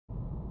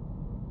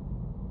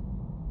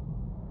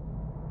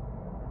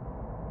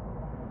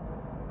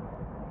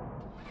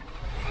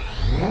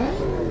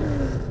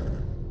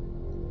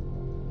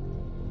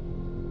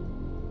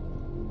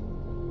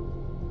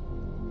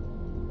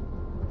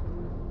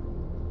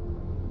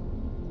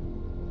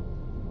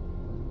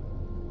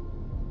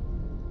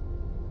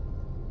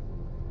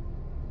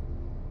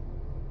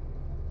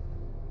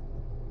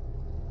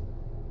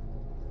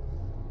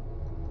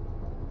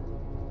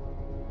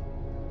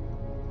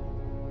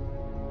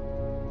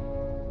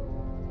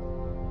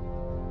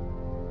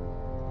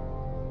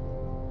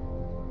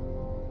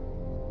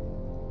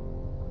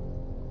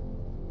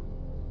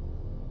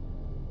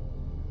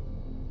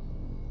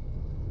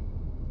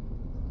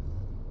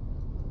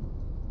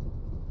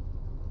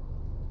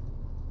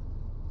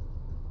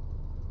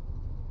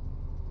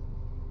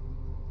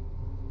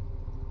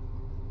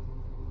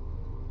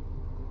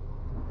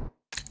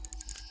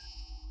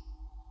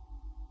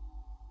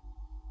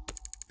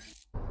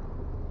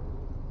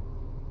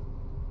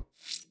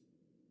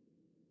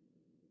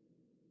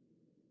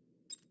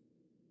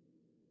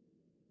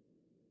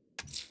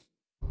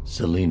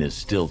Selena's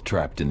still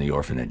trapped in the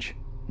orphanage.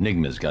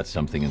 Nigma's got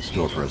something in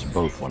store for us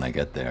both when I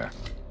get there.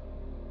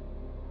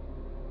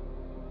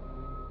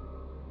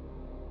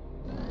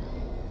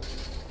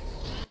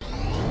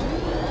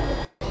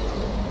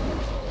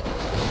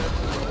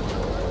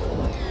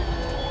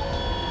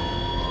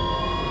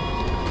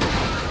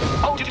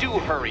 Do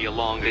hurry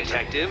along,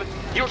 Detective.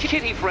 Your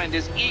kitty friend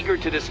is eager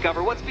to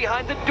discover what's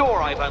behind the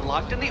door I've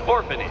unlocked in the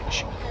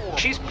orphanage.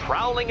 She's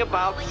prowling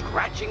about,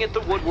 scratching at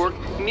the woodwork,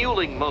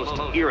 mewling most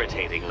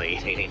irritatingly.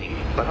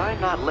 But I'm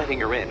not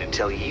letting her in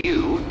until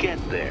you get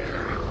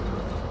there.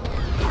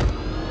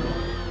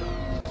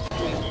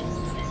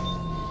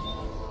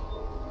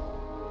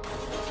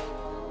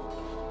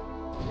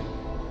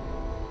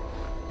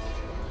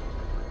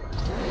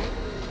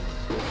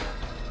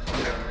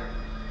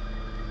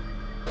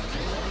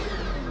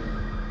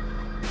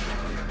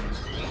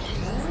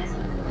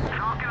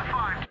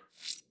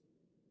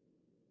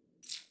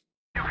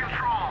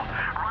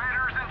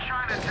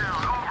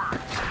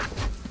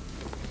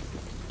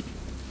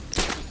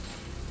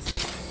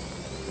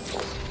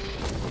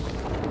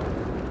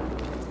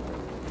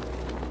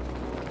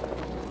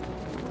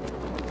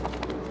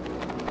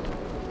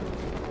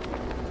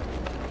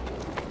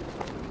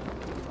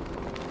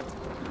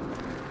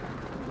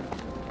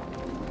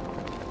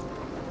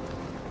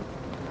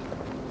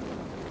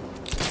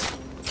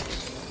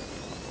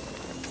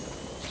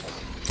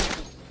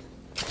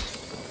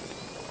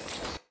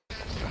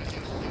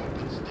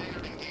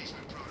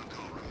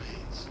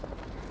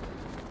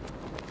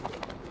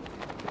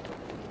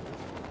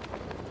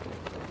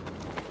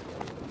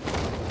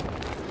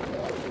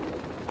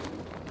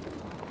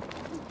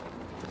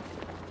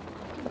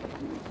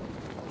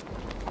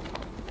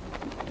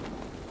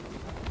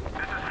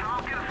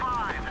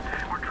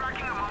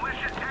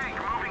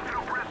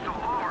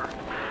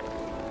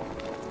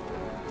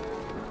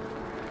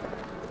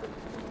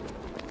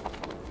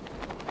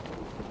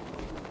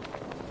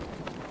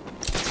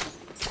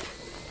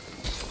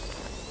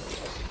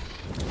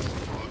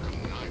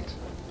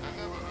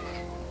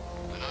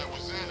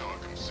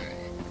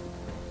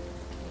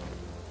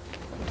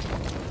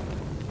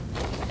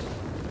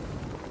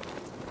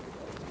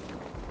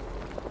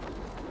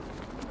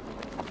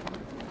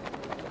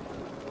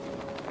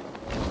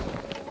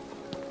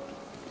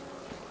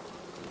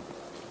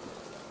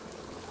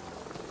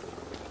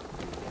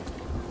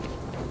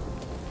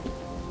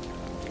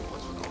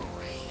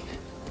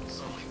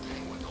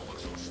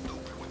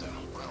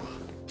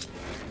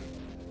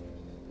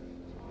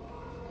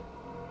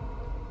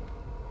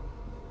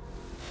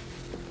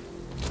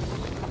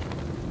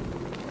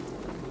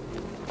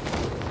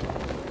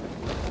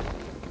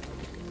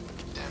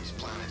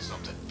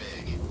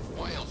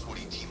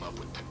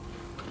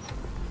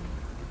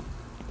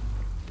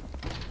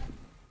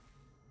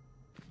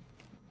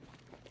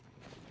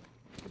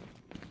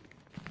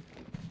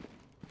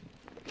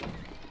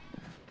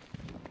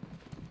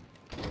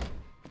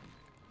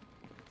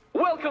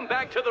 Welcome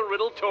back to the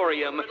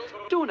Riddletorium.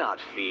 Do not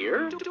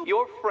fear.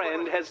 Your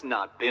friend has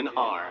not been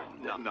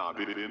harmed.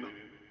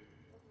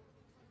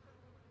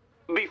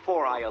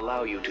 Before I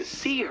allow you to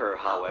see her,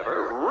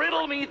 however,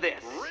 riddle me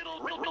this.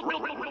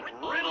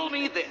 Riddle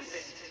me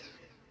this.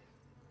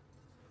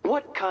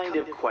 What kind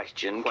of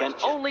question can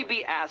only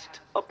be asked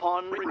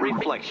upon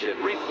reflection?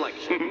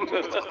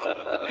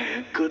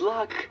 Good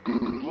luck.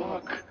 Good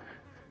luck.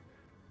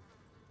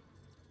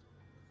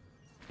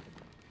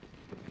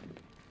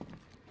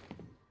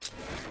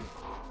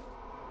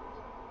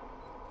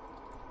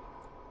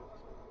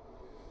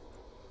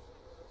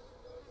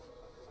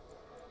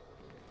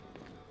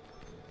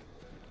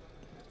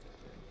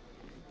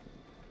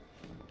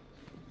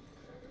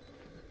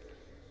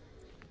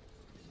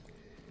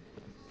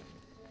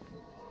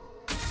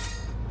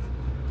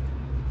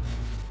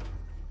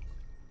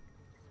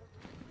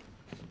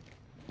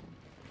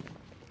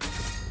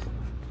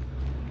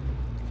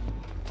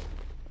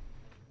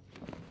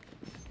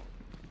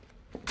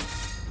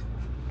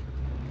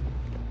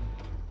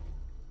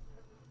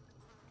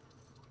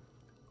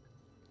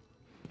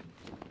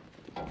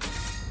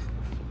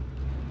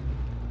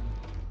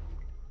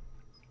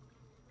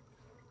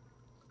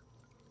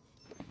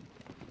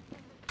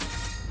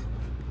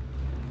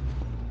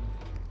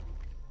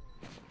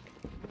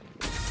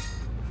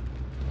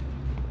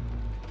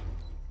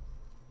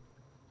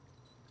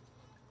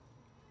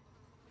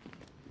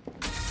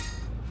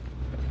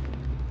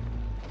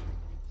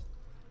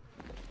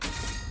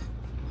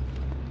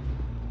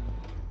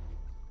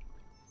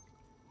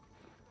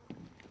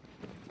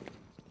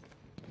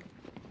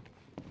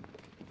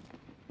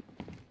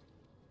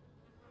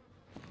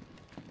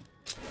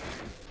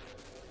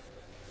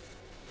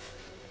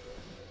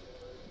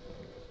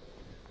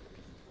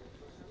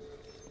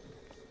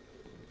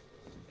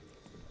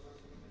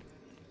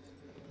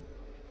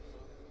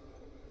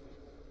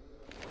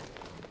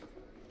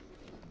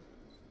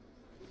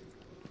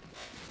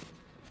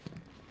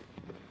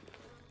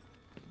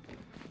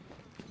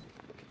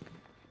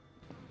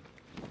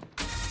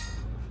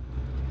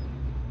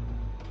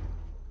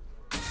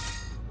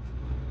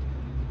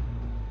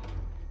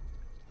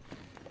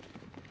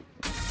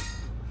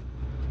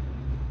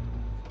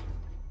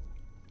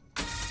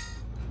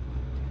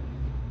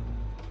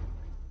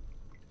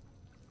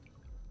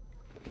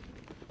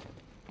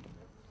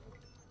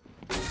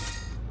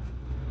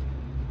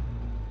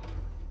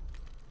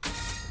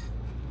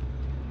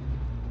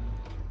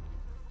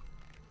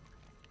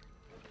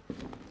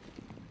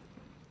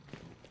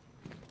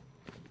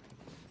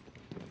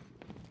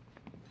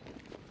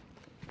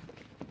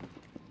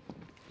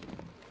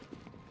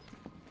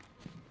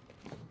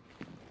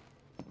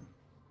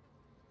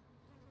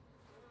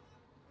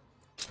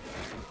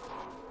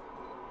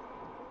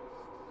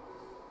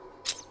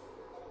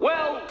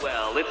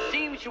 Well, it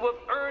seems you have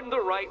earned the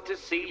right to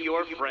see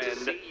your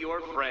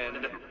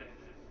friend.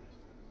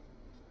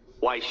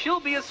 Why, she'll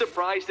be as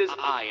surprised as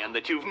I am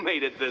that you've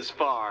made it this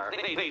far.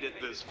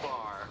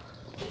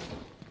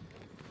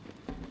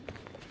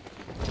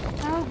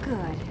 Oh,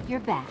 good. You're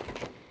back.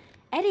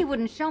 Eddie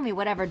wouldn't show me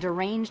whatever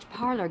deranged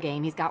parlor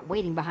game he's got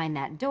waiting behind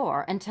that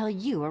door until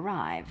you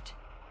arrived.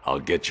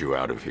 I'll get you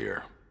out of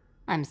here.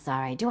 I'm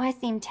sorry, do I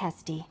seem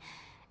testy?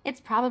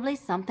 It's probably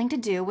something to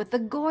do with the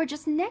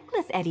gorgeous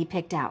necklace Eddie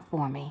picked out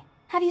for me.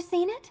 Have you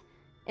seen it?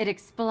 It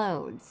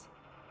explodes.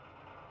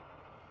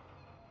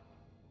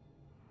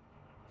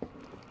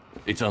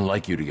 It's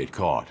unlike you to get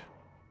caught.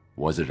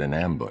 Was it an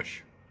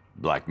ambush?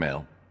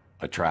 Blackmail?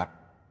 A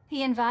trap?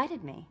 He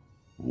invited me.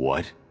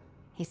 What?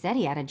 He said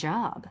he had a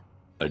job.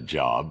 A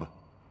job?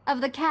 Of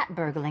the cat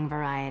burgling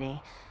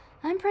variety.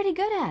 I'm pretty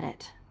good at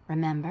it,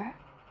 remember?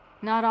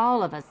 Not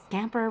all of us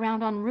scamper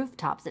around on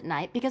rooftops at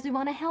night because we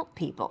want to help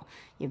people,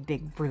 you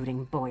big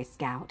brooding Boy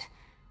Scout.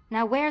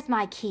 Now where's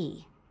my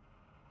key?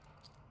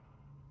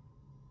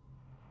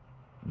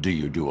 Do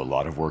you do a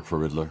lot of work for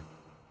Riddler?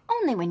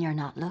 Only when you're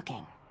not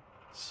looking.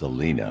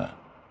 Selina.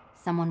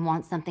 Someone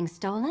wants something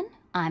stolen?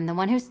 I'm the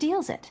one who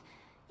steals it.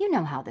 You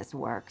know how this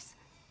works.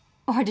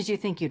 Or did you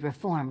think you'd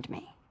reformed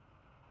me?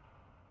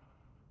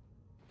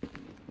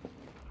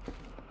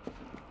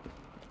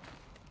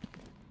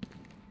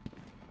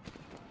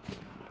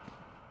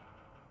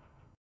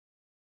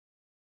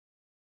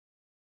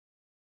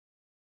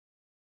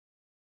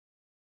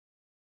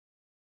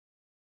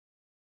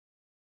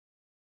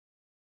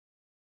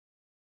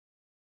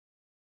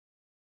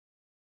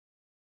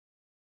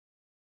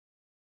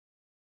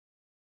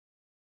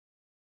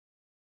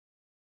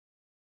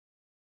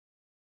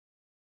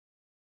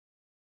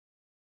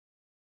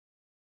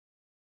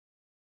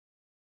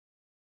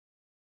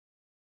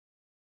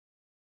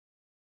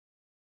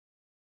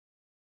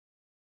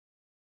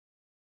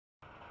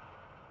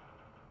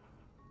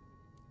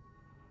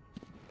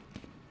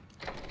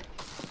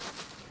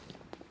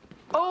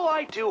 Oh,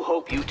 I do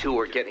hope you two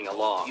are getting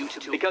along.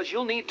 Because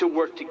you'll need to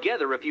work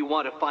together if you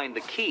want to find the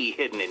key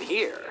hidden in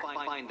here.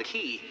 Find the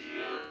key.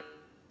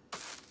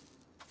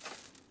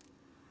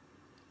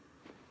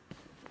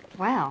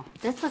 Well,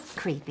 this looks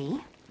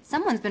creepy.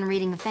 Someone's been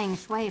reading the feng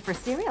shui for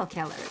serial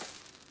killers.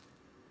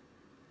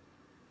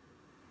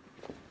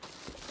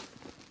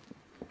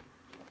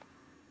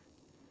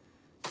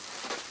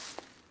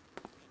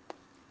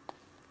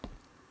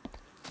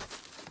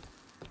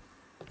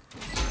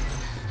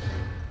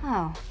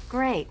 Oh,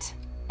 great.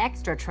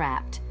 Extra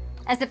trapped.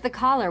 As if the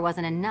collar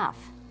wasn't enough.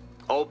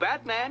 Oh,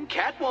 Batman,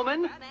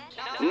 Catwoman,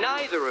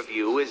 neither of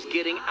you is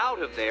getting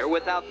out of there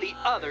without the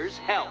other's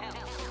help.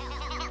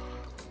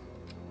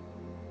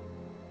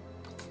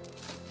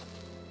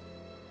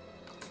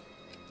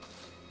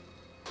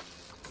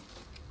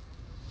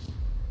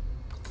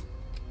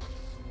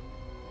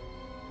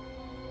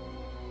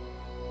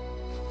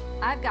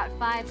 I've got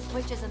 5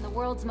 switches in the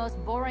world's most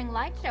boring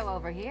light show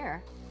over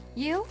here.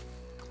 You?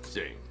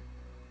 See.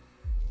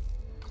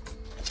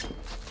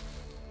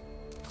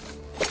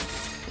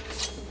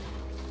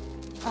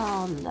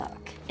 Oh,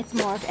 look. It's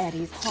more of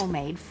Eddie's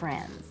homemade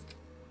friends.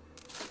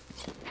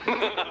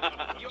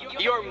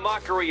 Your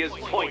mockery is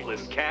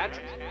pointless, Cat.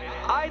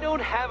 I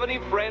don't have any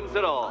friends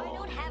at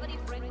all.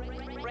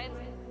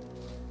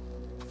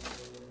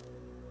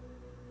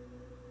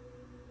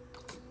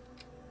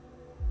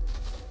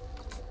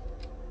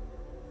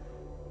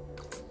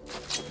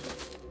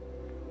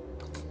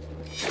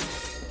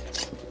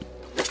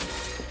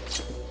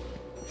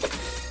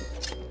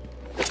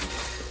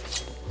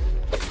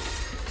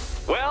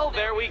 Well,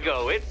 there we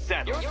go. It's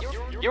settled.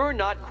 You're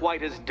not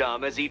quite as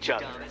dumb as each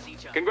other.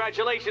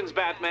 Congratulations,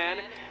 Batman.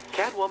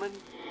 Catwoman,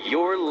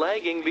 you're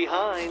lagging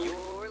behind.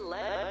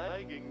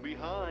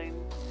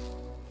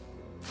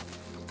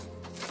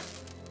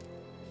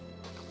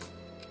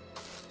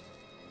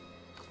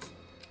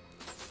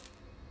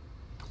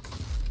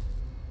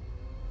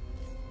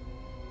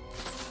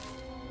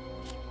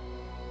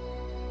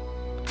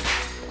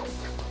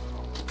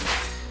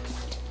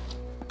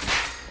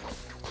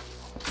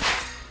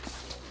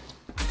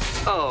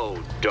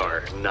 Oh,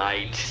 Dark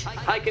Knight.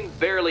 I can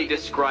barely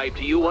describe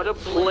to you what a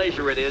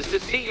pleasure it is to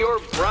see your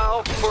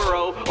brow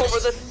furrow over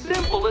the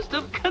simplest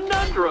of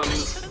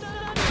conundrums.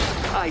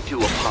 I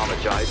do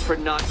apologize for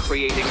not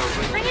creating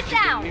a Bring it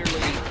down! merely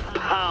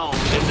pound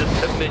into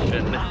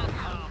submission.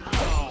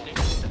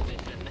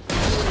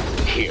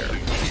 Here,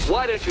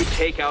 why don't you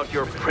take out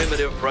your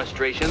primitive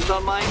frustrations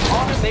on my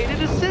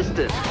automated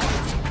assistant?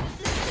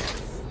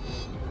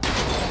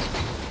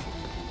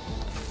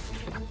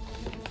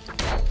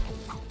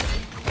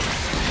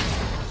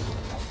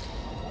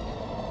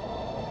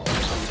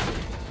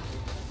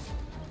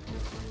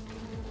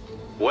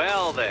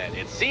 Well then,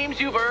 it seems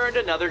you've earned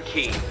another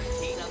key.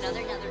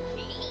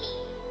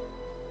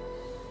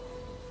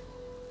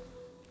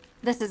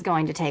 This is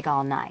going to take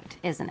all night,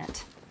 isn't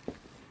it?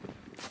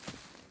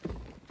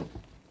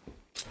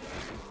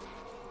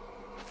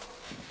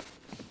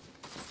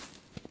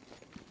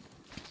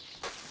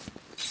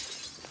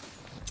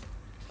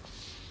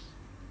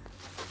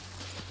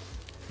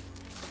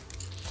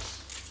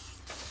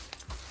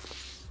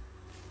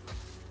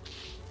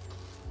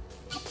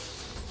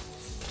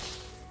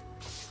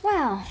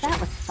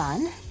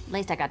 fun. At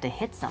least I got to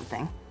hit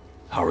something.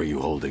 How are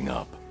you holding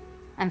up?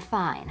 I'm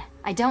fine.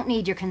 I don't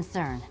need your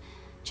concern.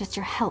 Just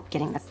your help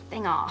getting this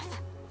thing off.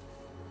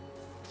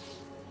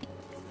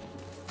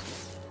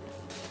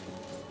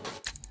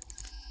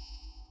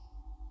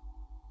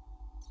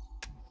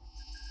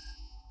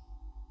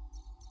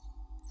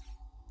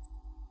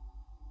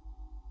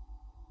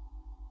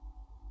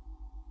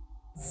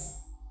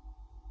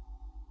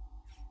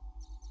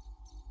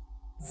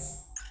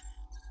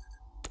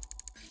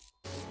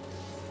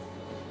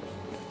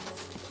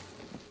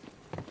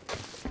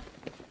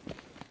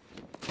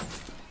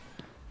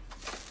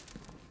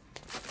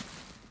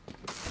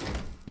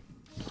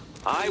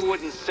 I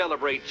wouldn't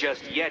celebrate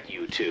just yet,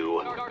 you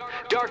two.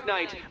 Dark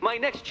Knight, my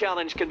next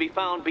challenge can be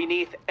found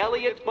beneath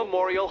Elliott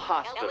Memorial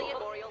Hospital.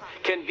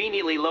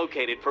 Conveniently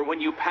located for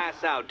when you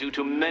pass out due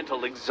to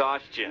mental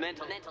exhaustion.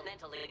 Mental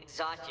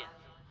exhaustion.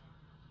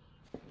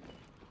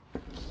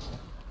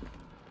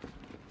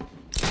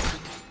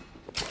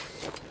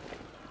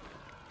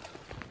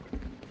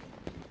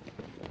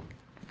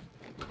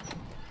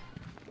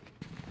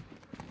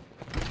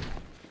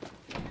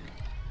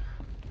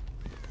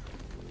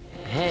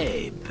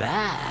 Hey,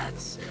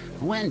 Bats.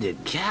 When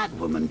did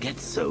Catwoman get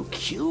so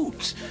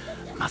cute?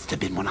 Must have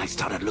been when I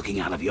started looking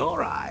out of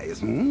your eyes,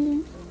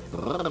 hmm?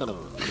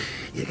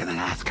 You gonna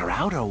ask her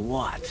out or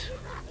what?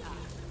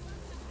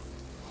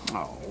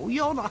 Oh,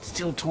 you're not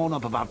still torn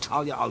up about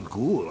Talia al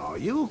Ghul, are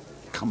you?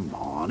 Come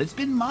on, it's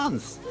been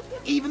months.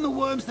 Even the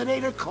worms that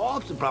ate her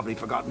corpse have probably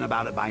forgotten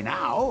about it by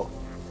now.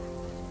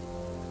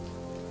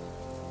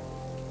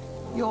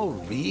 You're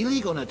really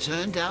gonna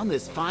turn down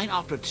this fine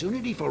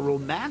opportunity for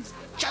romance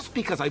just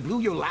because I blew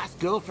your last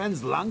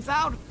girlfriend's lungs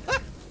out?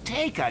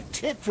 Take a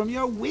tip from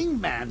your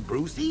wingman,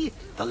 Brucey.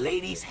 The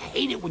ladies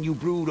hate it when you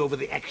brood over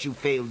the ex you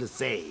failed to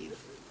save.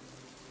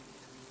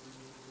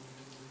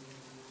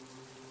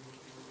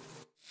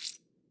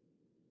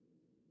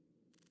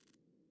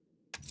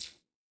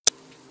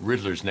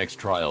 Riddler's next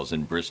trial's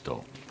in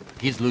Bristol.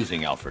 He's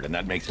losing Alfred, and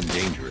that makes him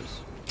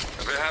dangerous.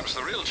 Perhaps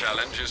the real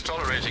challenge is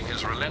tolerating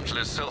his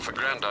relentless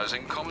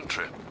self-aggrandizing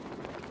commentary.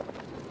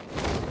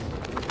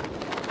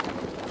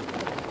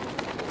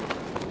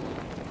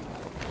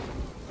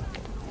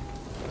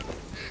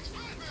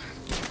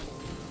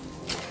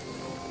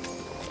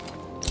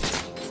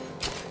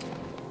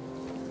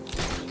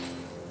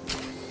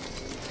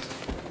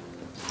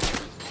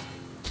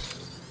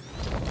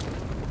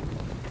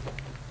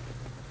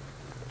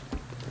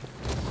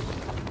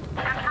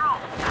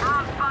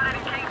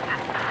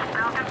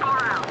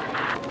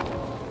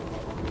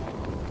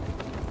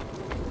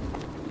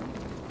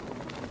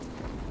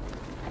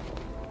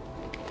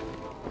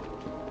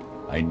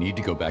 I need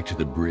to go back to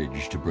the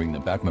bridge to bring the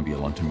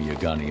Batmobile onto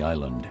Miyagani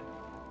Island.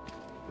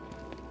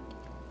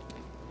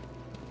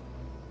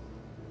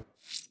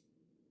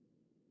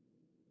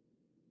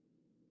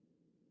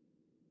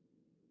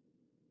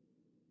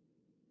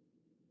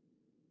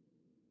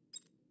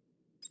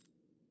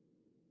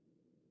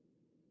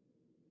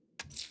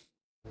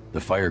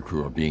 The fire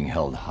crew are being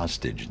held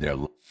hostage. They're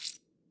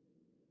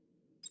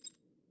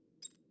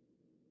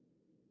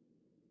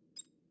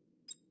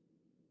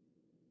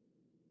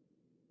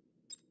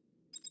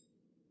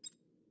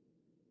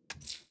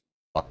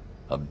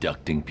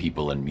abducting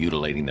people and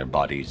mutilating their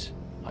bodies.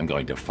 I'm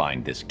going to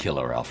find this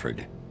killer,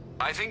 Alfred.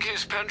 I think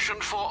his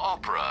penchant for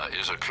opera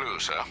is a clue,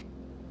 sir.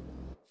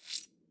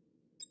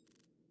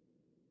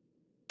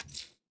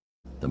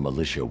 The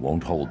militia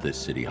won't hold this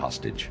city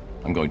hostage.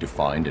 I'm going to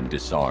find and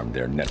disarm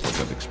their network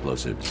of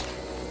explosives.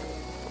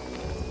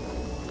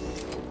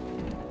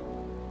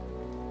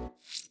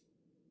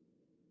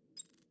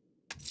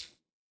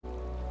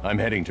 I'm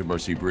heading to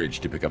Mercy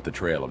Bridge to pick up the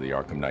trail of the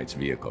Arkham Knight's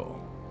vehicle.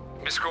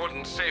 Miss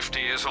Gordon's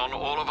safety is on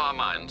all of our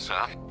minds,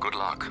 sir. Good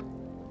luck.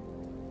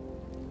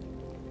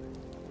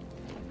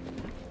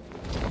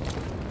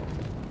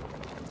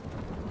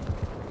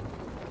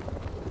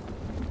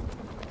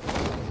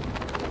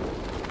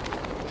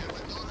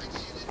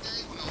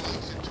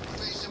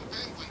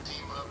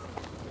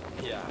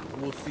 Yeah,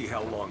 we'll see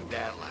how long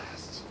that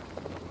lasts.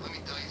 Let me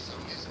tell you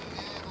something, this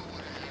never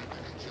would have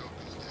happened in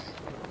Joker's day.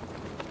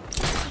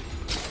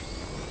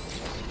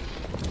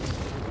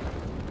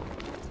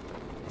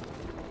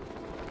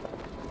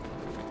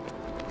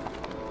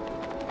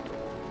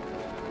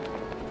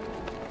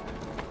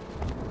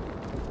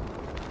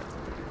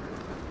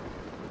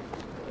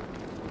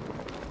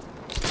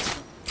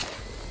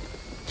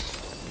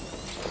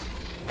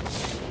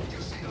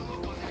 You see the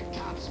look on that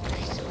cop's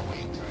face when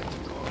he turned to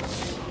go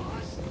to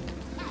us?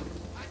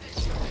 I bet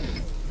you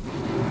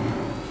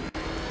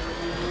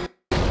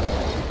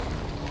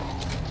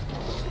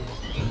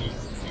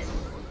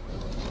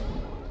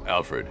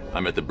Alfred,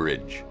 I'm at the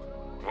bridge.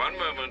 One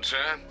moment,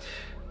 sir.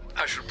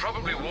 I should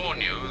probably warn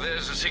you,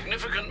 there's a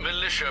significant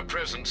militia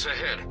presence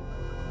ahead.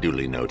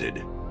 Duly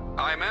noted.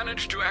 I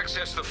managed to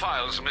access the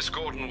files Miss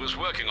Gordon was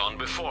working on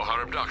before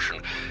her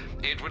abduction.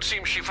 It would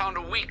seem she found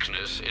a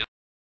weakness in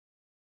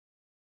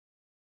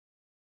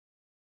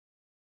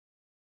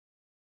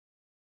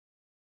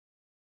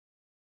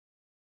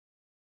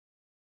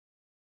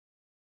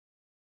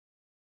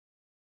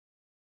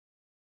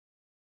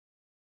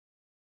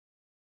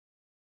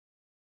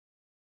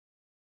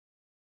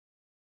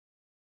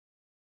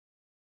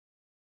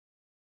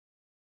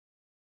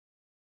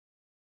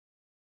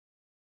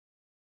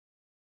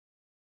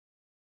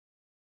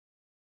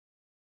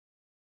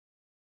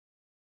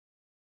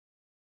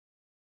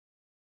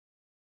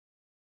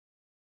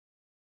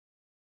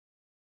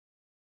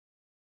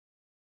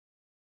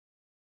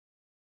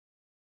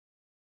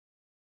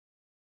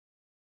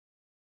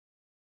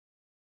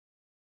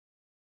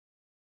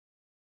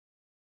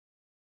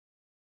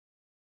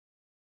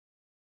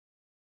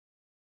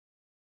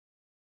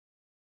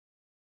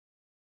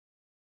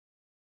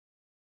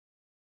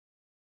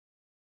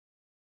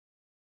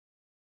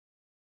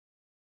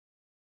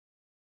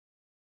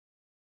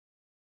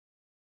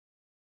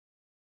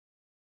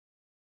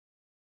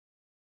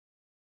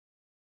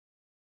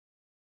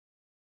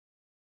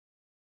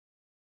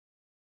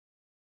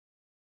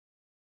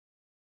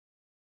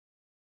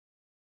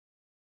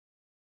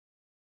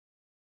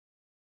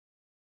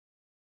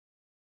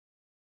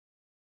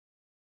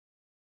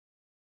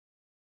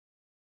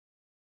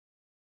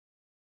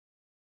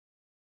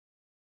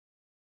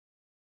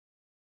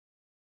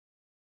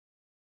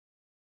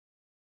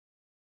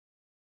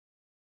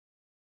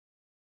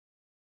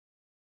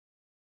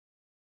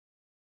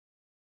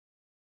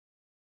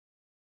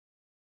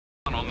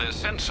Their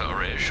sensor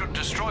array should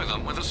destroy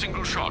them with a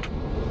single shot.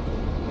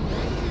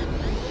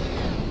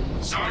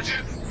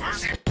 Sergeant,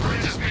 Mercy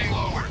Bridge is being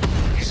lowered.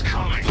 He's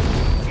coming.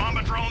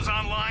 Mamba drones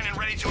online and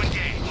ready to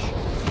engage.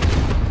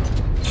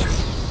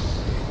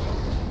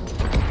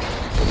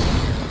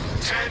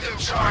 Tandem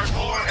charge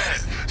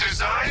warhead,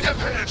 designed to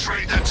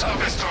penetrate the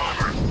toughest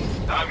armor.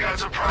 I've got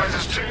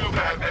surprises too,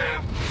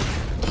 Batman.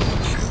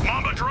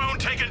 Mamba drone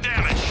taking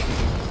damage.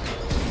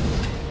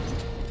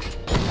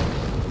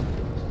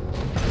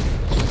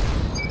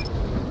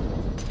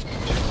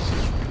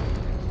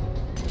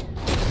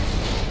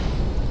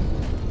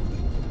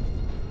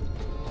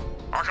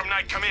 Arkham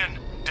Knight, come in.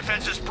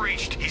 Defense is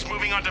breached. He's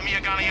moving onto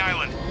Miyagani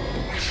Island.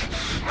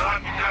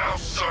 Not now,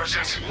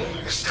 Sergeant.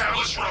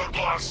 Establish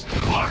roadblocks.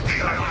 Lock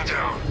the island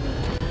down.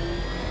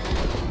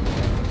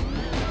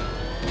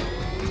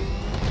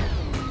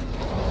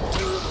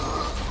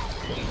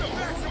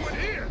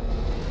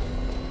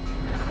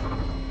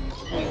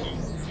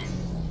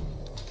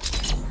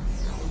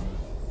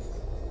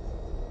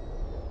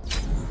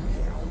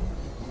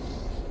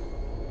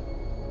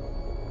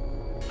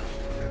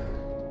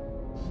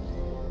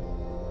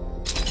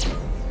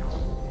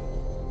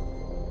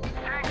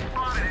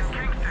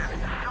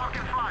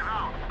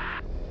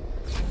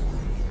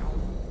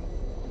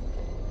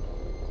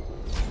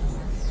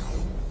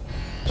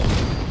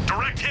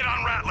 Hit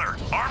on Rattler.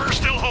 Armor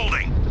still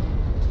holding.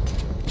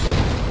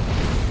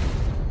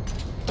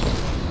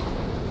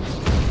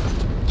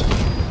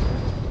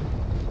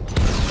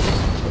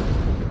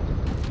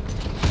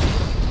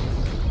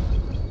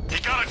 He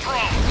got a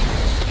drone.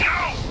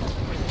 No!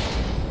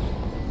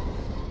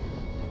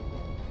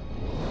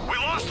 We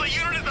lost the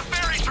unit at the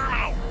ferry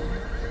terminal.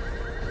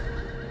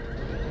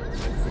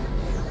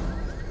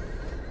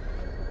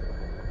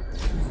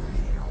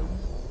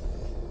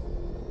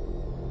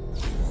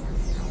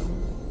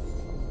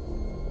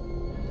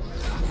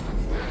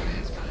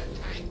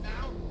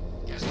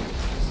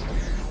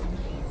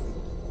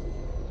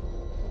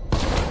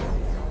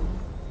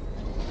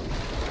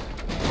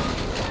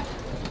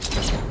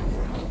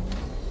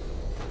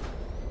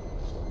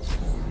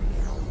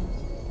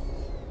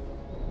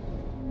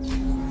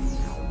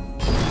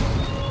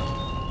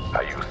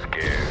 Are you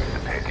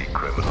scared, petty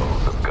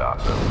criminals of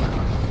Gotham?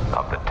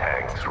 Of the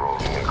tanks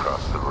rolling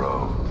across the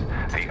roads,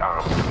 the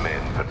armed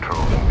men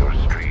patrolling your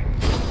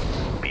streets?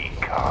 Be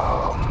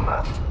calm.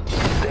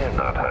 They're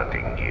not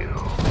hunting you.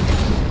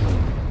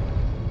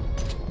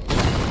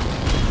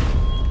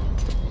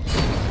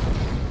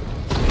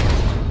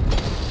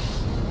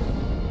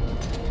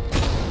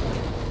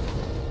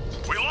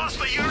 We lost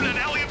the unit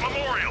at Elliott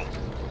Memorial.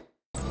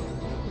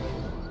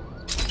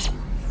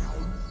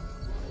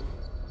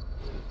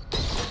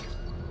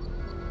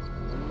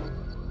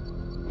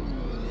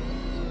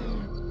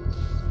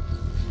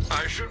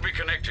 I should be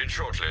connected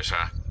shortly,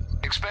 sir.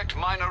 Expect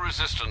minor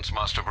resistance,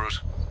 Master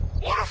Bruce.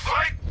 Want to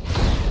fight?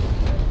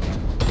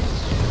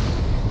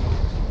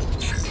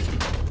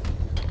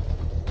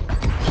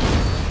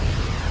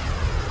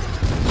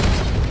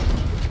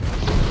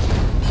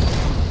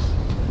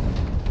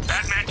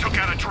 Batman took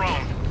out a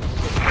drone.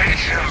 Make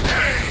him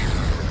pay.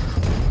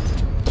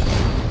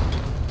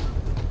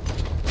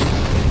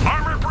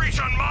 Armor breach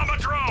on Mamba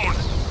drone.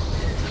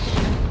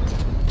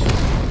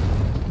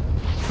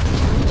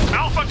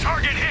 Alpha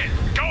target hit.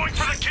 Going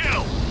for the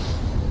kill.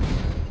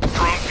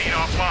 Drone feed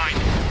offline.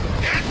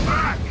 Get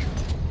back.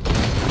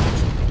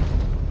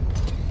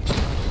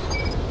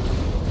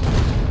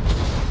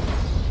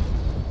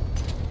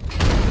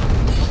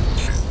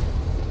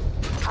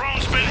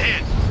 Drone's been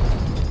hit.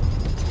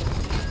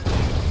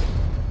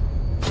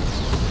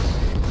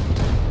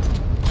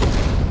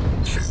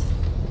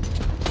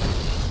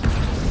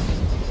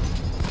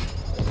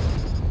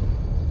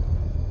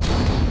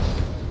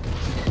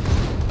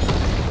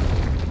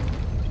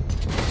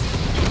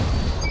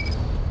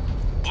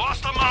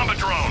 Lost the Mamba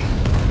drone.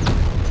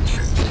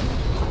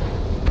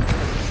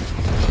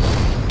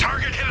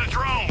 Target hit a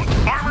drone.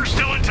 Armor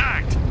still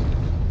intact.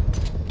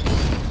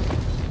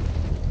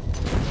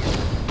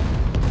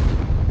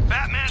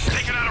 Batman's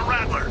taken out a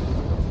Rattler.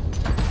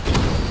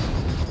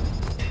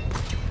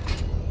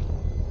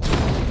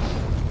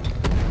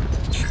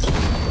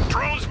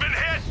 Drone's been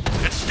hit.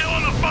 It's still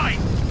in the fight.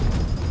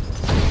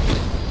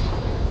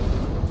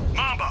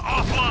 Mamba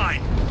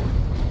offline.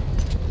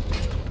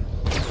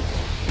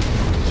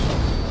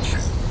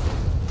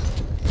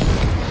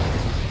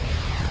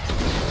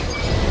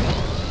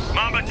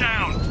 Mamba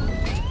down.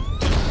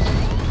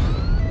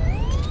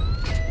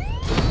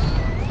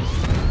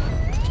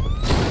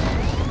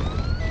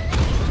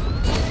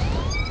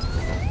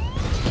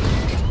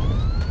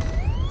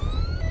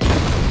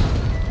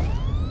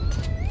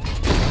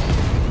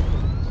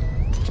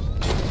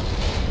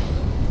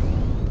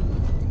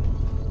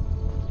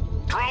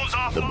 Drones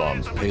offline. The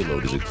bomb's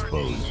payload is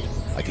exposed.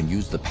 I can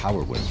use the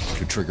power winch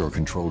to trigger a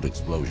controlled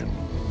explosion.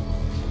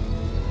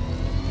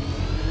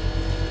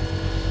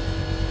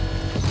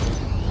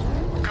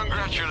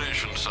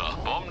 Congratulations, sir.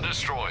 Bomb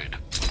destroyed.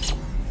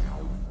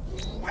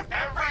 With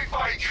every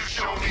fight you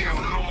show me a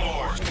little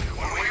more.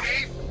 When we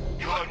meet,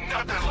 you'll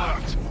have nothing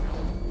left.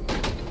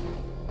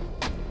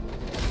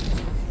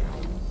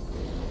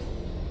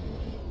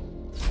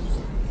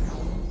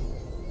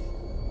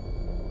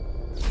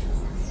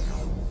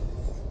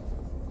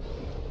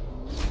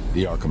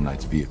 The Arkham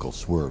Knight's vehicle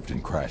swerved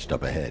and crashed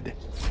up ahead.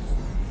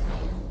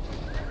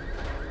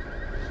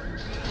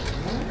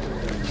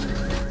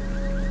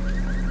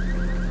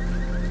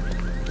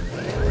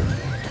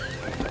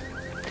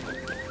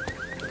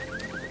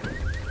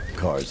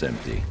 Car's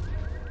empty.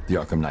 The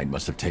Arkham Knight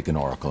must have taken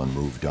Oracle and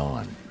moved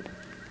on.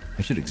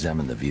 I should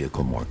examine the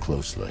vehicle more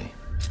closely.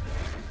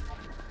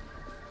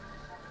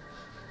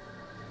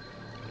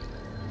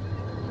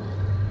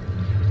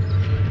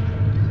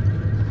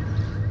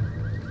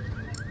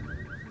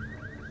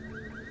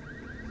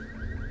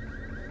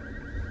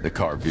 The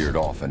car veered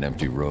off an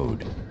empty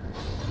road.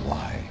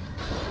 Why?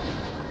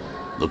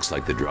 Looks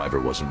like the driver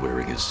wasn't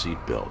wearing his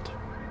seatbelt.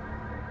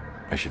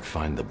 I should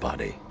find the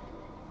body.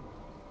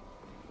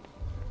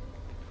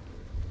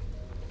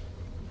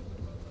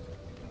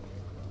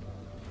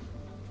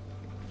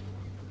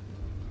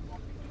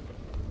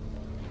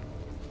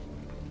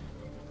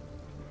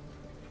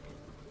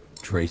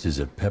 Traces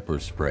of pepper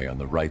spray on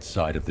the right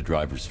side of the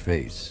driver's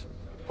face.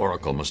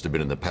 Oracle must have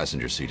been in the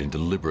passenger seat and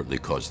deliberately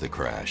caused the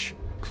crash.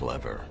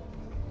 Clever.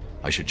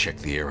 I should check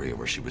the area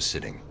where she was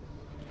sitting.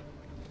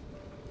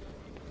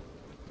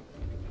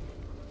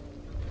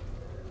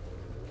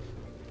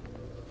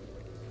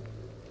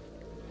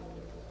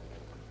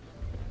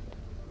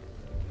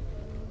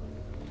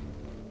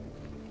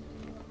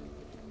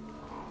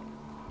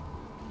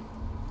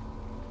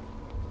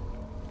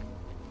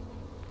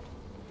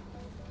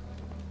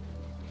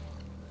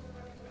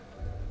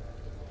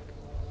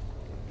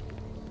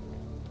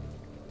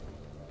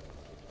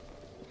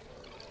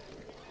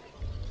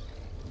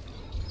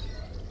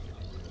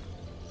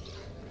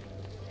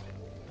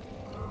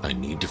 I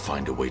need to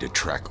find a way to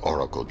track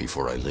Oracle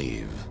before I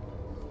leave.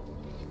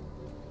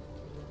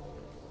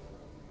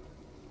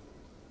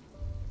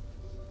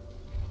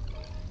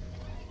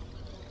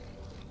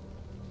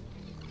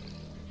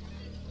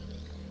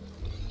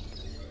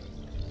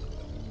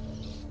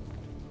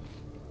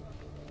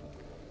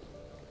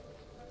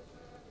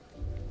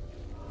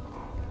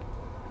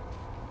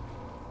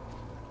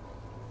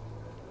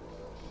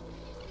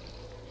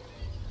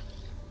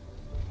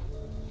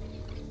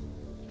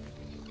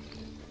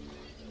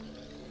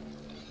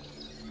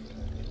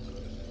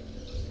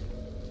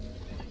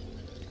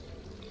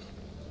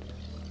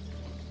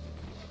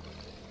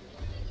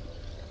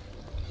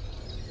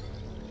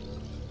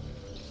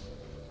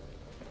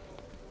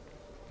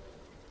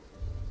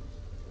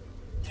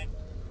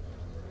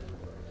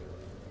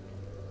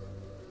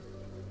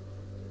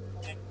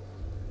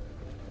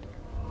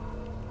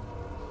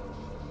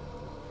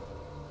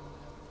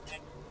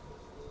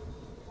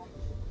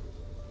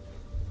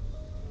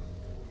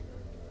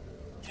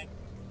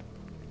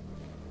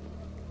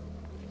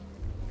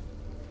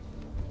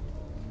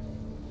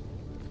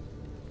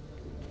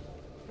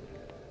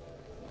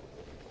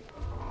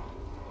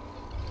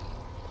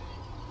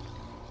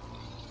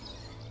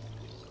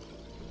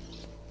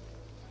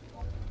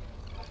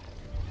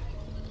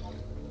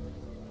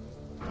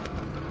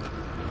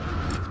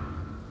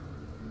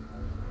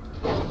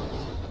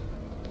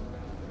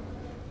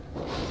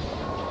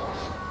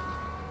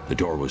 The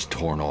door was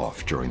torn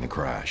off during the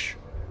crash.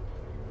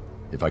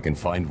 If I can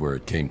find where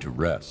it came to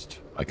rest,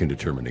 I can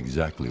determine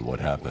exactly what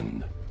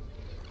happened.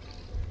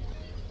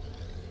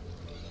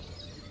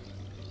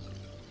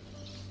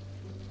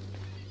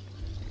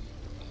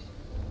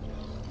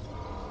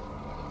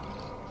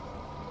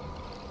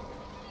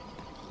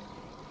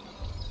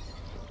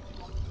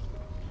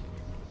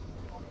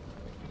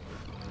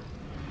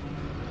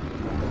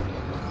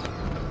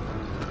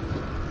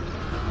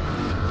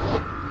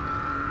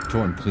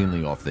 Torn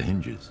cleanly off the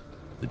hinges.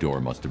 The door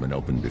must have been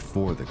opened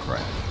before the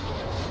crash.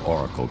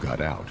 Oracle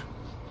got out.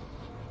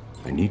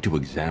 I need to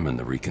examine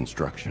the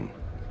reconstruction,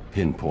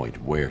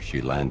 pinpoint where she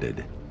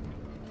landed.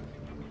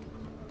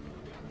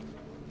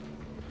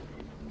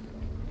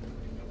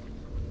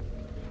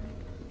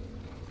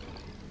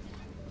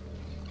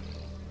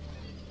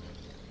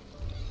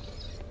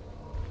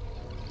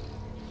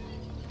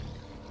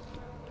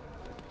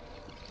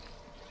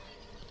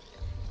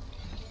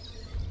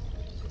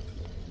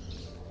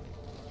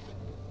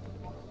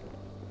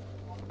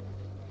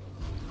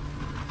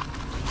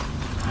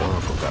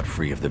 Oracle got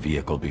free of the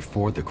vehicle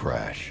before the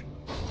crash.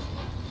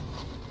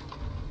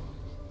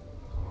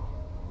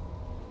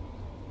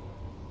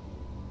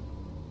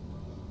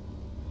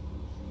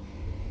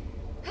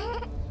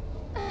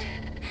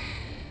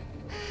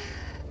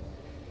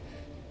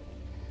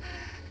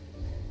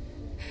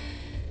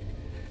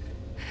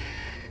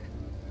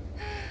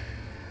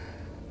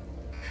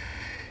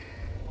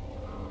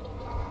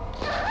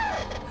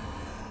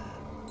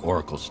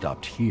 Oracle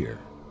stopped here.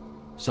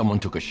 Someone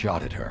took a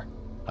shot at her.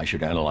 I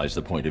should analyze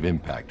the point of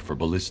impact for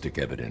ballistic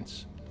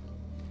evidence.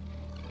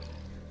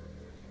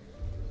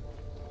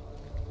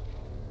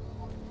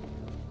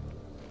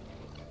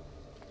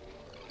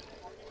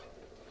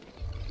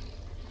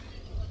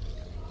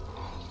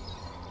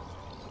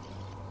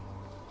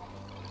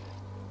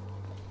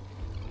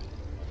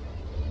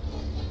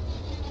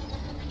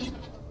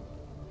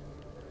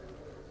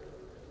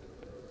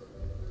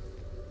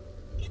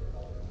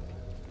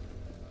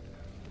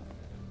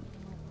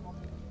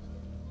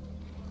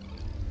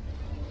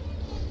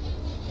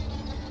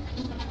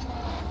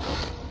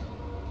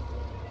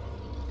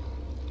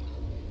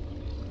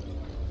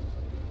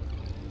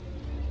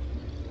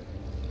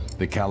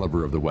 The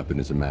caliber of the weapon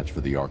is a match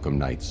for the Arkham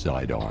Knight's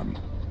sidearm.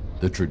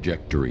 The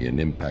trajectory and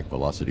impact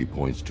velocity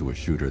points to a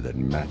shooter that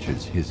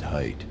matches his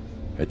height.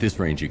 At this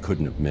range, he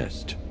couldn't have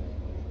missed.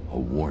 A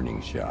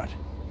warning shot.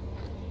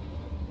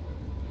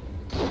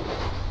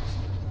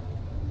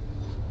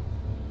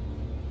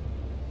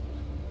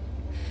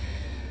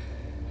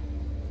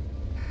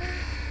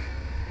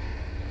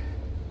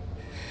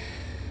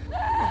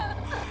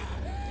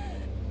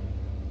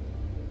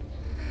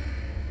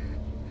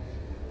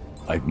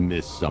 I've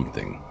missed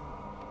something.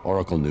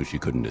 Oracle knew she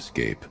couldn't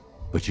escape,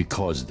 but she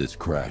caused this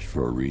crash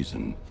for a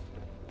reason.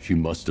 She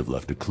must have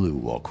left a clue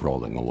while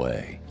crawling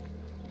away.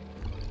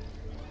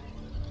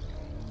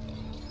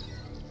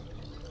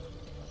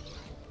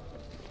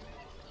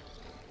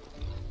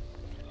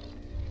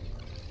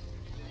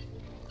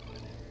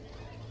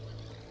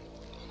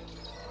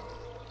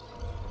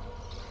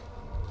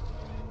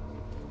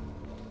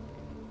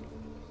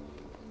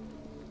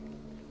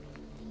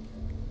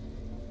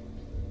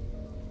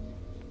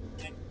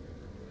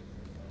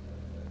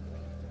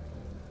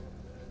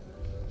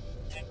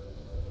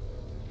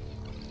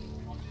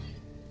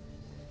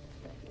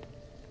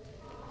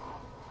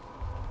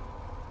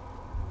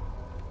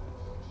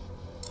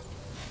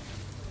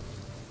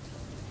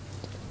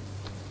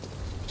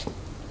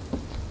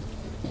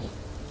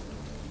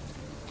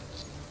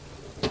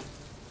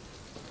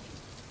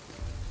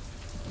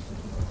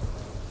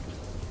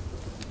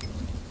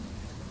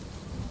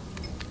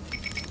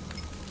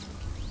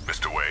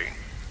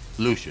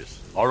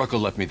 Lucius, Oracle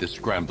left me the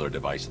scrambler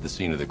device at the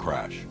scene of the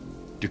crash.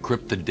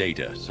 Decrypt the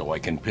data so I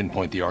can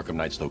pinpoint the Arkham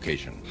Knight's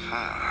location.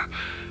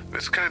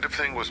 This kind of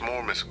thing was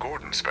more Miss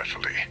Gordon's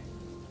specialty.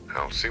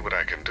 I'll see what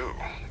I can do,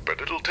 but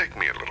it'll take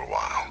me a little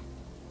while.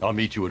 I'll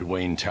meet you at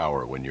Wayne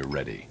Tower when you're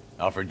ready.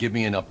 Alfred, give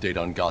me an update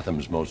on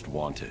Gotham's Most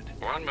Wanted.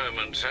 One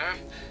moment, sir.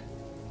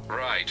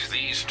 Right,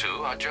 these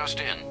two are just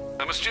in.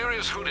 A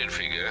mysterious hooded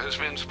figure has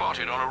been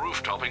spotted on a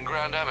rooftop in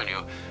Grand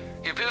Avenue.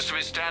 He appears to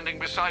be standing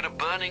beside a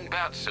burning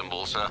bat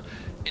symbol, sir.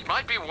 It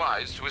might be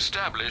wise to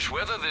establish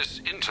whether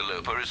this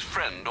interloper is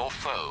friend or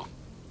foe.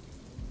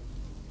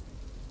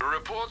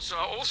 Reports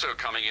are also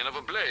coming in of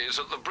a blaze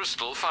at the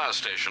Bristol fire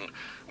station.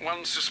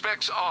 One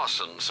suspects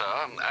arson, sir,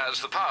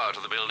 as the power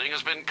to the building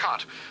has been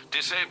cut,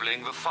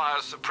 disabling the fire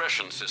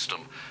suppression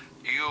system.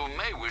 You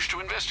may wish to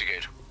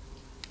investigate.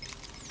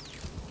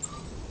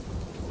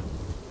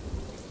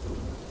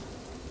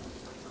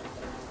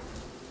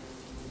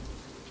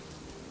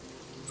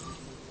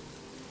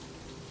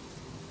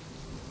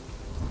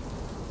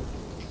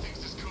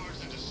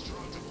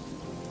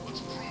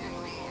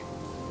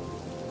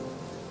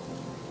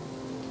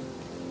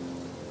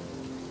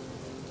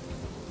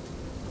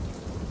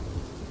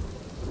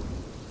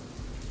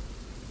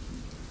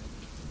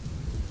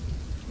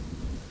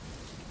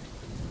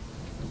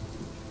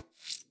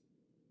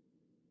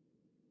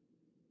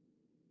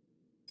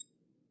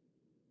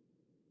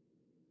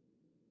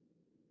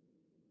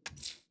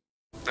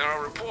 There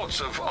are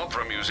reports of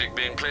opera music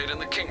being played in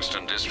the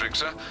Kingston district,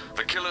 sir.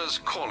 The killer's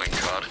calling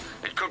card.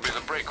 It could be the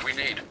break we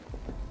need.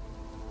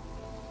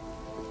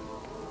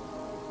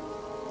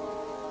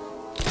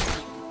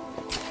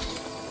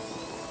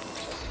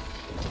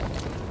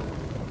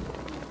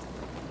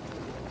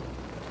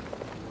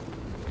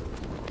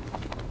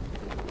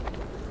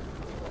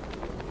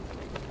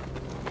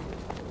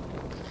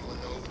 Anyone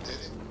know who did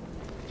it?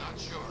 Not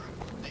sure.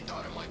 They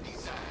thought it might be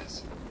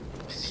Zaz.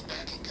 Is he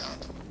backing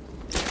up?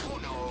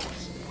 Who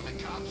knows? When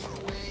the cops are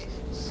away,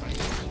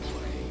 psychos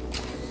play.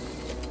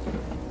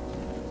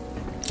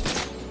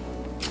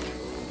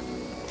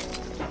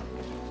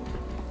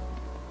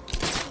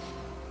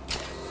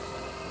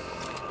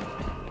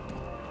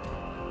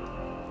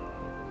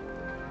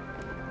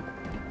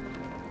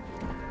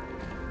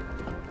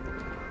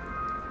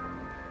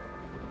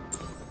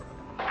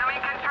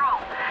 Doing control.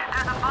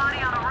 There's a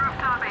body on a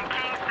rooftop in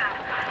Kingston.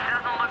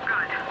 Doesn't look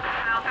good.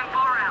 South and 4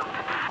 out.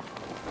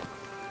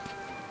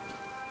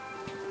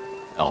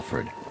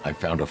 Alfred, I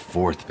found a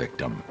fourth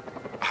victim.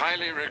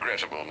 Highly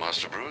regrettable,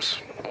 Master Bruce.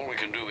 All we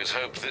can do is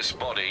hope this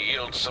body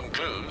yields some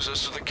clues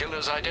as to the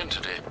killer's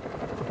identity.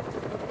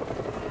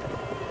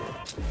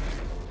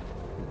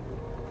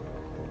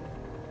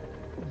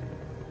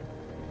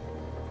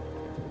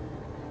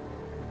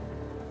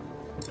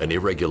 An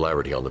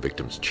irregularity on the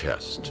victim's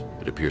chest.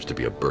 It appears to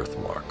be a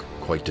birthmark,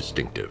 quite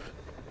distinctive.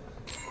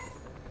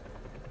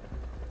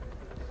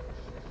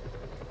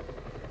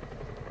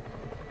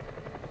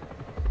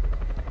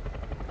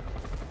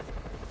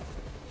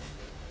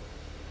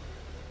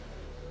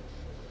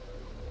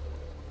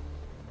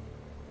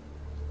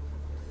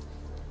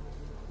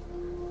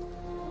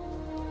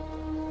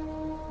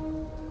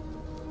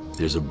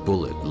 There's a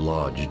bullet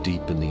lodged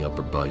deep in the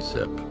upper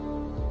bicep.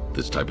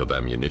 This type of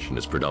ammunition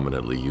is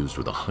predominantly used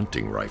with a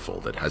hunting rifle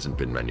that hasn't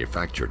been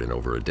manufactured in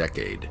over a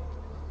decade.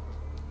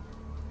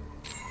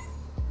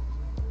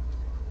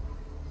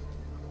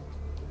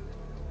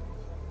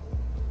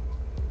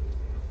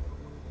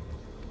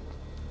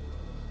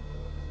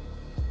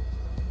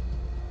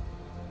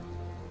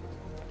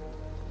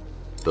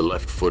 The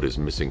left foot is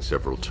missing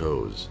several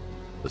toes.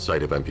 The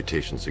site of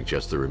amputation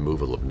suggests the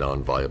removal of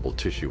non-viable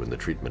tissue in the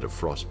treatment of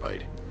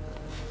frostbite.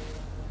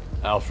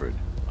 Alfred,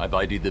 I've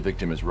ID'd the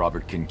victim as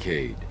Robert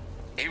Kincaid.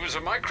 He was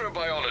a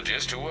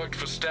microbiologist who worked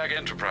for Stag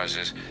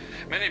Enterprises.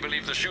 Many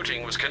believe the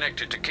shooting was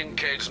connected to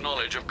Kincaid's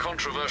knowledge of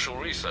controversial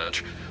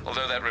research,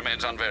 although that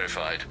remains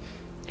unverified.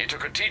 He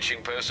took a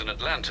teaching post in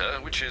Atlanta,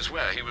 which is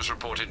where he was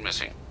reported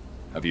missing.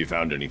 Have you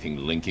found anything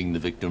linking the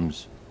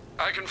victims?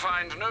 I can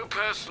find no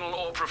personal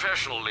or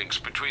professional links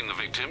between the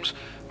victims,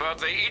 but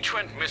they each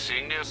went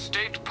missing near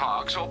state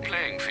parks or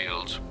playing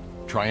fields.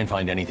 Try and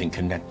find anything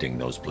connecting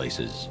those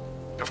places.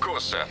 Of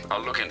course, sir.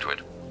 I'll look into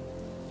it.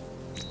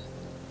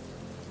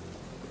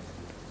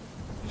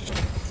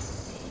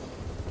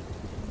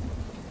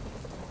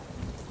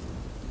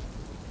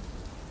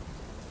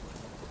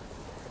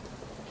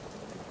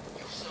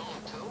 You saw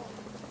him too?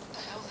 The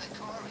hell's that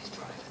car he's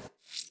driving?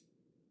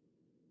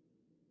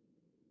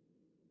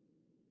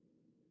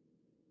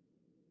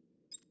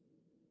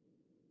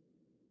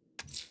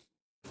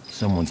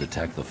 Someone's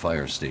attacked the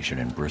fire station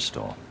in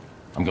Bristol.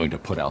 I'm going to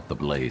put out the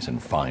blaze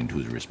and find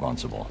who's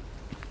responsible.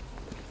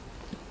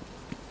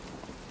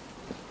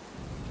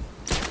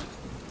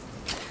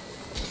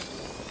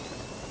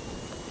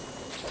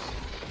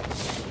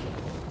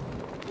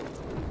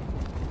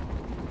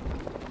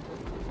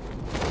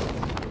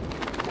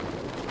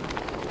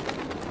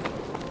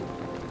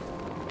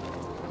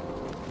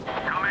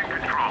 Come in,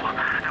 Control.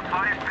 The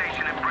fire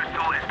station in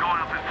Bristol is going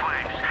up in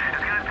flames.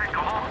 It's gonna take the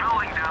whole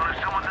building down if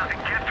someone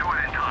doesn't get to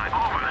it in time.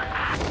 Over.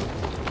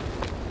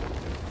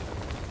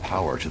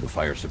 Power to the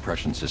fire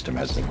suppression system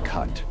has been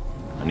cut.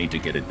 I need to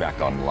get it back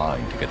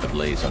online to get the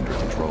blaze under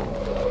control.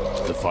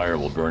 The fire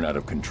will burn out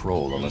of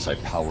control unless I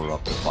power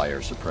up the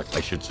fire suppression.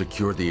 I should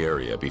secure the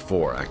area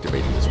before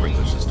activating the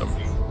sprinkler system.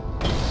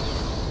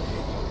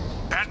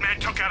 Batman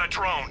took out a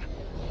drone.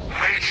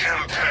 Make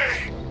him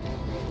pay!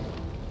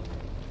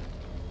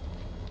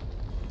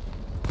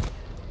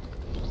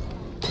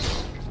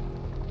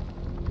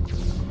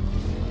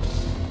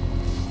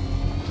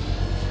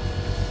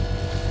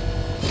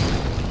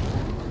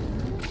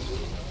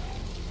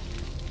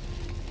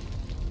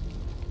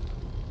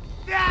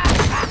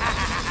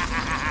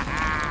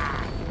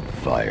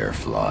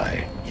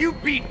 Firefly. You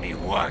beat me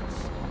once,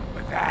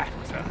 but that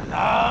was a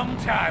long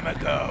time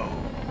ago.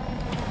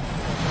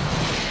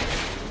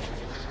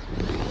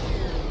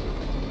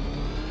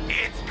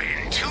 It's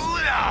been too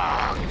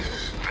long,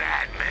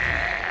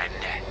 Batman.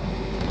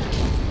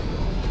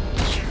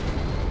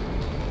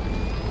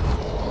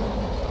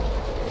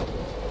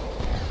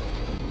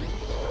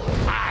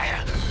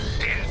 I'll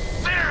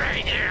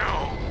incinerate you.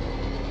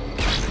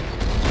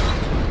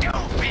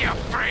 Don't be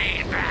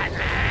afraid,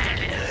 Batman.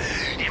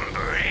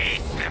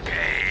 Embrace the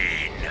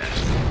pain.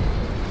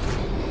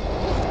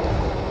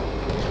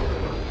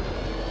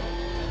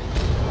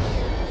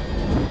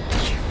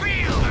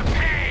 Feel the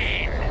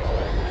pain.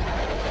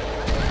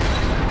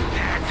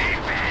 That's it,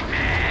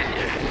 Batman.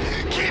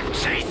 Keep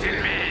chasing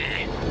me.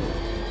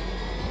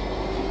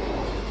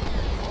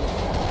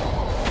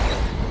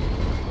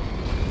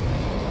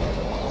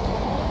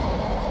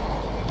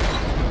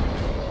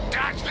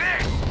 Dodge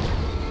this.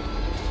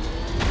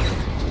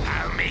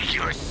 I'll make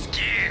your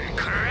skin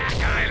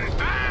crackle and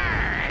burn.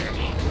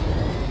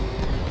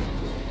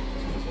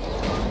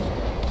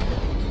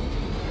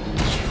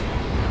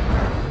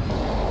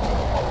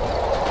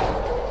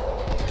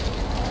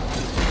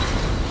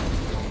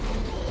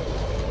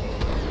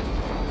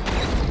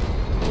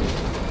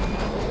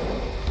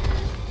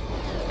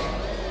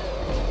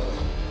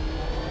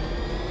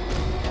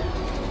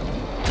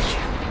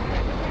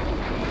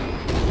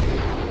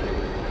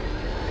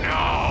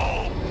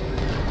 No!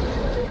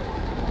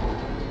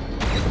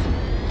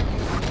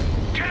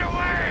 Get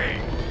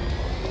away!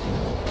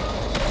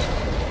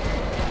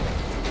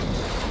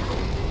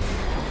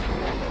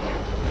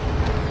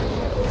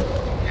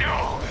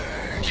 No!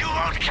 You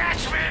won't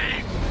catch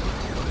me!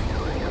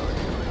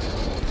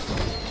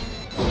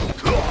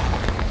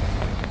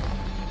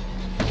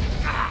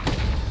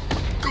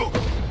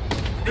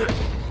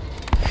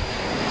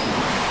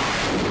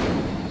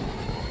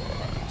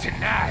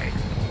 Tonight,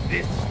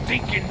 this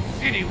stinking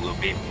city will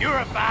be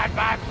purified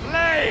by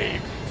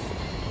flames!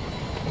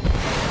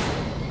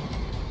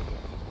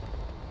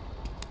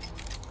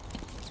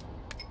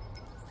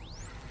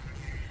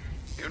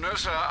 You know,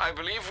 sir, I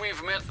believe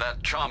we've met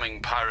that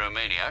charming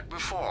pyromaniac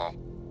before.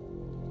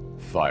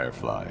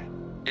 Firefly.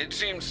 It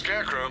seems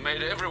Scarecrow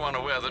made everyone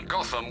aware that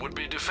Gotham would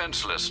be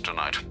defenseless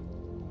tonight.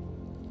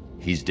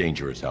 He's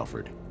dangerous,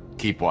 Alfred.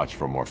 Keep watch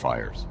for more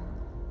fires.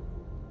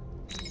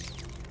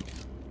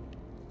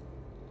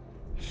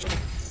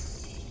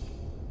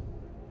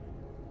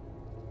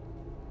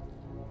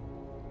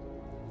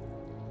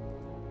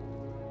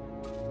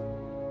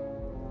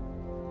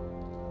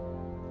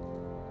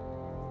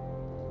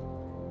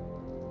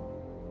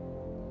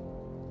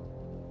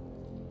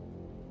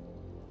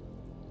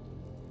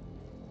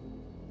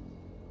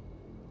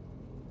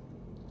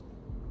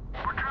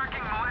 We're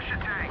tracking militia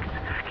tanks.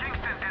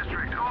 Kingston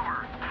District,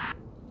 over.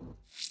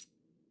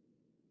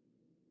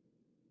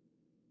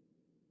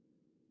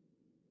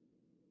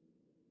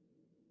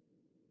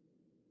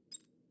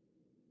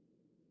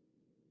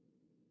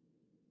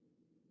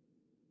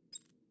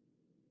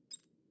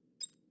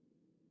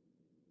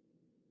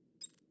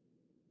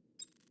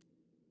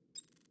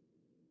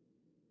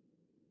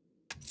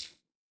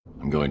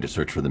 going to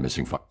search for the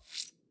missing fire.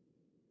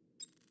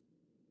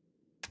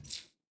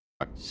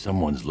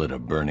 Someone's lit a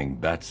burning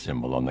bat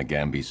symbol on the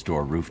Gambi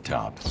store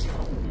rooftop.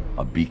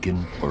 A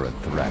beacon or a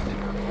threat?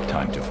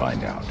 Time to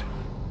find out.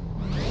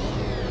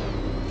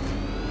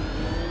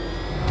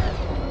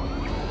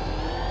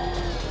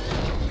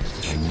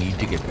 I need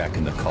to get back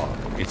in the car.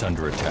 It's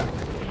under attack.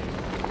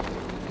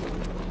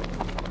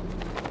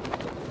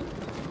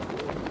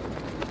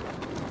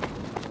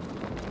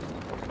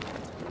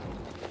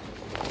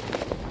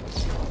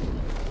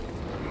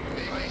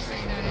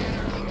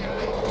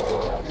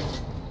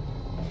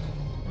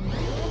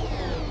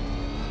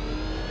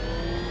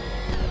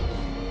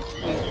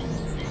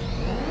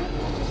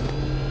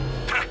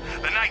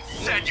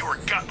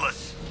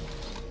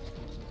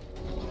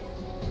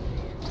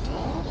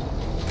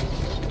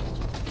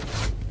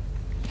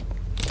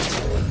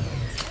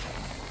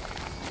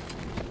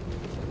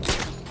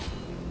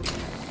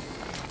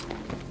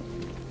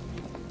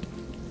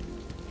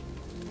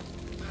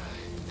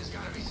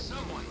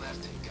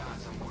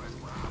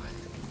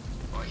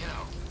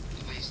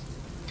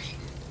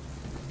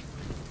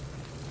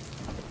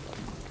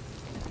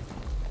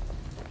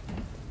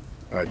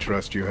 I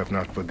trust you have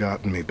not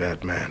forgotten me,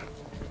 Batman.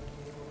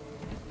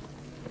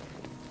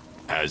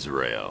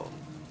 Azrael.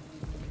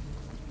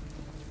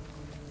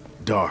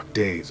 Dark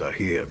days are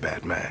here,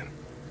 Batman.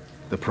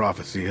 The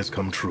prophecy has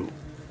come true.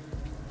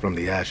 From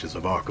the ashes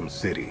of Arkham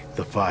City,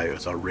 the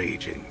fires are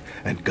raging,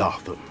 and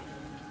Gotham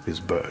is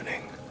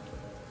burning.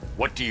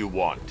 What do you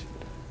want?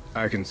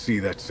 I can see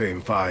that same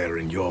fire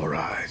in your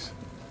eyes.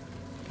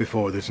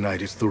 Before this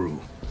night is through,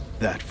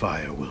 that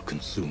fire will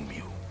consume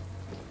you.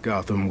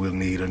 Gotham will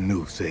need a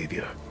new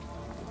savior,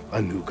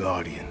 a new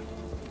guardian,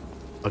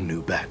 a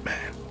new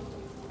Batman.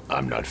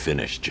 I'm not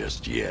finished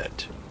just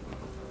yet.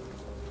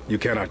 You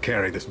cannot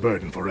carry this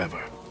burden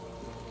forever.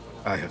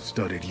 I have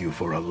studied you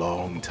for a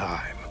long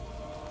time.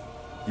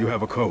 You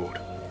have a code.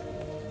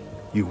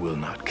 You will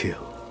not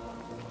kill.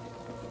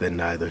 Then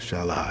neither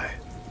shall I.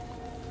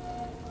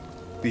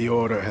 The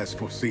Order has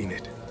foreseen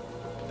it.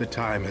 The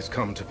time has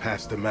come to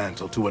pass the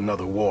mantle to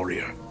another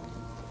warrior.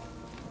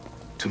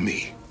 To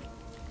me.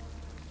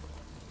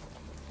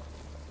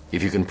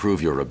 If you can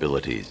prove your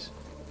abilities,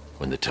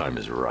 when the time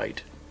is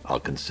right, I'll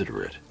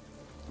consider it.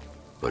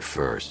 But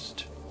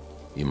first,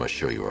 you must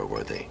show you are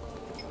worthy.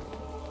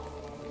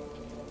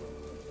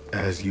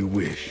 As you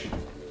wish.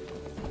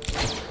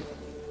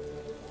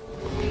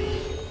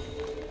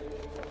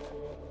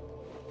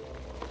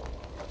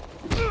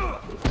 Go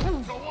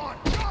on,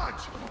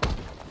 dodge!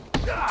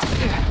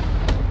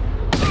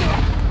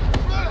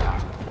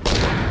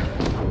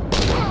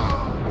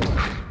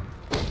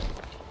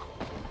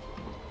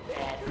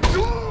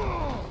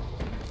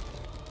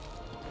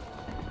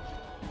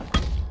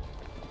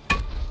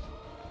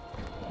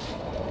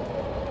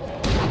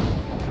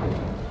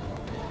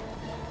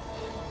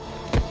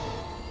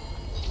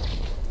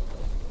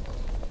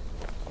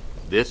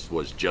 This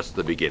was just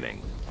the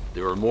beginning.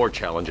 There are more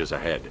challenges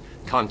ahead.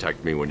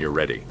 Contact me when you're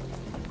ready.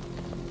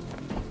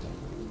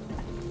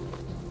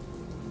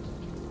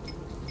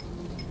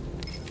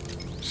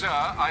 Sir,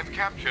 I've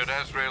captured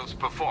Azrael's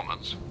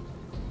performance.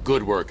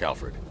 Good work,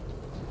 Alfred.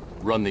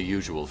 Run the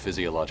usual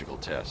physiological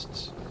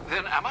tests.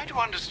 Then am I to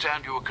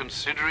understand you are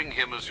considering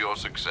him as your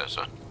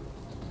successor?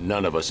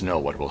 None of us know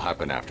what will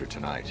happen after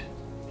tonight.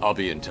 I'll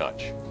be in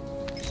touch.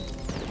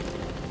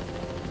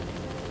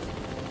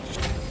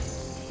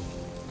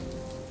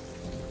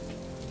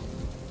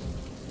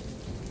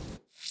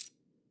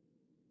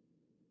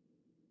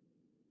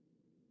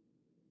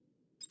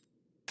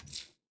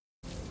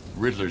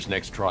 Riddler's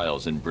next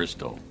trial's in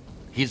Bristol.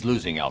 He's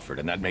losing Alfred,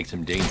 and that makes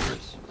him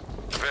dangerous.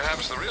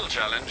 Perhaps the real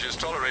challenge is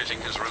tolerating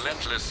his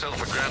relentless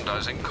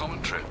self-aggrandizing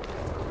commentary.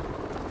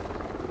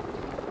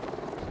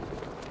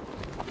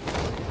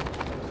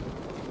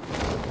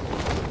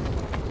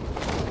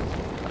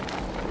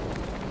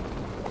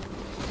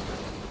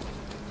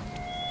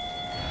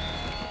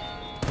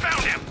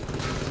 Found him!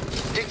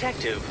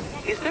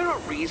 Detective, is there a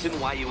reason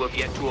why you have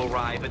yet to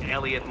arrive at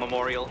Elliott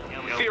Memorial?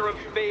 Fear of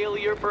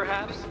failure,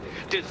 perhaps?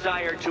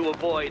 Desire to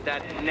avoid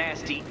that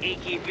nasty,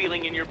 achy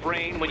feeling in your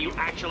brain when you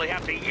actually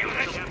have to use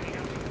it?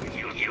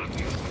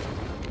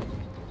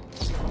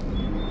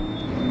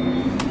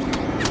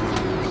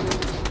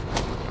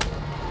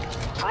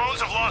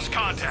 Drones have lost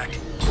contact.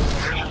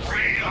 They'll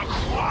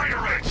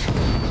reacquire it!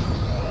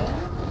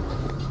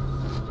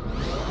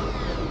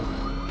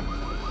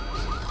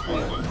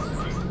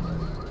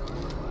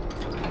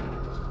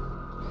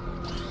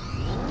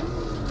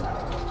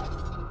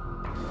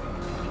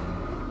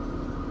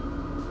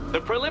 The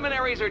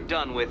preliminaries are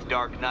done with,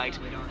 Dark Knight.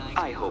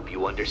 I hope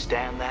you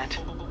understand that.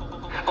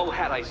 Oh,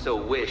 had I so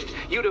wished,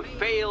 you'd have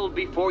failed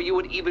before you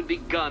had even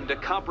begun to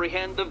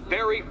comprehend the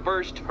very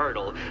first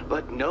hurdle.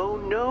 But no,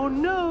 no,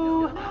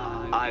 no.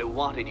 I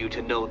wanted you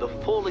to know the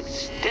full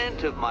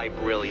extent of my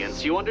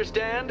brilliance, you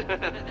understand?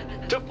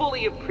 To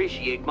fully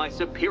appreciate my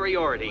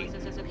superiority.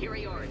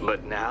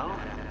 But now,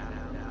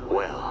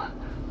 well,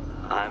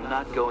 I'm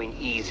not going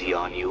easy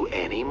on you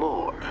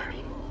anymore.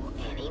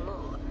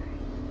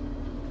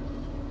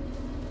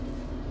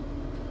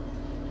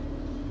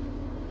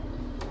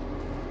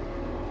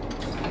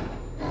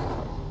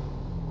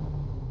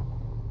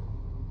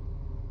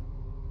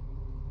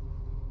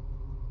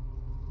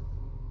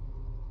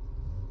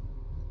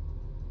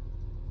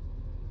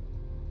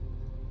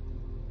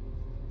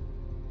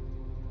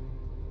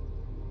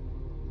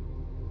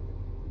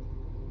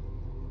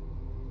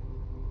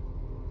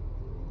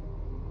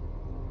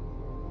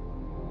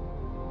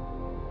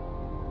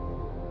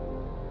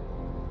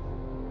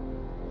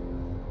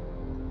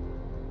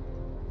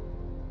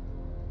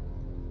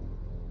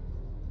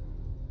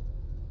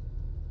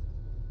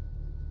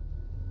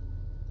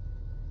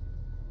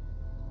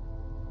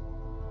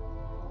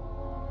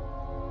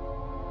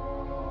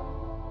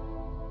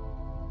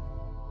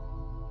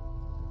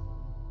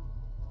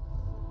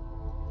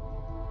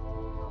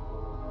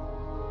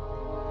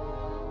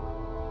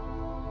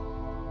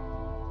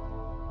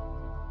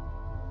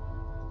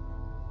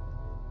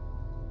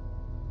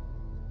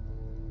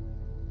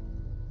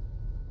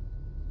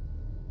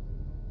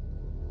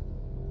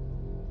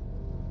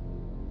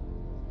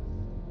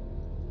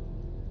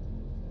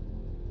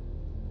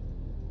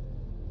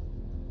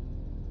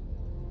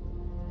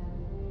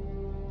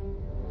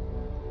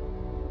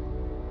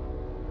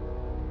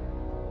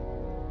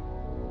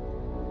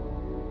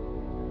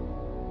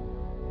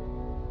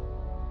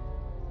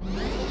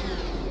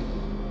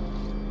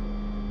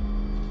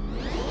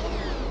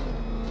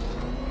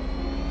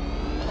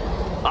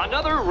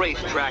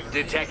 racetrack,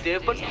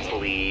 Detective, but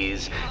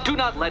please, do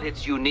not let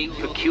its unique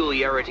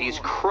peculiarities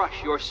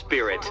crush your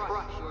spirit.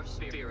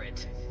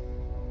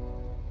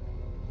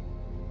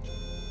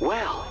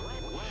 Well,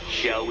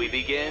 shall we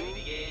begin?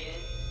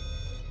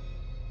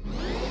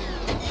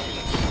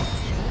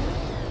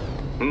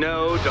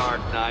 No, Dark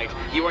Knight,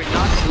 you are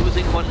not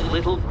losing what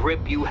little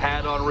grip you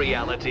had on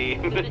reality.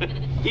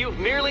 You've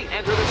merely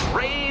entered a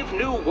brave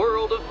new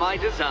world of my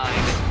design.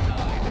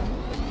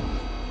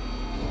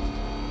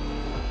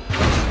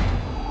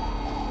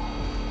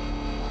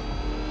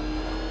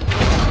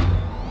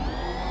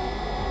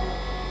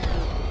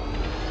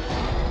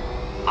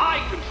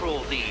 I control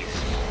these.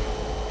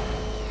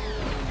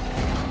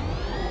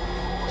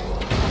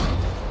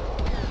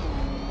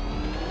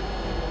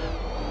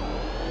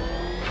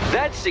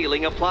 That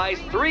ceiling applies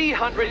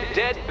 300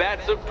 dead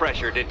bats of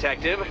pressure,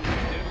 Detective.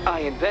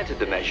 I invented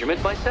the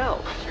measurement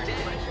myself.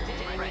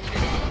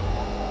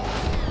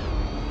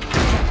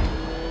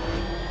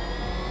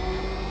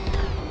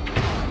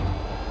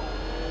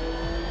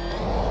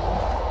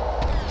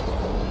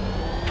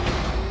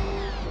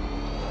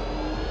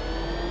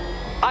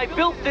 I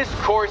built this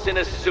course in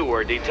a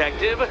sewer,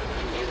 Detective.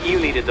 You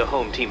needed the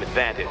home team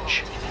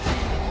advantage.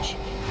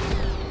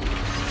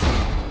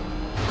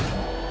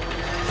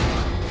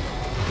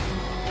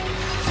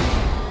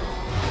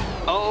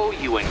 Oh,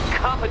 you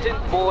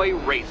incompetent boy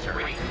racer.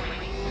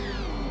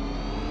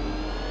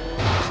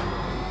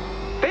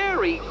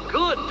 Very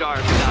good,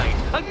 Dark Knight.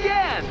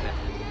 Again!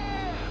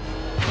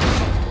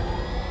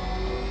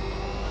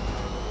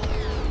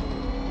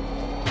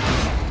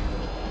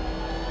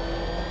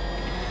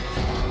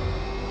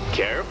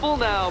 Careful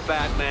now,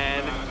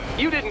 Batman.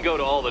 You didn't go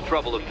to all the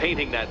trouble of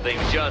painting that thing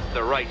just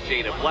the right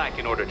shade of black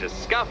in order to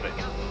scuff it.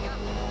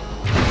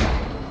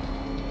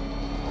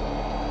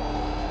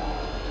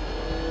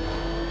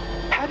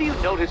 Have you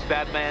noticed,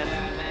 Batman?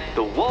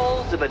 The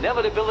walls of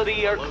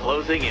inevitability are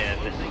closing in.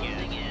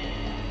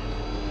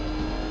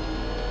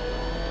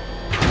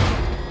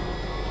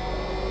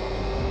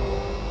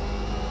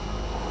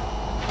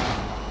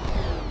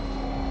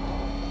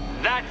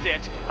 That's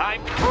it.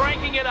 I'm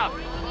cranking it up.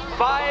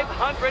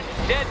 500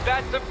 dead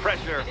bats of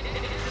pressure.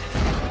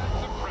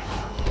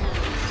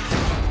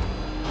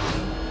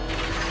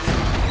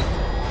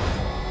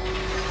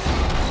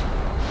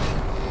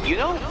 You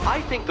know,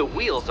 I think the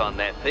wheels on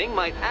that thing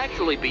might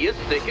actually be as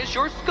thick as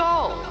your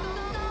skull.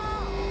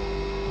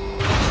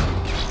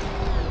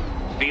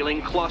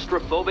 Feeling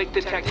claustrophobic,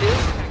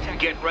 Detective?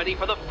 Get ready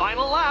for the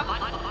final lap.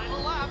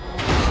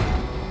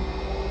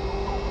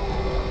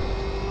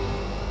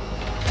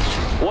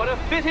 What a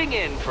fitting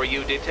end for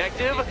you,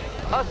 Detective.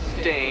 A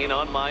stain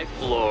on my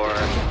floor.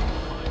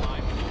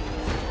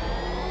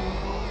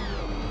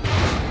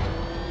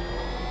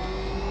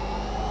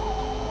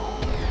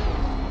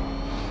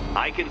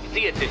 I can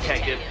see it,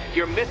 Detective.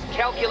 You're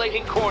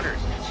miscalculating corners,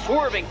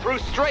 swerving through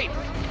straights.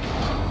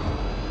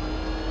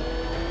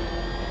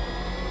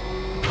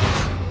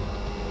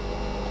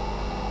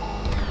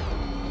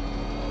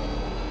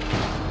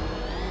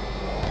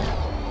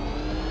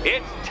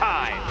 It's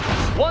time.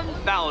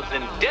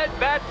 1,000 dead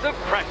bats of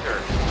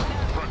pressure.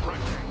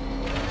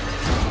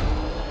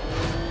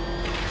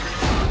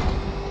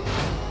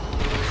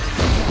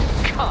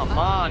 Come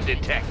on,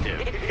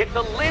 Detective. It's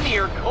a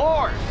linear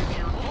course.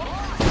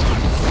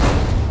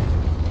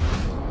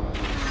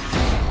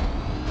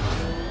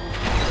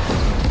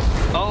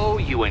 Oh,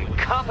 you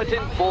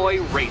incompetent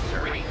boy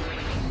racer.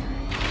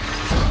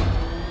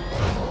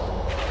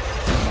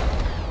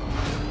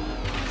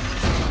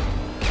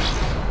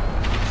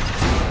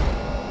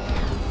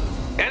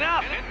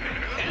 Enough!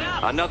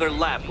 Another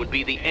lap would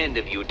be the end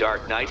of you,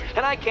 Dark Knight,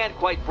 and I can't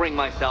quite bring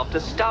myself to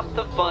stop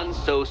the fun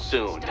so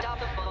soon.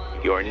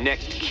 Your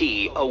next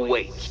key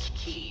awaits.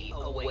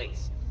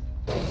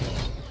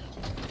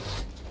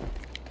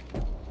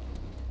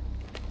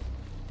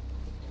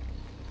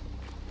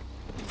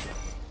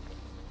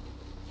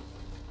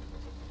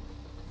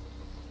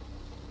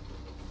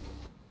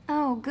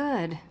 Oh,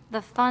 good.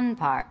 The fun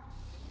part.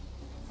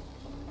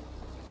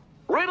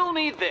 Riddle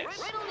me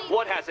this.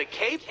 What has a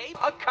cape,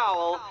 a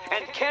cowl,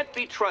 and can't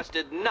be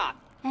trusted not?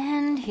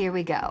 And here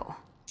we go.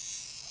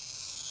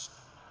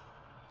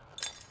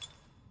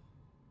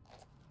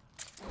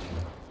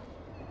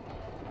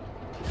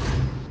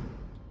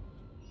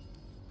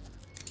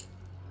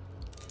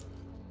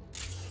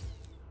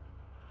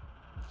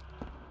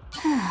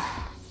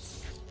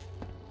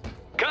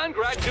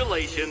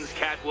 Congratulations,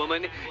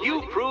 Catwoman.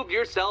 You proved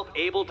yourself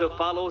able to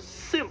follow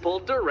simple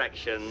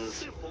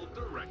directions.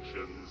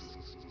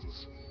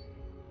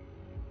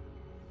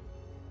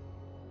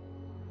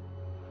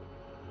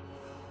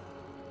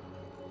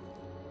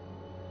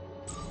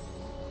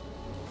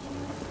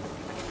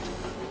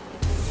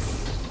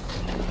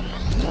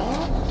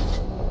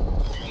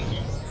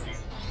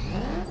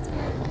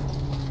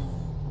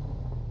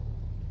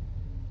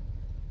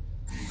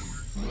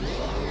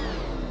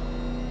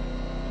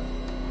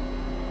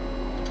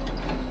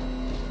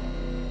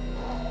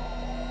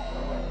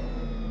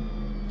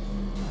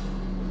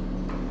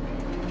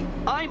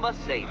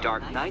 must say,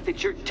 Dark Knight,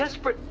 that your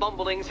desperate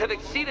fumblings have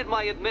exceeded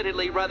my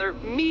admittedly rather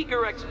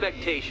meager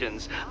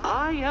expectations.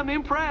 I am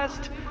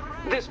impressed.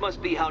 This must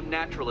be how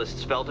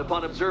naturalists felt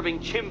upon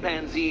observing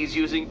chimpanzees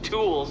using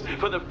tools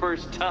for the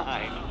first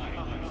time.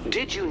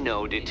 Did you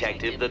know,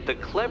 Detective, that the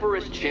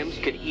cleverest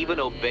chimps could even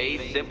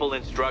obey simple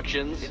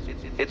instructions?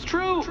 It's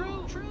true.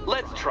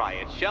 Let's try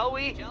it, shall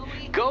we?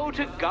 Go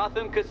to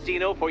Gotham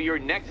Casino for your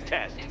next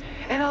test,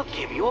 and I'll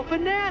give you a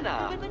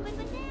banana.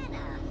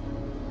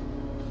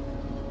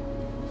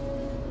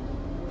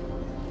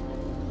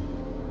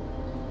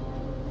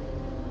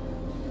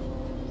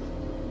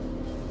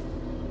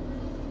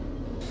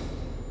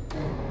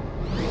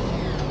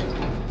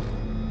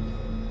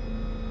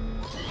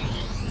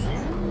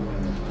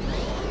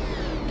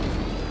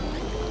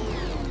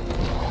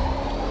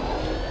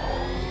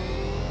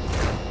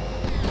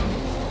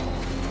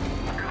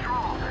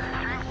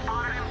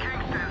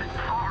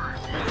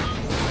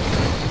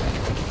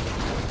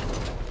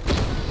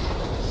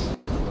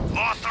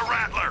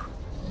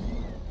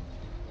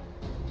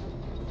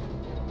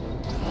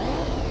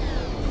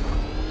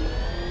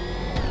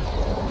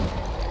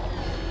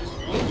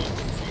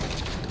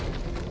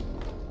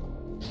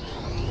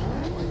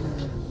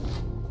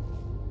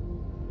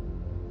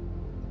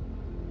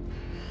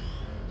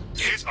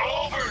 It's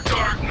over,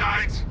 Dark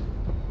Knight!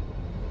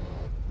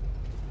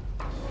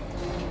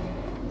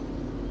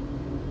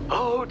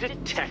 Oh,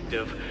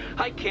 Detective,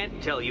 I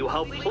can't tell you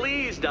how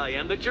pleased I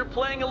am that you're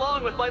playing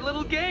along with my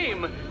little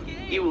game.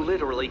 You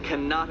literally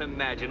cannot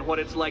imagine what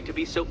it's like to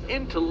be so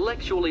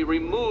intellectually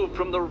removed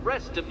from the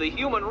rest of the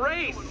human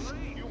race.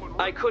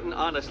 I couldn't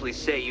honestly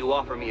say you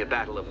offer me a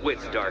battle of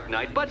wits, Dark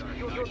Knight, but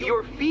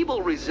your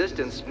feeble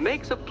resistance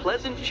makes a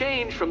pleasant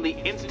change from the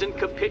instant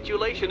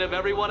capitulation of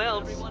everyone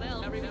else.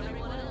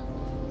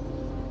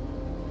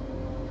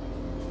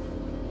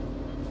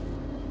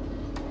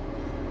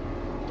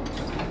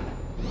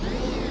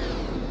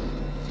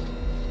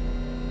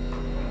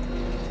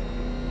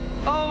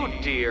 Oh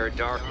dear,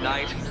 Dark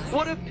Knight.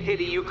 What a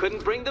pity you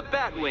couldn't bring the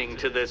Batwing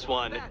to this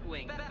one.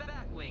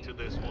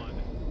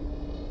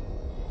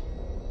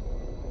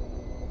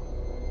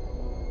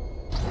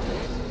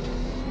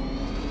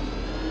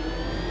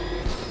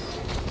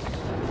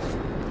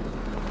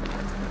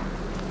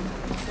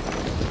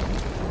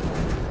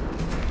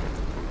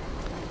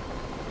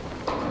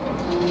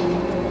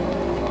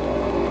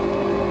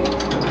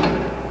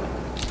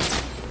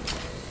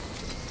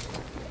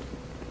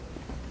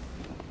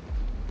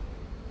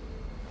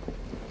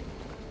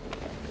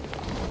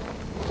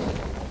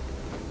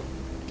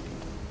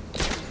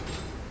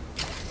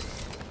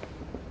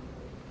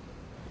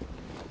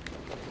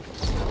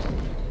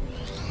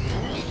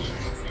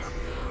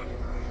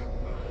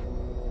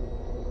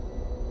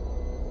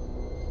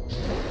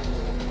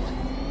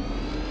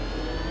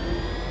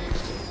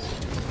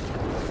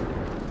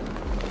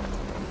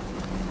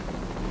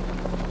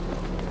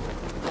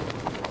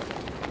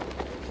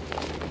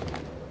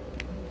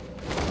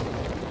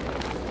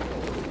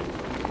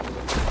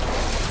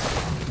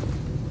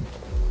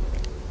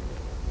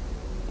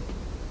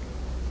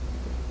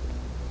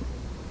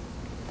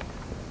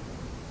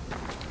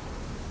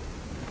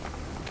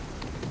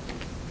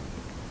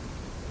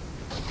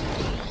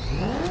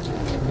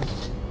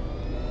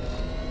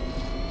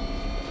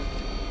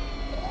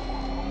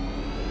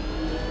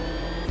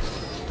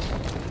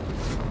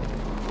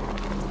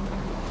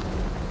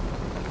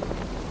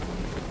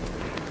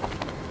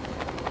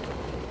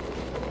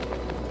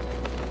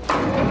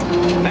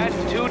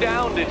 That's 2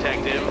 down,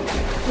 Detective.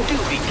 Do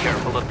be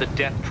careful of the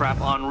death trap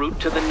en route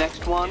to the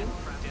next one.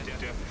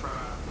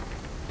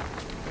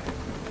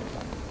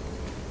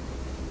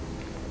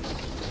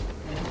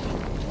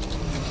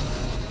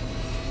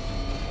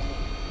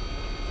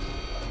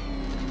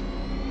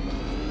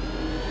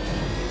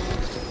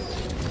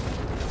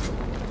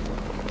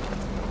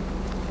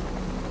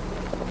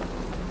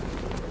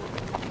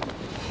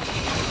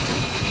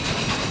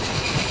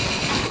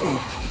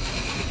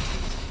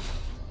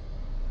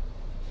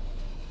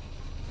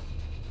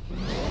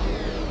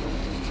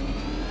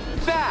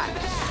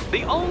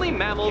 The only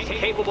mammals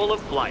capable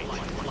of flight.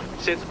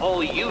 Since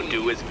all you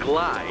do is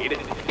glide,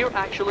 you're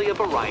actually a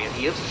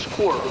variety of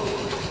squirrel.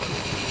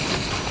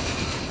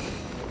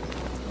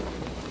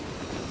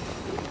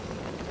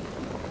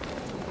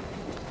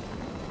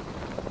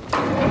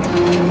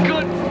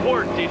 Good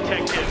work,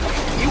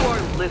 Detective. You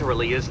are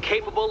literally as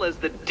capable as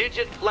the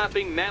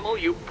digit-flapping mammal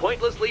you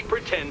pointlessly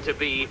pretend to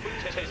be.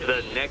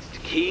 The next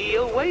key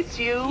awaits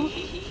you.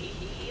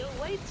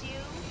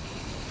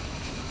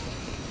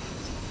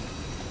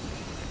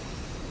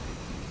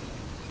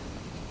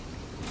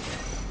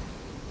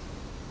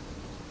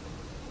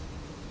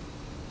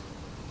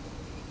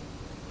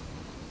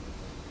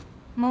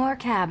 More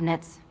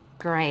cabinets.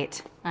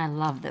 Great. I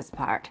love this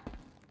part.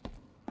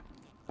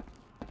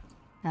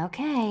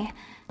 Okay,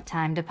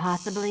 time to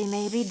possibly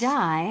maybe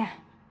die.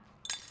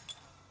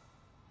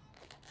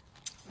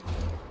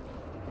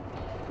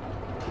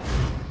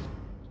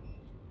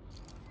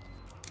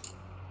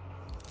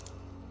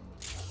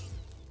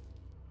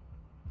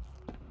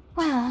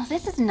 Well,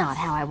 this is not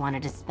how I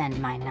wanted to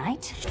spend my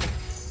night.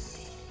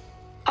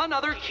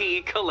 Another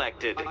key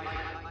collected.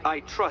 I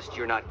trust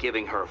you're not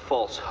giving her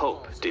false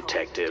hope,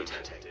 Detective.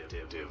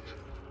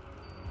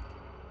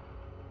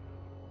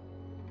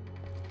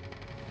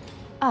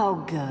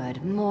 Oh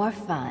good, more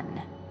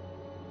fun.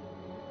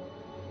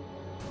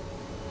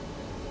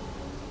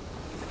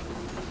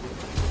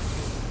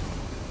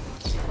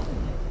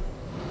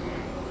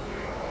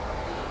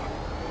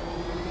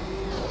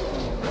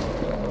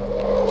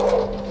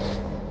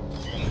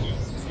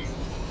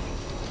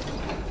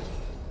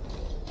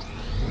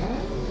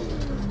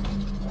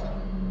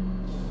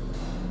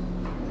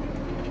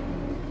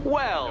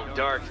 Well,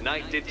 Dark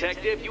Knight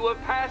Detective, you have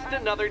passed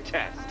another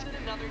test.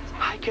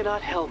 I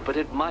cannot help but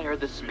admire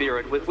the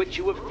spirit with which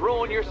you have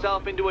thrown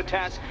yourself into a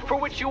task for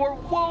which you are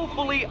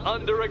woefully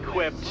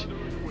under-equipped.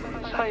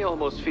 I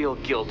almost feel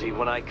guilty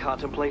when I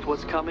contemplate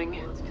what's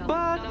coming,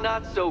 but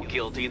not so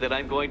guilty that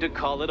I'm going to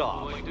call it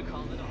off.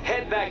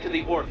 Head back to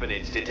the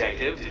orphanage,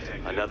 Detective.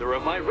 Another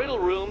of my riddle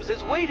rooms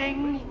is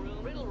waiting.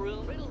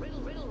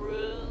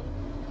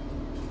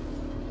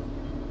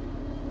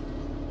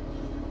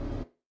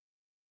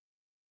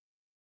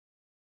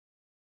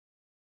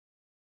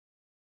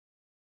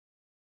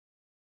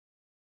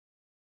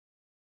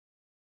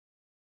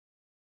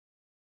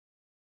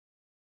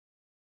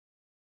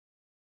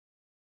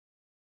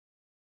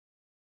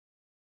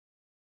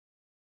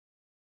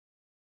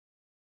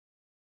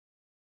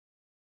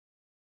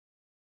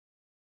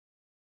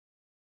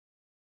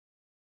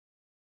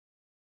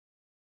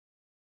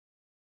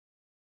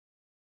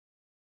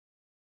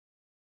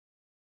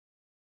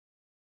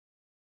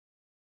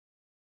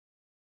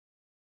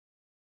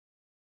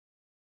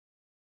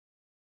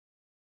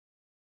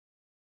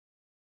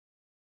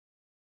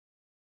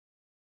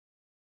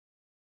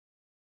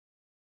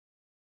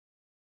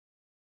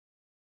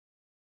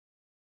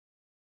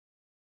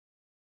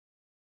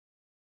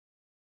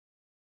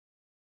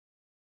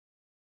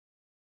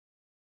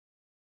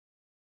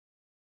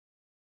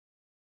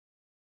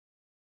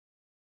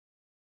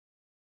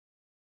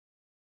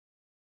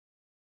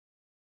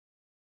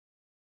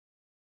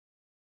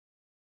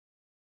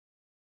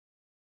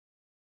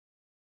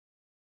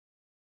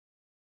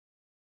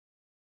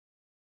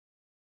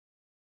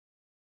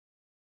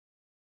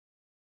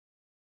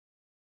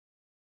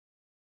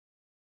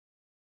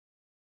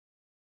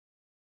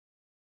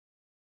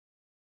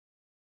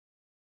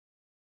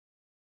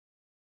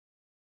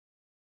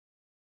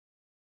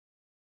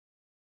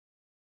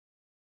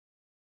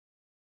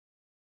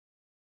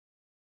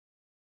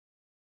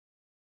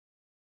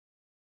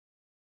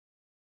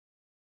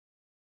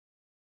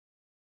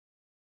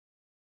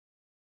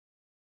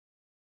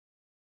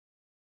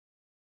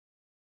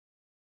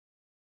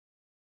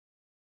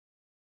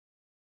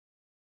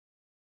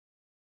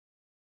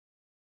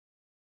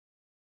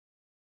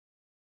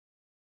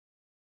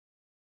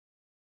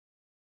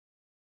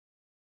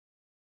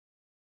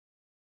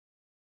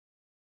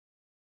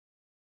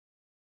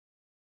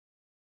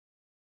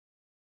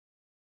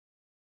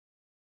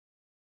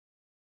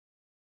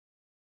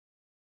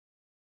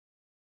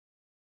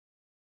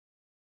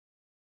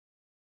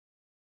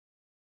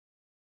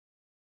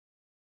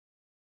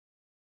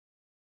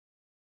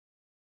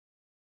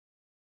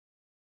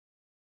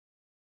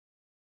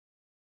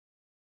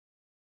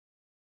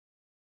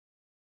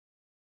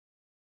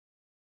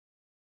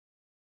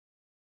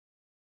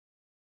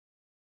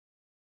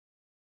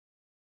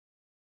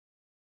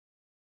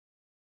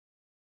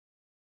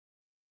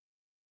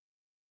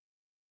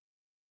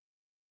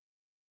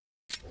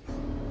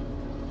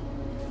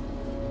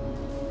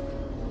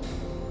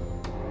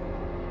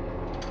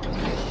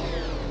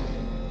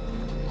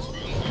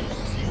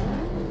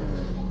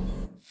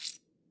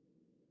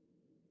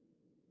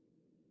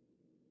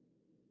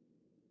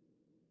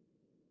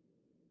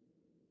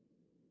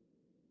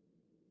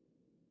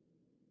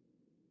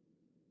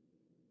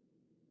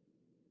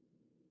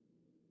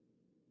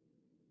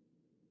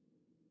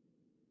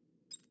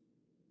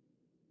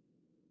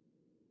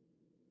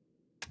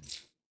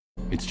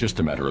 It's just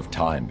a matter of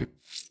time.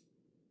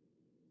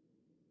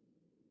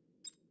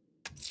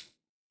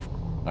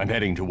 I'm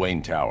heading to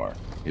Wayne Tower.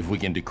 If we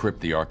can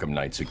decrypt the Arkham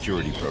Knight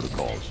security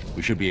protocols,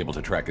 we should be able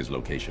to track his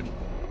location.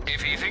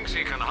 If he thinks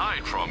he can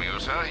hide from you,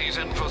 sir, he's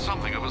in for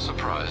something of a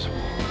surprise.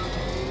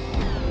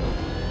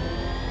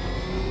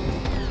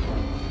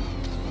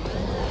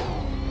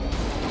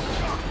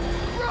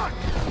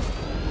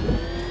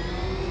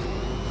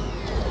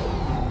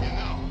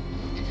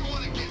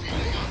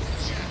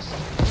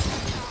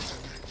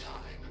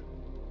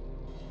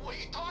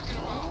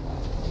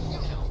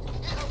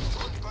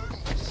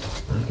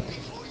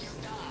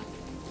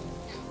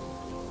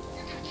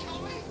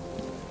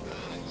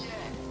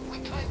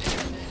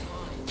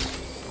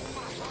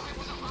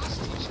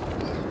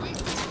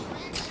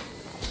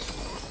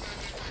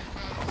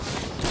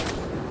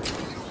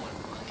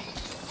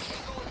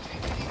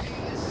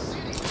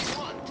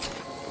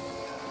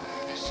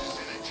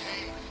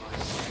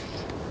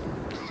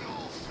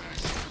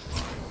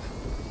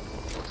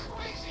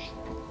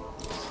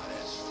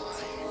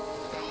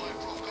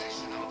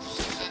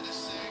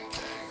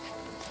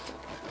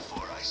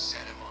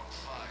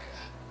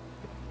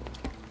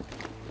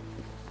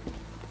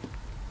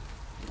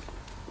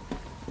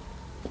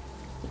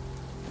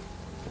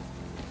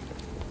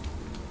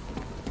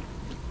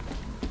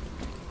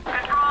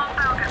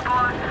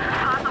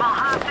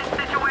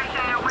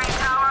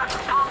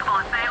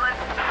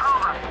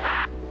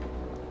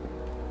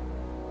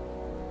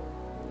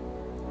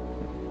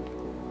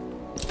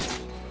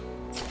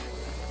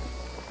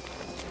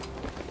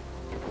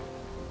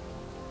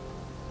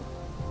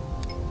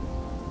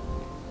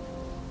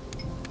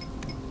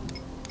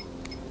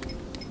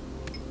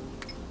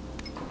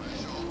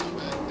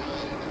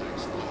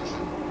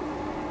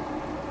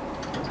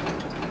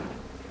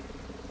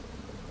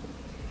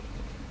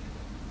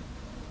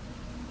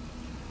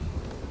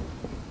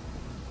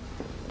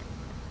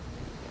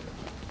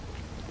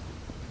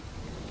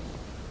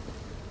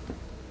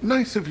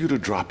 Nice of you to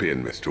drop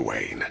in, Mr.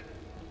 Wayne.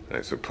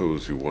 I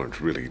suppose you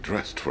weren't really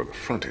dressed for the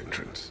front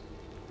entrance.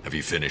 Have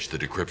you finished the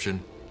decryption?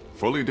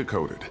 Fully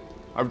decoded.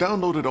 I've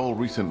downloaded all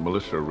recent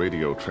militia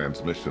radio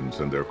transmissions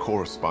and their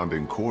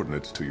corresponding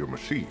coordinates to your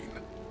machine.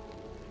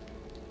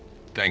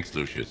 Thanks,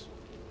 Lucius.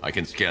 I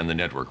can scan the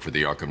network for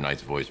the Arkham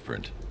Knight's voice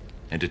print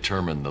and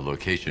determine the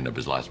location of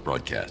his last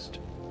broadcast.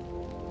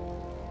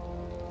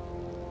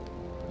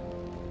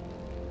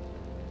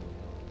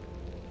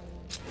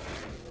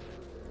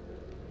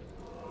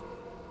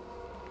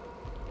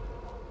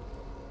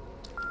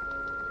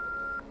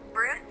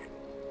 Bruce?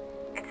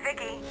 It's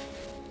Vicky.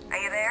 Are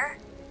you there?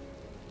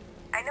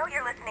 I know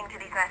you're listening to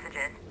these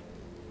messages.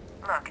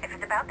 Look, if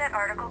it's about that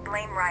article,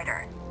 blame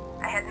Ryder.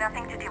 I had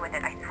nothing to do with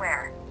it, I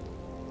swear.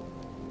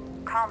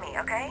 Call me,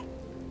 okay?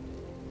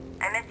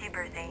 I miss you,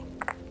 Brucey.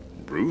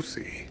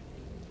 Brucey?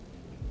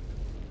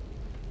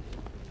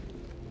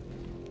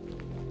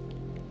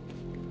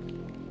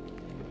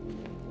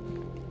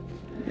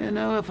 You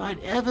know, if I'd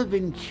ever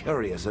been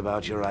curious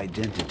about your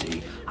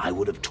identity, I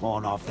would have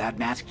torn off that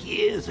mask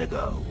years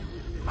ago.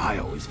 I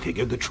always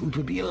figured the truth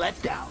would be a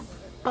letdown.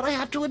 But I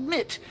have to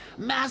admit,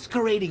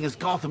 masquerading as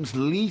Gotham's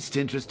least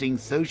interesting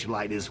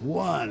socialite is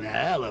one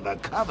hell of a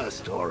cover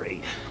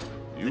story.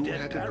 You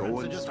had to go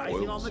and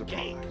spoil the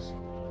surprise.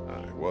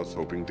 I was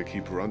hoping to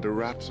keep her under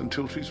wraps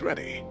until she's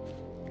ready.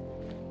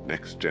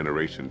 Next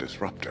generation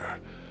disruptor.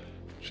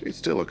 She's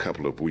still a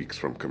couple of weeks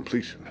from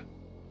completion,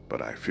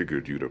 but I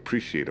figured you'd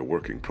appreciate a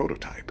working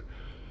prototype.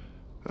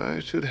 I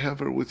should have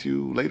her with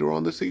you later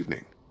on this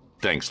evening.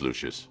 Thanks,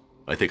 Lucius.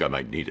 I think I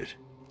might need it.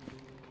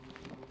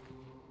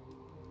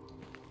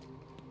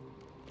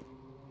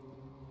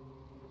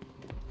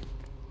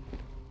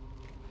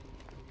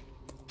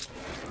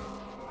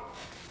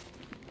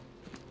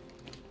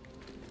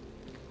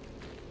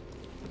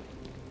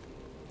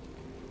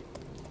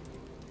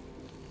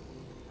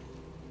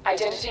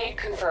 Identity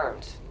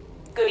confirmed.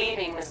 Good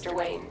evening, Mr.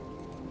 Wayne.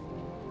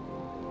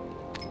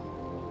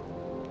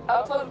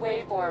 Upload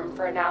waveform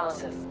for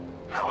analysis.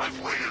 Now I've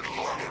waited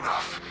long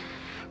enough.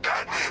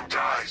 Batman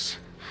dies.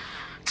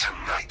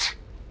 Tonight.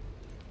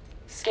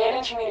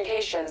 Scanning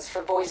communications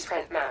for voice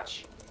print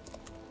match.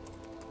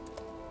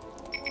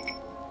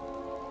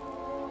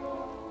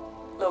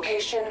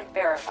 Location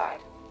verified.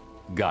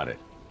 Got it.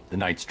 The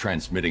Knight's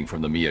transmitting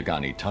from the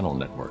Miyagani tunnel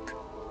network.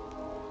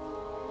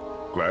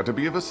 Glad to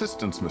be of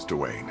assistance, Mr.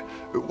 Wayne.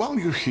 While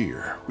you're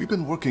here, we've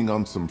been working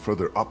on some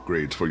further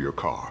upgrades for your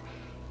car.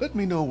 Let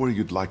me know where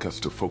you'd like us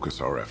to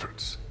focus our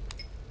efforts.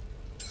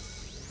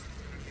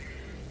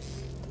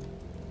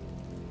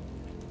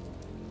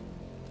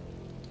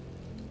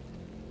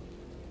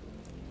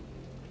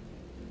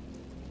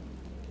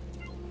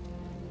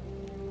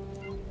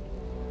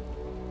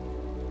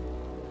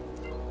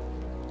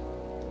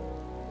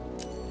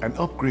 An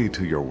upgrade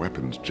to your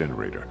weapons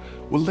generator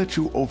will let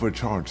you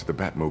overcharge the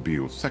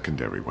Batmobile's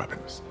secondary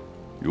weapons.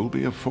 You'll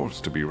be a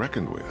force to be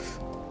reckoned with.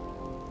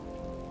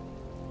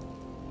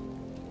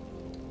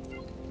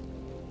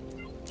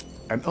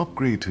 An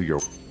upgrade to your...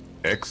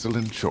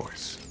 Excellent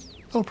choice.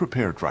 I'll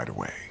prepare it right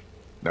away.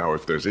 Now,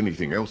 if there's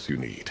anything else you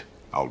need,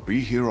 I'll be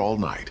here all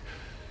night.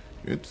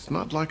 It's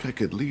not like I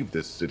could leave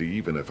this city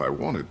even if I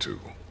wanted to.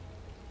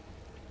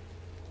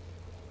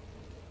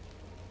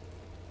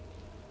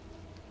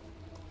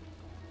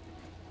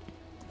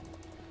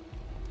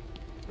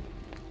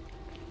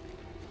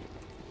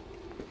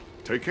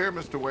 Take care,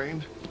 Mr.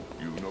 Wayne.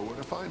 You know where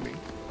to find me.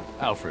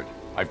 Alfred,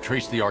 I've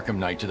traced the Arkham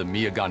Knight to the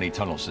Miyagani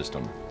tunnel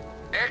system.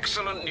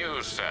 Excellent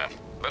news, sir.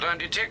 But I'm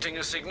detecting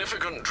a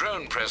significant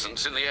drone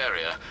presence in the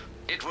area.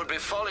 It would be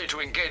folly to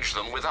engage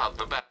them without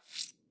the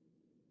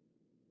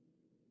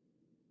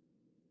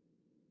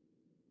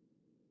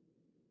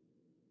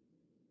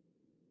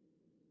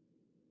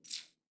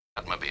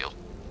Batmobile.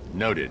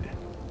 Noted.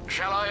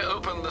 Shall I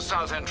open the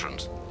south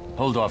entrance?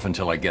 Hold off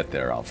until I get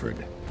there,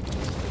 Alfred.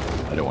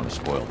 I don't want to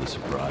spoil the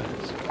surprise.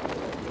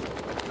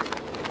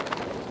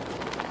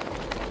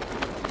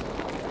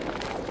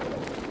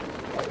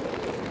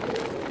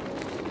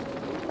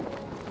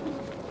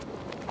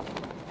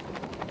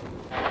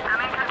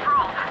 I'm in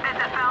control. This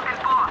is Falcon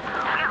 4.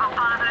 We have a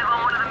positive on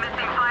one of the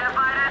missing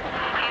firefighters.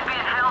 He's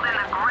being held in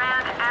the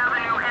Grand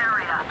Avenue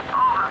area.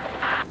 Over.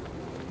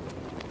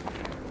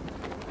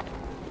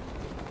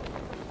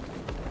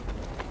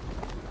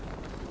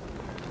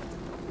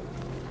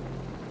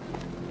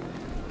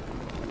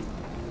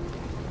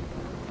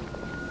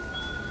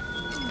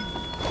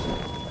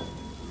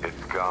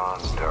 It's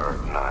gone,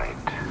 Dark Knight.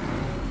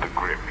 The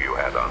grip you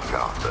had on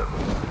Gotham.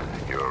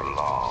 Your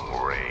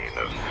long reign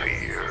of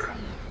fear.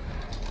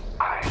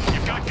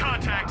 You've got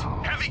contact.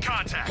 Heavy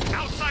contact.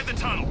 Outside the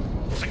tunnel.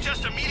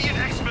 Suggest immediate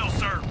exfil,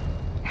 sir.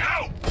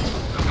 No!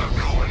 I'm not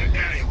going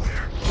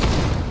anywhere.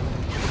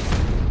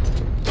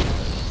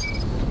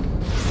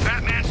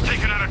 Batman's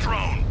taken out a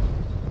drone.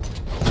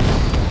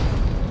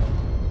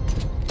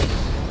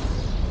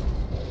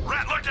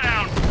 Rattler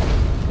down!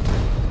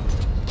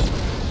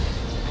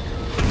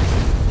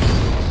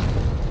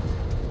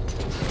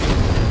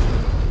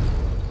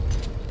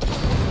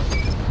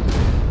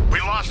 We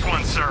lost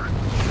one, sir.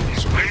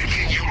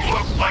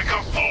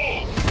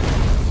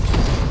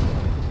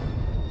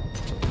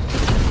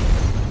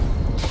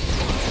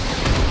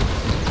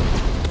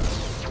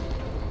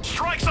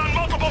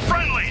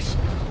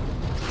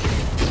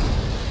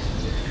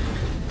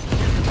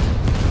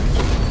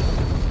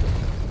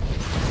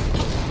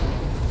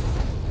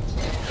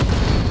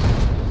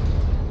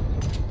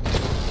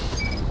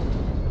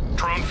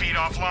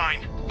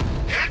 line.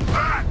 Hit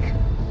back!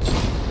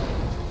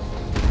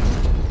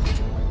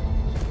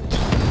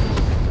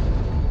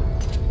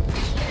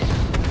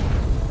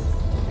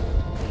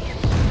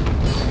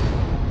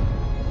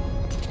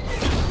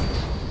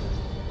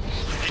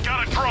 He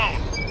got a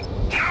drone!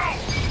 No!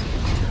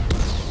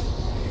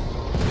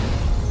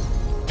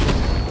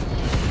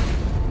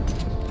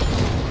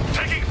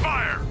 Taking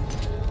fire!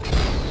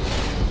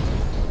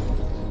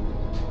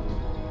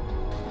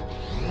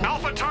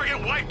 Alpha target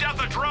wiped out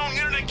the drone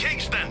unit in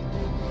Kingston!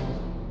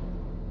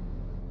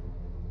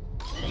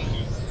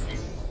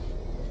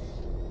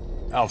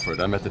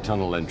 Alfred, I'm at the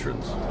tunnel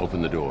entrance.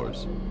 Open the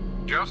doors.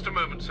 Just a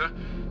moment, sir.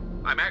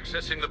 I'm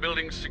accessing the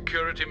building's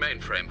security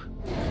mainframe.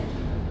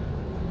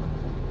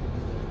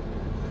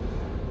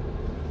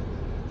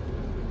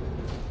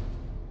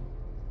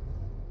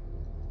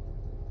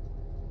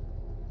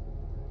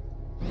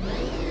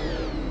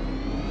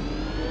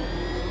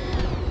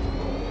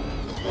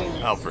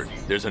 Alfred,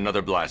 there's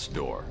another blast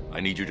door. I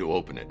need you to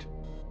open it.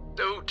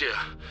 Oh dear.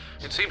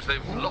 It seems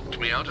they've locked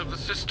me out of the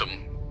system.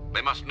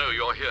 They must know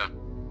you're here.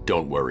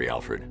 Don't worry,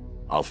 Alfred.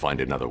 I'll find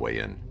another way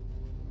in.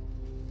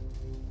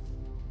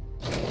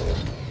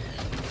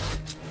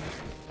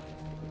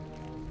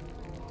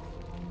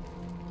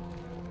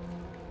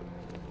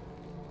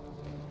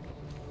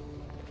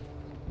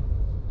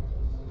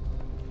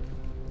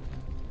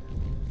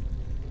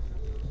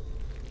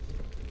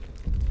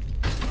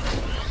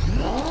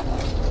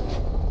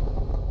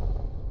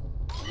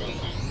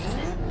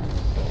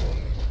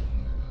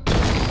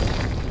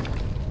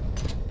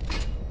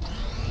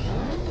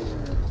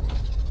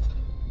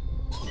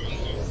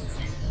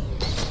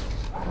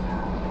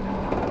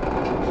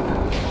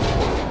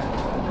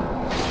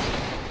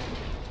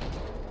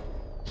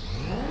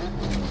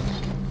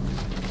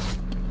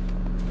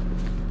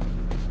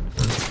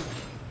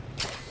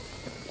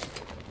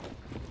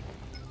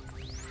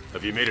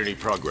 Have you made any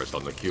progress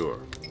on the cure?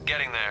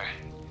 Getting there.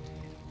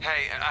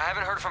 Hey, I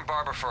haven't heard from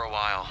Barbara for a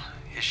while.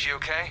 Is she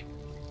okay?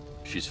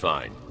 She's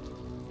fine.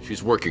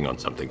 She's working on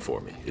something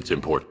for me. It's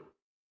important.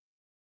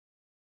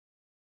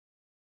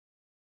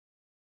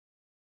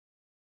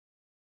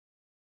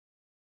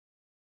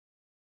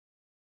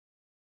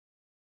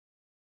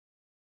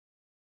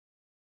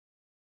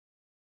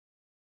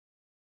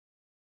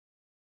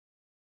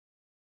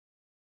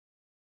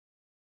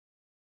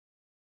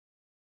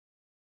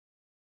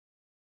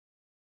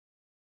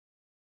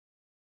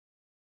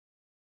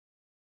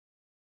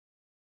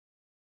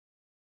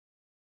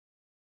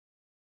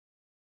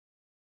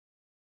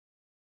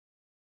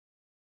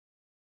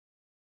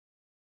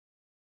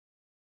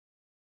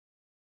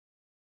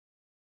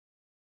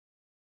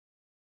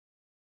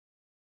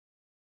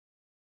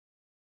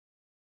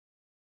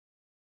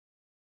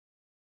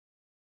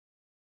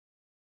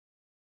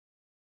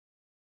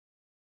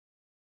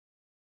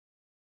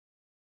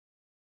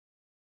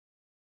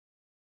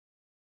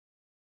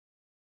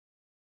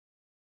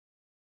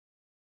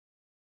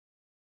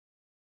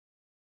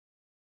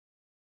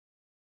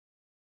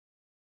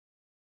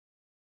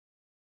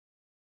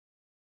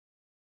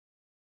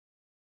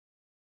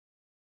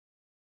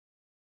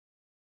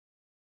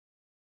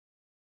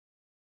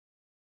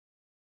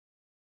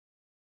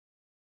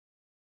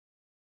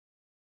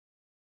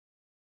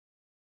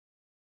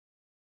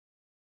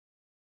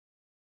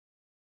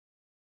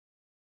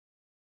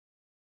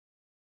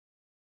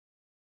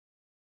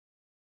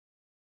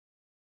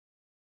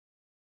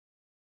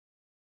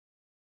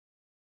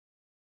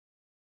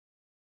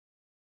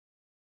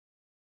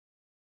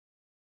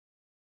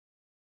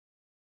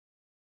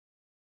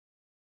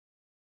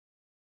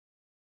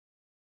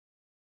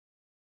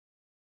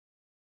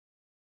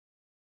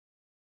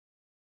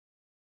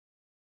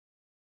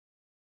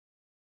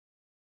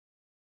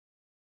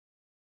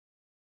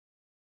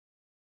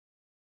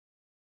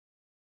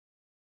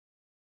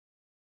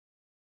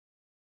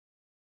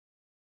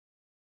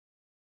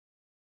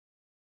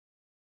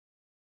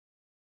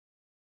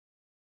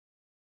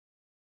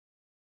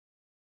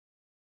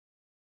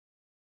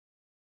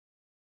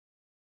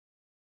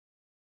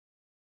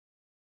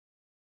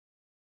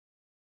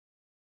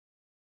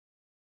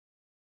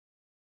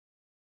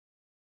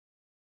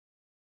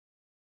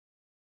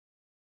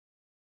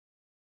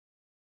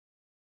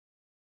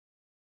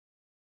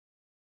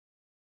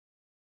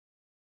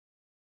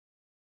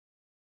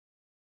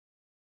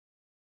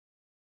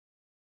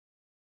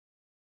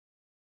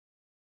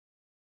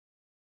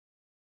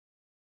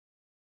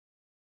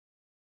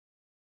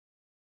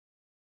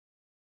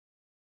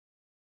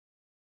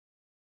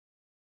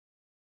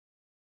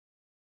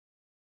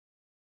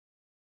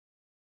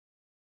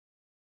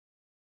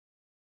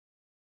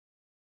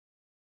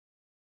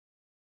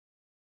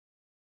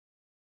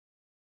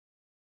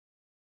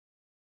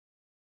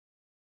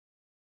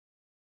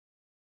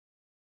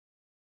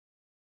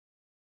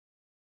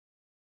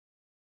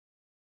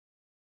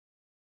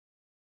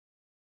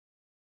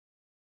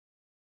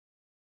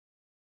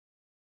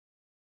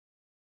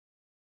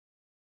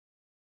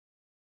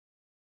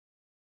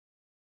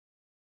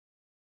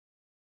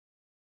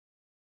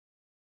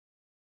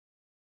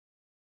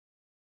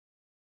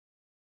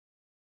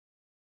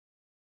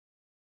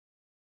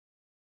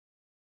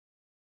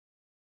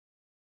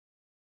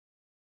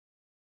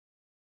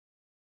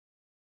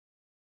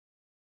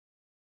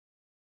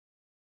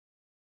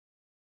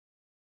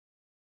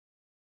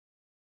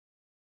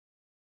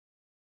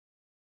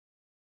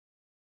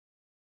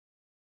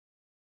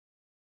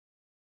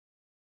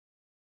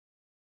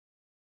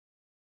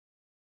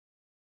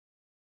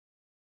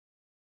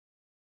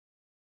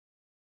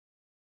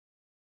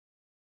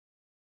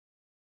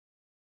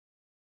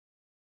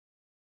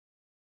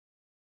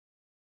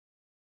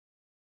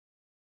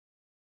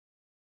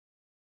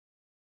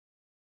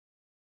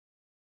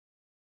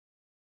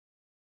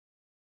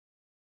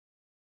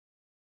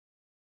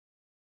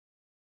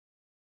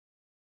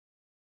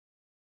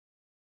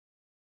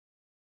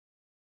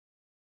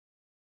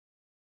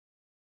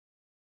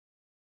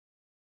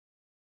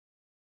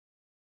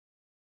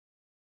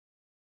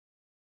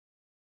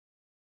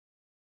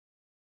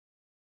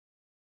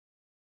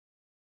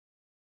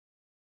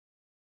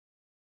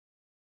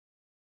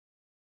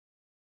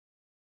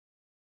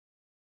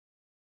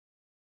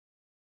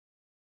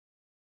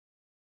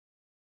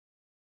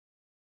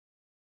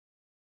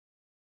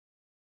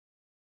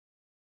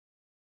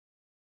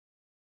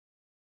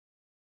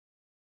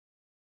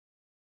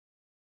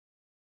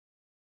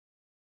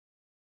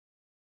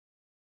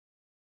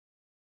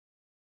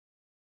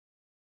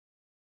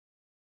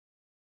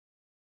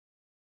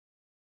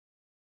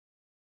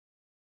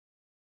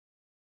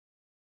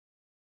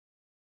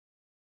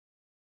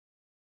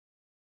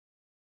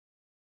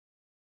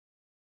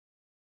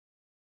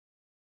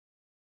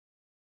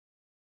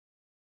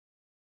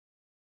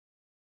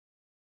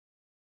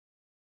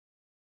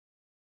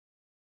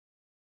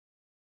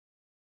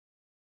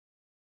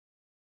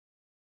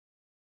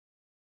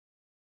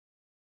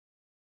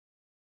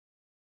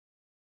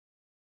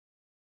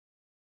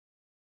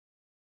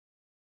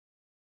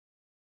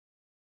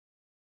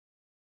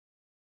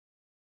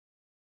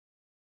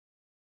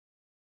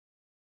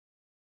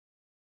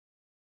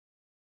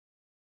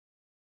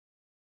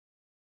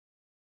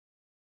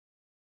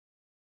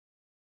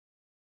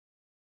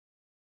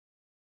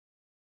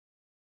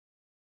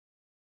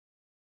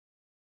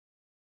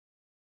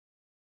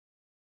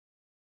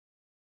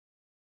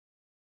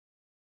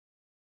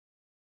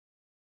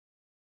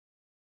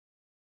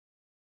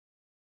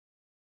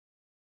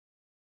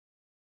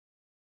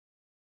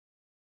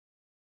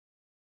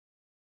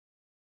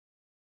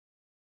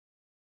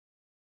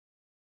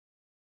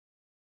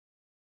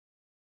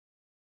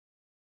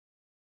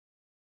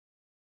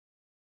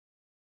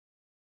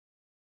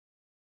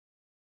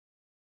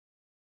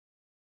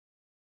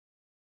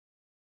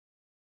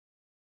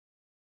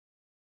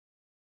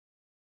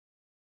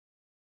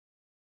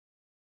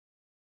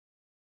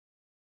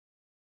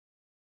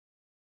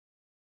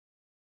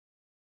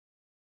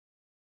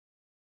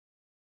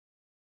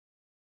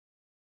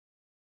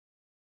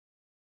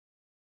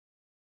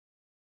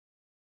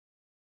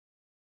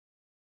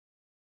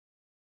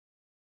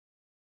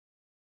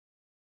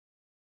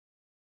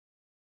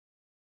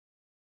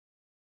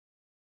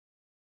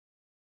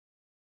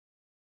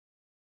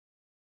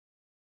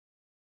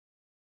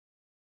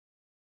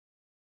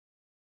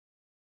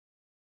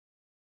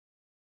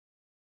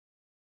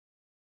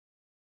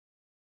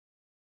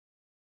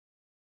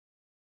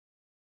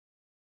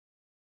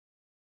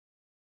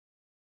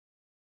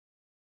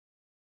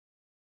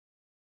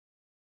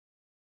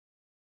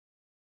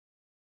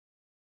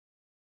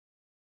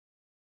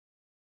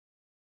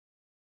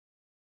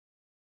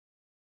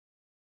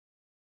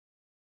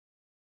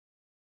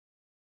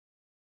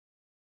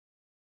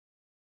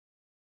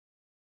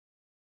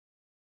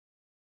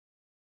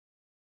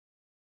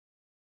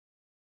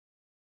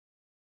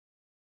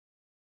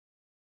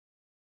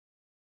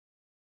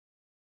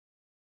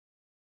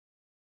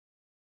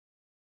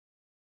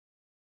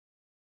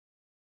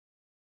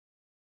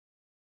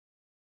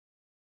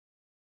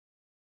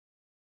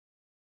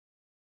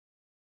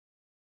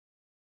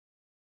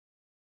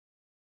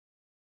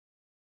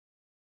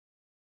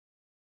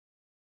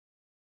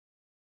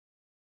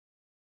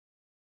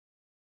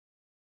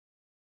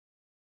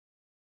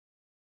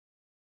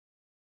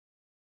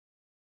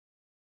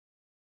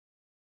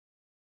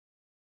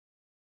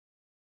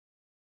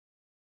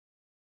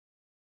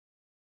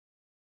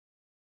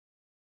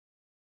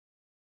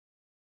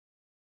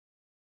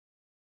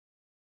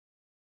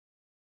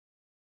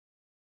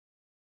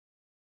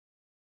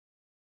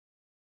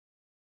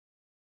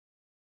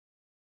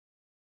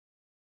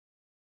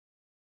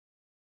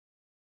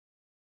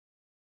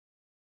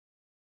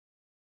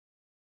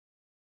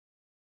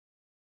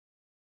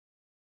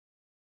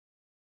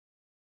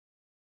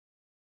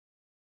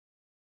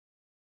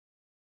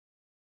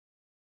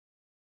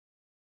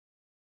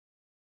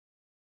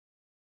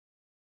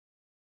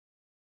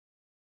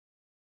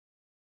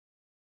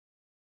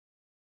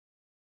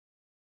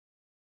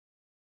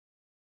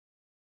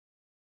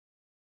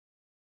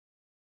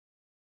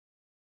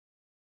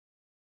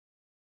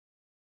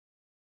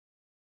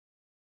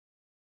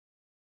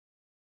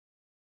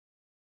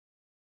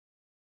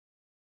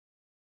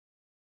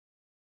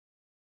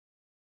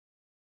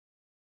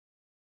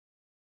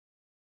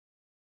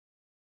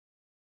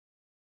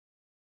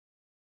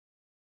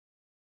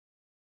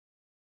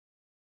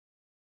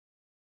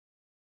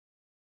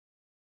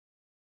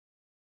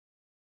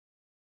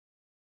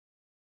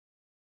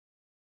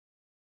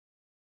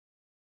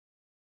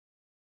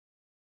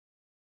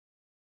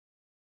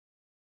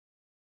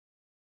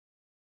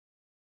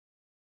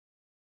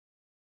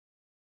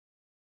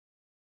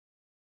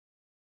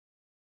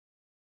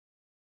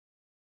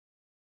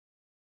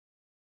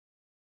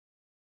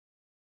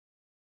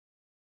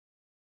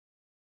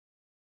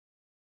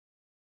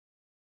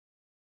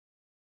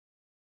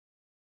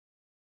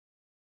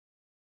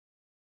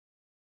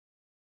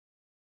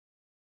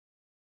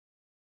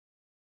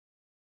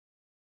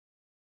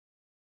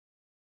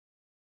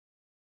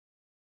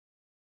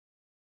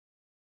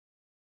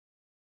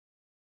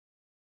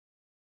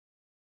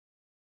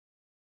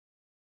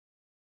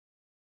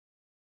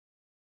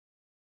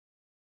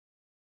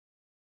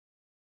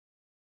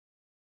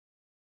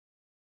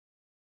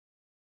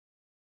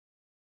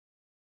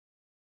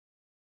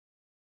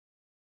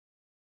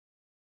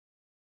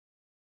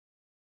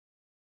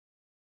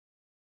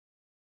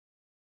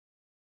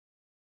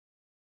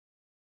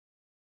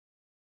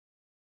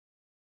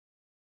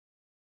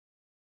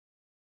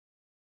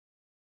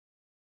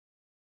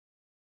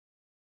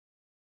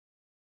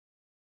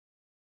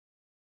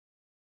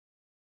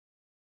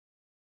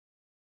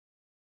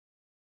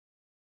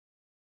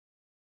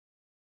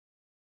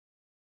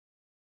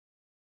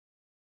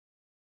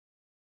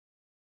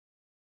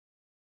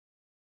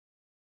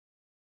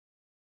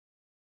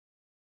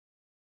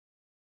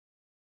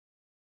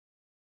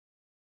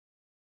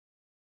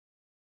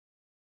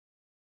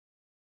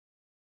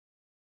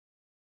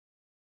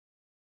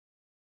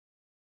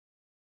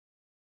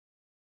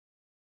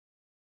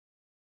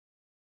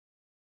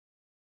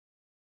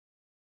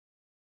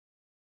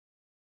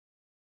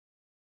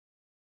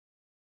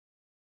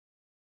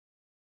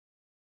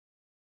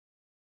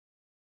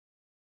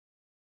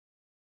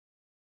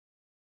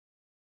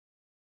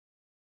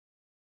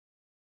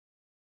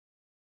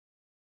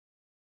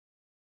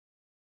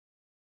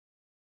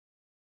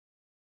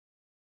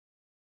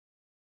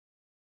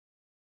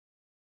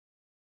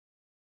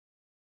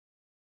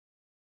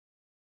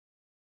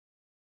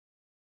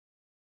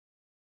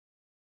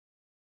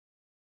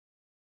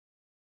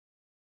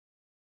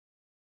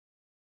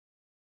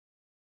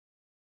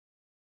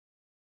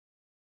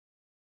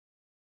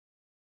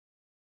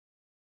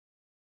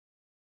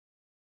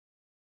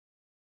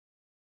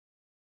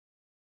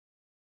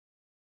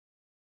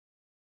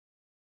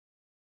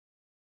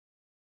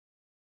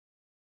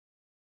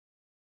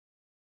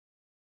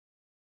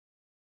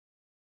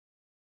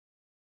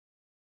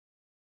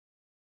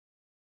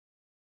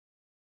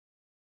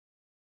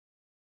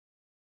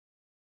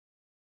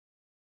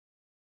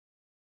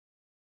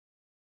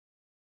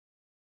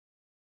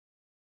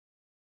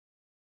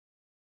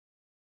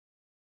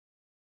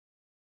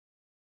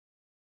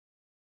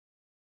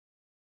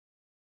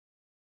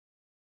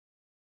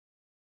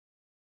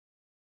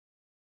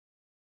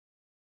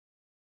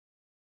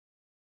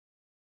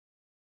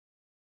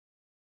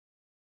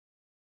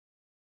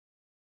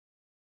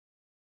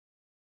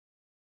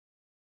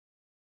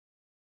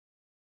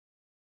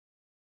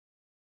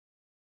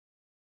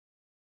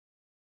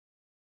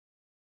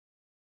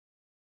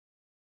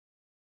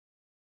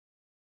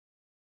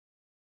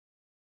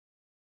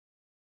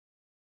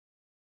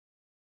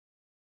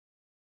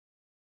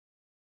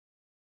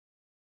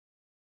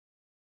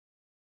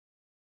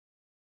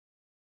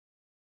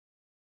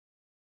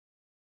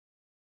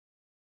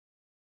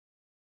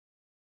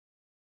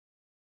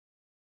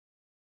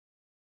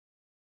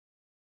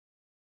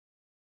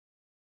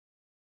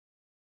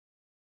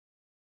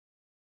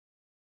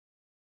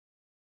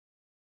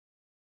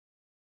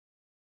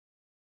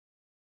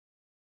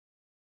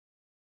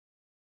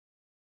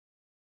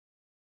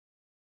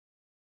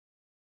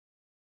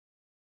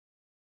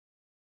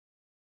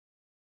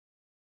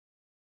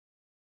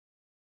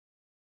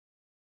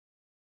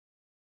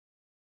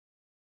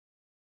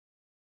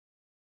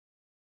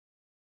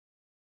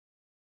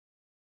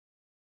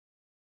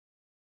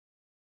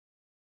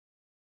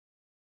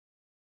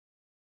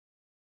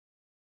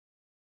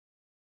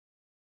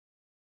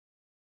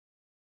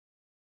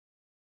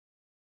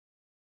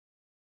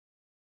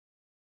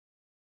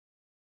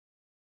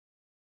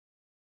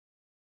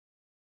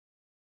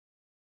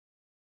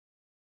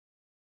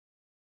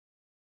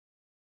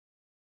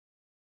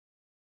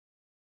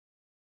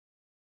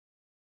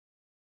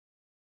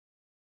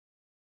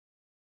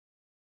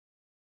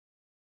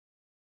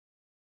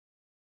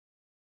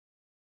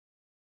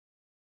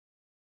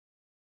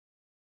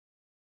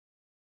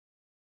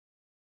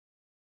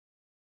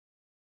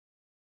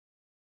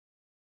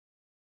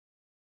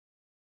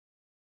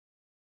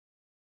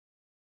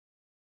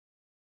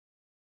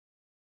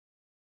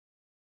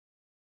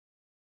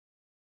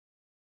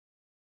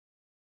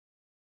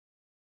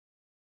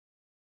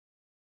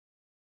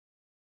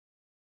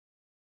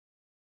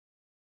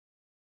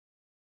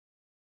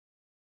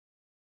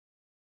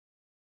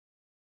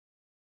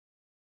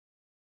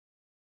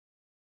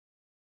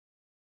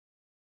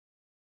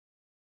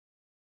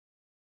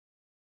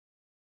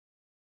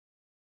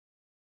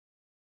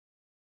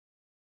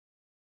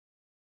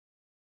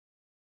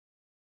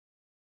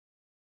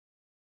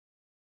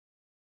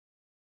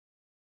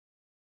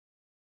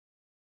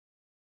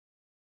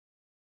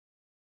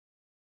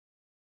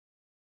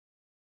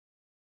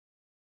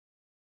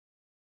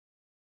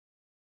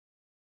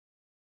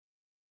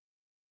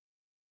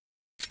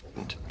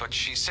 kidnapped. But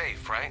she's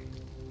safe, right?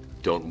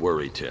 Don't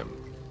worry, Tim.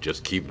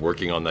 Just keep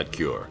working on that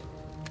cure.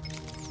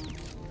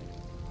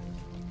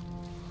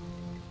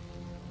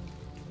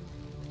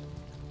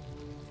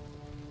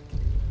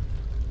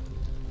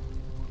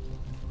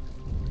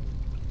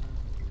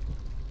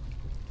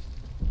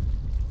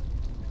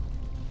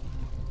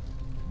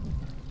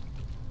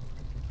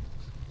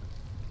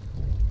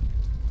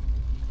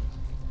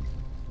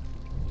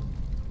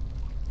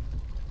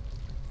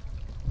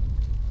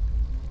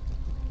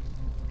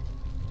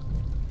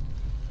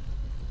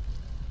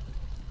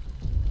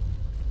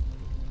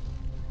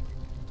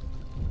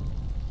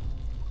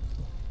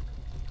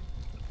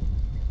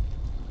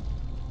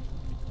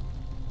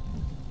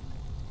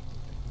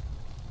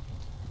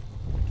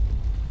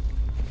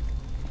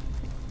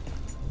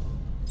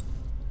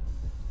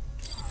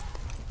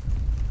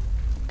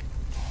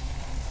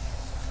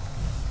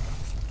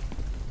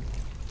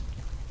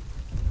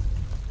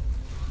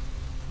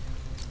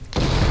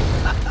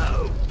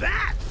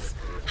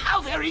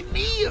 Very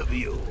me of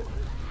you.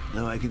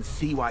 Though I can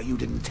see why you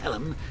didn't tell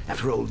him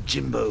after old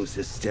Jimbo's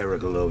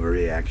hysterical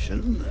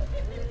overreaction.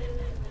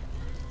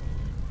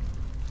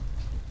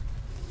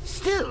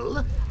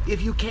 Still,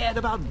 if you cared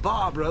about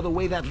Barbara the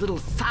way that little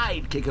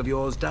sidekick of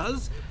yours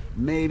does,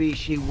 maybe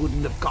she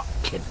wouldn't have got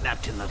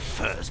kidnapped in the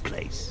first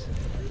place.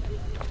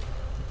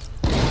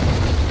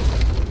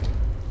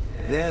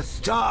 They're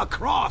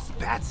star-crossed,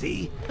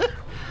 Patsy.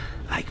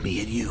 Like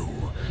me and you.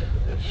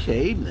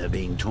 Shame they're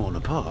being torn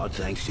apart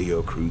thanks to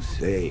your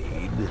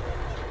crusade.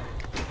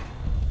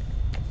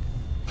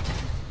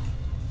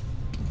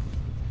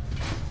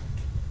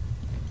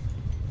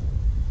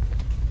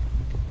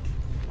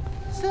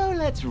 So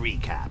let's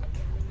recap.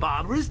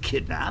 Barbara's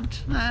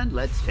kidnapped, and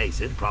let's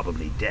face it,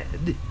 probably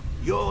dead.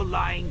 You're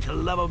lying to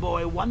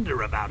Loverboy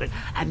Wonder about it,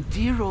 and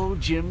dear old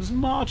Jim's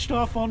marched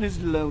off on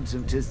his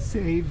lonesome to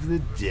save the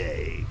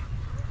day.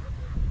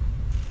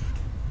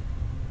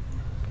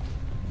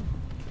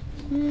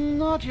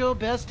 Not your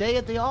best day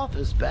at the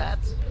office,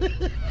 Bats.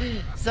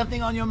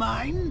 Something on your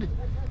mind?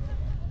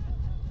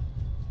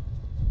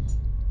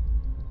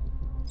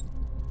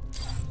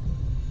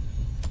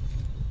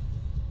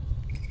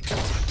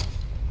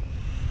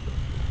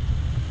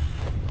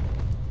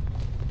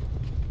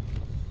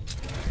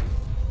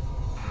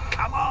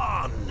 Come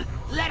on!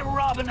 Let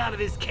Robin out of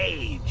his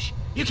cage!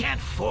 You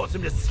can't force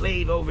him to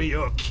slave over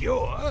your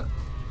cure!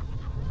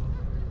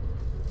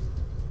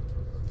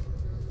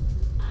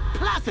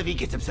 Plus, if he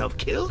gets himself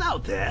killed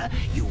out there,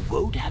 you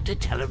won't have to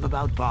tell him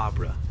about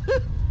Barbara.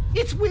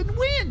 It's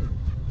win-win!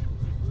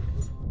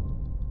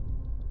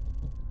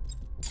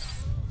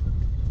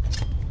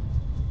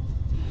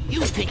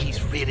 You think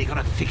he's really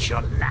gonna fix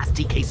your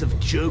nasty case of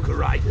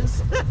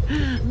Jokeritis?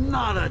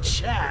 Not a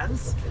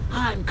chance.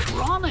 I'm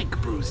chronic,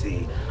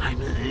 Brucey. I'm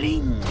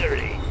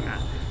lingering.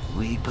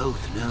 We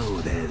both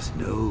know there's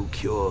no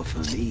cure for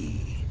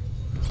me.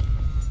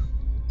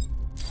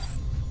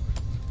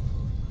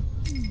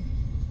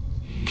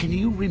 Can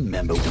you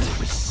remember when it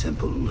was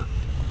simple?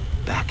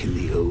 Back in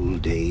the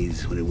old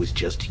days when it was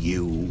just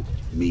you,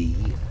 me,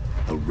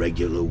 a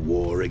regular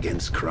war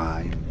against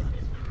crime?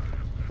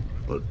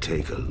 Well,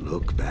 take a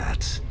look,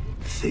 Bats.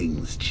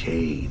 Things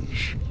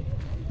change.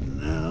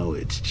 Now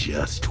it's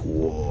just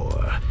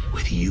war,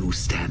 with you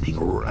standing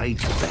right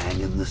bang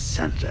in the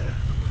center.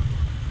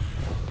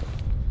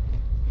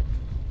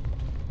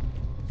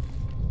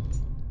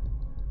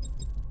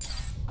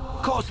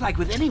 Of course, like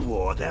with any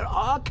war, there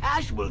are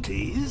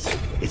casualties.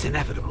 It's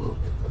inevitable,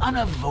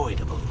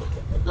 unavoidable.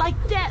 Like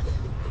death.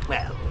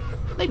 Well,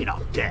 maybe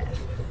not death.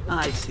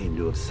 I seem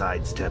to have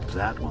sidestepped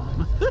that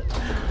one.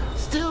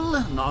 Still,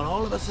 not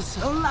all of us are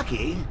so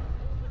lucky.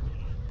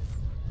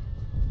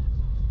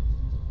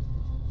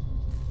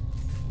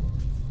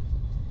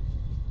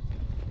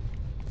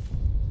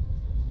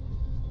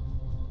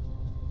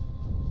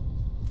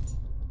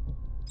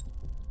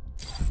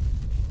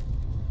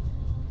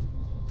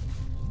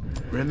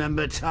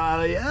 Remember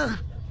Talia?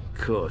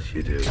 Of course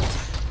you do.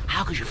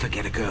 How could you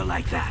forget a girl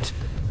like that?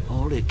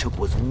 All it took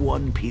was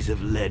one piece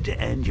of lead to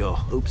end your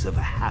hopes of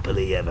a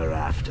happily ever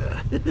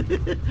after.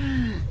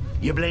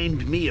 You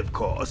blamed me, of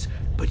course,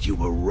 but you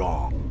were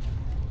wrong.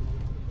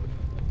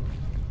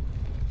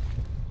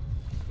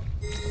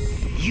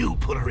 You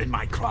put her in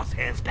my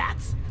crosshairs,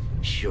 Bats.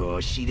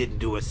 Sure, she didn't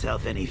do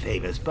herself any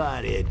favors,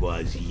 but it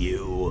was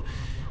you.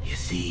 You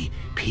see,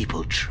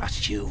 people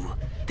trust you.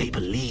 They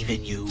believe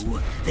in you.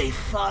 They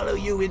follow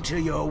you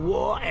into your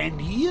war, and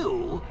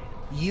you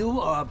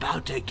are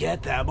about to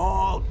get them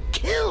all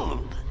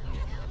killed.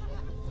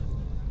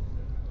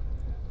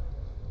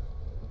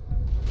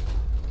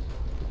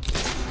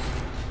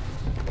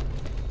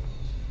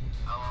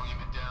 How long you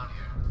been down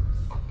here?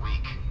 A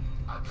week?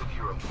 I've been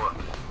here a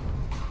month.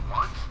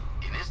 What?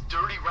 In this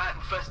dirty,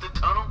 rat-infested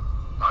tunnel?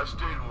 I've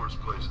stayed in worse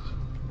places.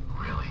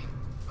 Really?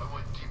 I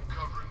wouldn't keep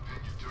covering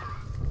Ventura.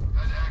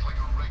 Had to act like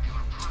a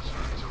regular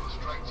prisoner until the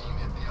strike team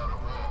hit the outer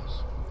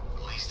walls.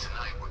 At least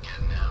tonight we're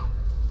getting out.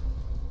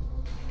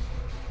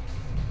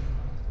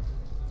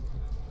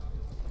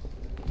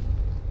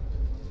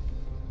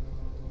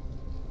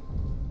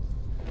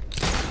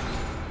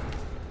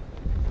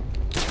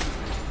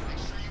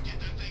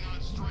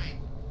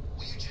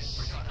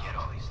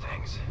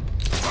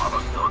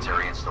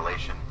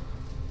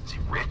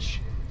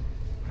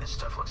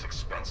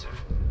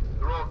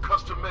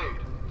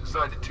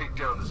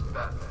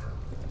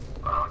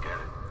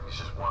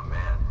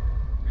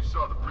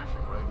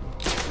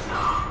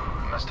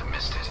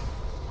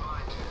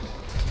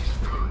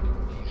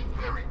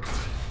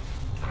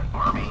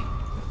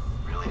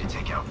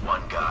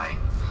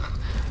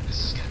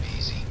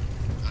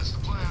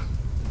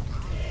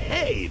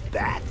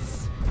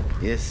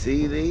 You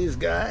see these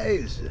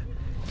guys?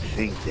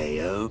 Think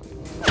they own...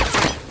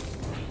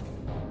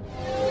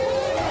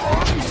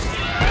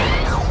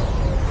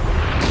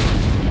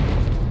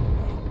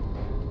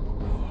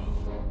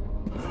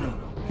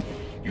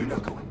 You're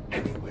not going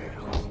anywhere,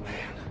 old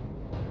man.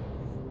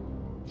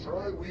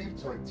 Tri-weave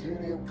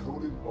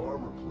titanium-coated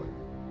armor plate.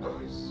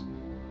 Nice.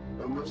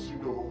 Unless you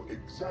know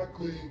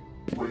exactly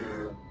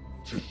where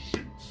to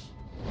shoot.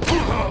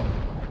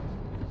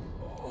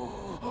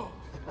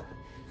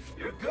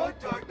 You're good,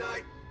 Dark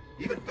Knight.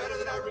 Even better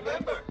than I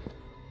remember.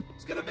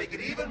 It's gonna make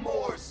it even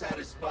more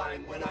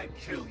satisfying when I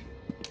kill you.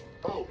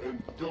 Oh,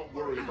 and don't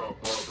worry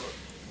about Barbara.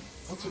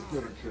 I'll take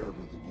better care of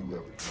her than you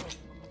ever did.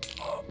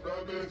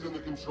 Batman's in the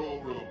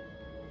control room.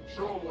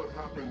 Show him what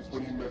happens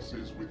when he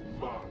messes with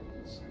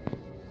minds.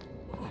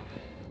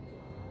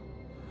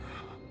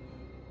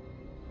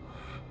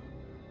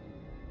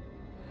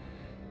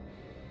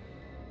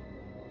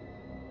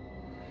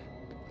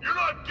 You're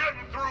not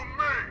getting through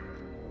me!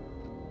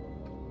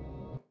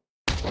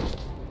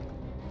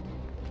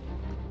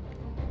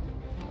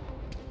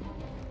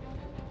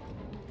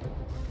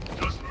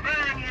 Just me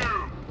and you!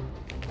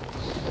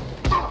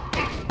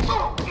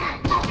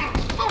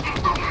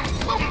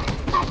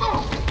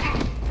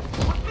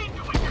 What's he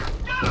doing here?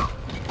 Get him!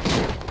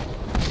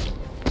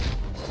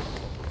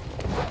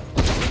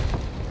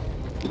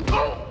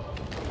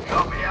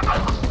 Help me out!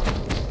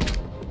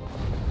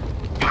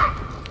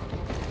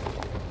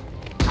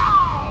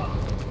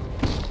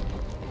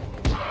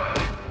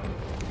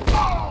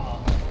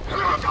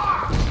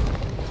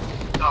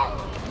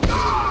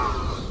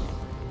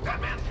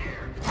 Batman's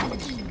here!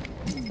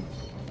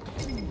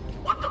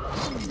 What the?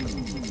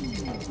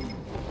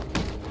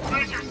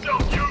 Make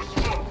yourself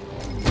useful!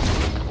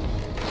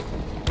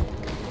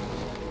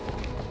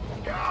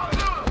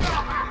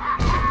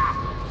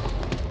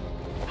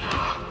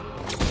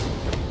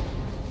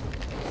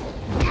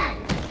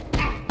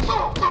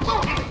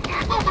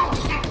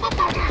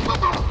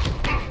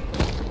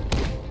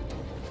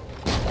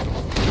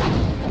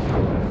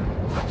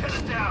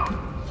 Lieutenant down!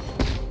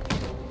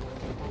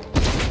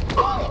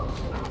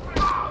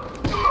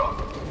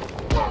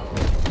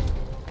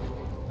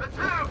 That's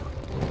him!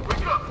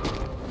 Wake up!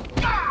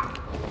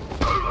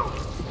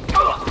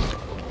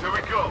 Here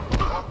we go.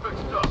 All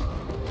fixed up.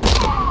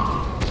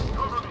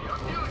 Cover me.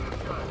 I'm healing this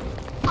guy.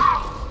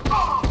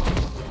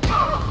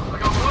 I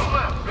got one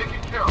left. Make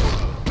it count.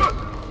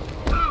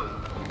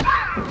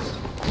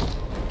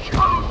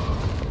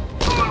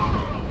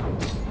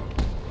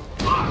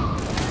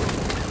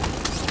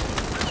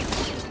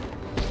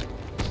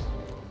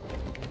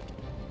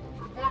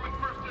 Performing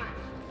first aid.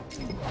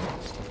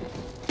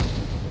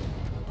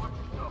 Watch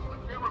yourself. I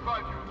can't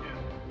revive you again.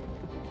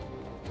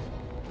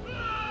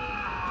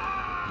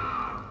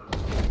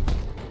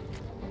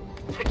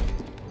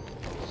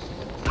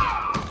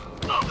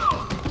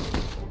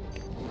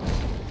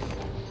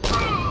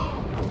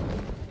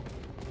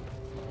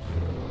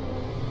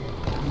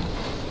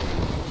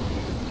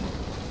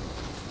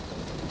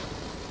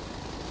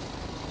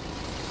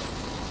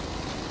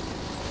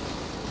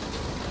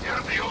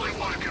 You're the only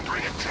one who can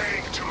bring a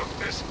tank to a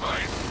fist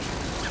fight.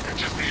 You're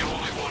just the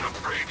only one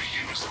afraid to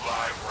use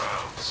live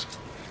rounds.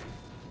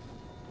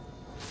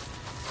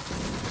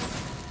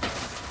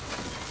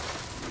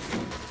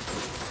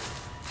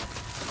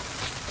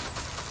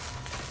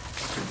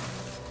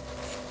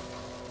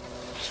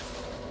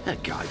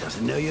 That guy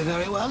doesn't know you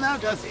very well now,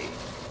 does he?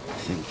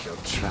 Think you're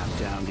trapped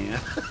down here?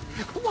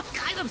 What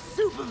kind of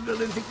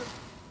supervillain thinks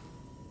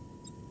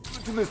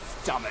to the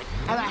stomach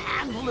and a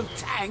handful of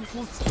tanks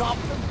will stop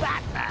the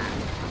Batman?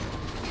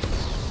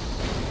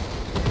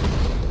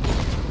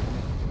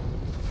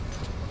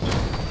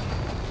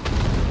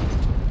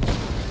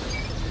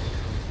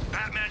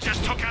 Batman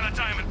just took out a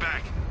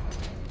Diamondback.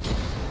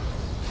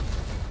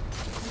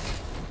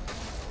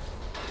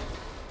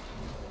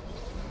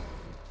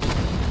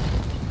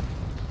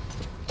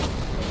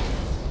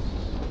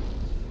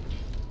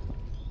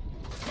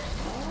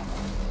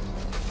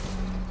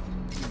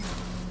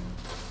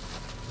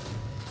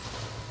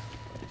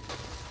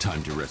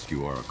 Time to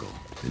rescue Oracle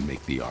and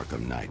make the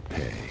Arkham Knight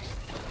pay.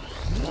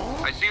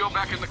 I see you're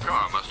back in the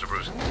car, Master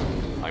Bruce.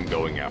 I'm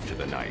going after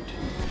the Knight.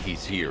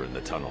 He's here in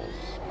the tunnels.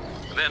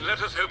 Then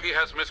let us hope he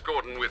has Miss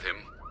Gordon with him.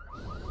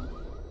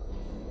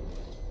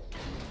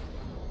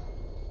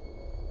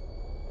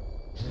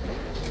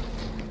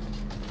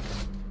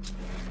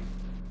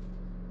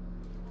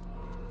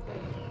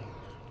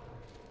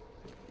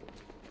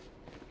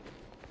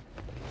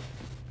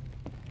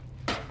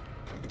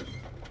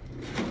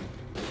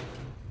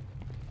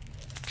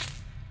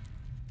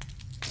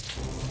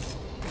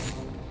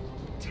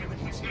 Damn it,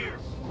 he's here!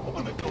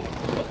 Open the door!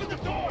 Open the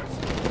doors!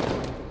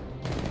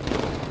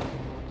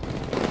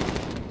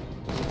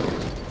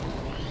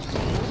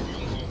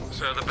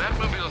 Sir, the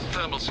Batmobile's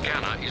thermal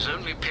scanner is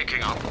only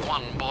picking up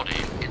one body.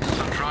 It's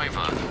the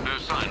driver. No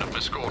sign of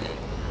Miss Gordon.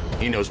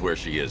 He knows where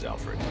she is,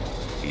 Alfred.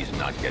 He's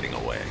not getting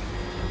away.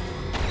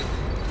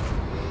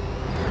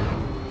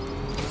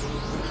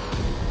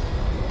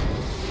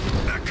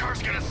 That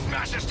car's gonna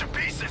smash us to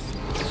pieces!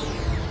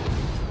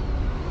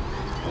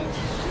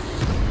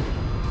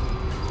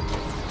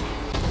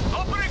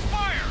 Opening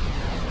fire!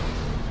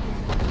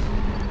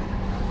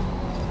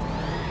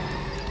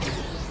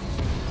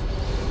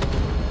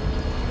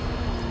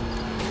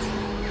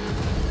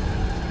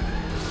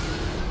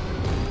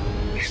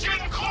 He's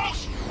getting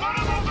close! Let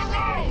him off the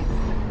road!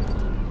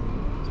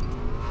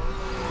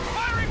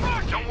 Firing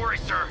rocket! Don't worry,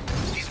 sir.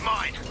 He's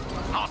mine.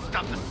 I'll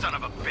stop the son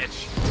of a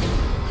bitch.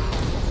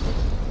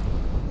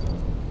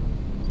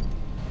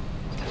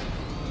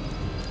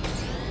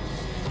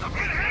 I'm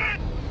getting hit!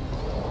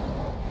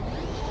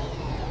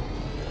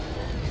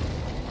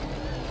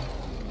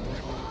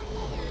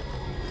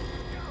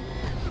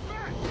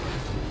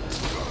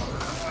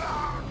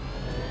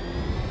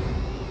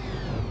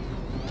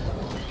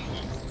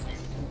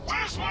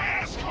 Where's my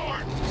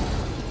escort?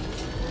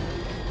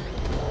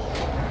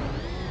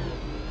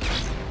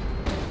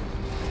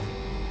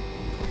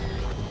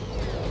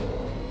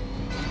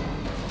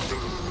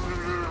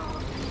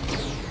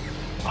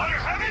 Under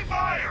heavy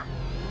fire!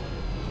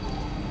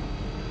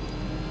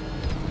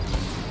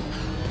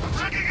 I'm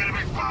taking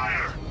enemy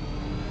fire!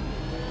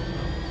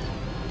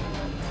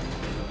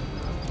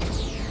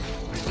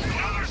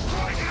 Another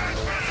strike and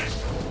it's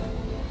finished!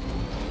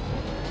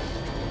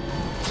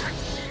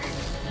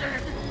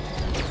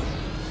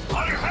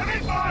 Under heavy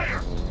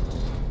fire!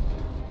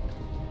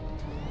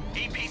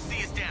 APC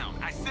is down.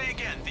 I say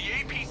again, the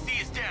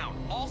APC is down.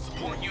 All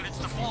support units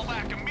to fall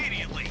back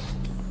immediately.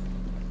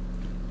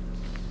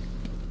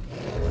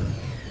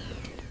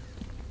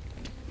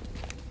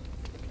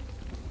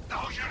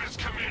 All units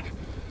come in.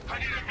 I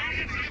need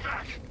immediate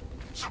evac.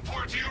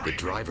 Support to you. The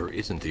driver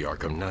isn't the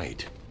Arkham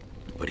Knight,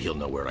 but he'll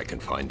know where I can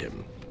find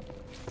him.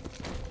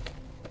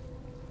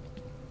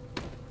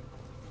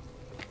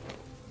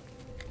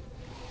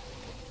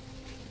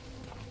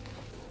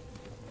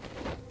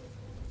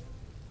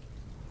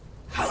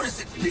 How does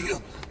it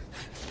feel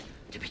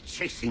to be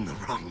chasing the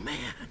wrong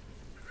man?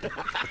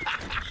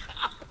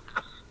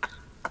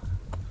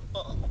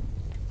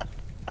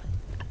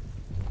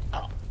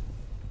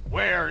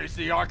 Where is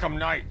the Arkham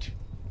Knight?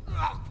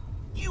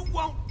 You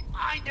won't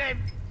find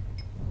him!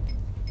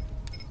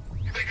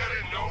 You think I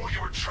didn't know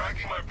you were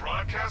tracking my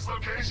broadcast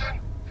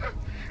location?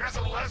 Here's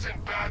a lesson,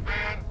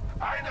 Batman.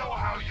 I know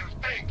how you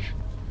think,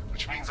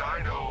 which means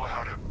I know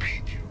how to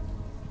beat you.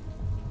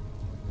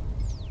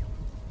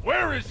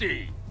 Where is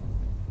he?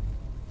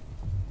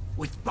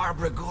 With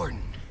Barbara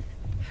Gordon.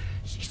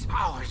 She's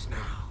ours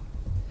now.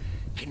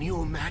 Can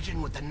you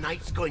imagine what the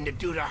Knight's going to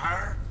do to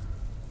her?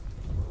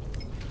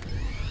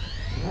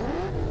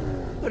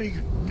 What are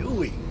you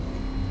doing?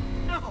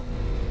 No!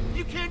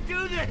 You can't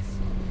do this!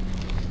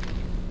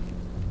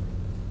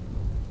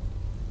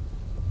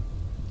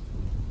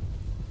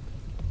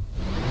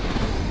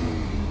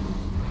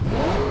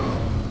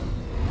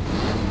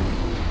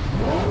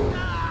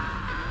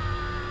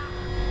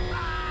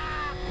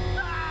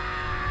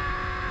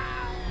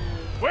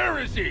 Where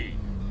is he?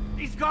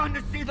 He's gone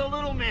to see the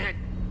little man,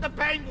 the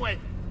Penguin.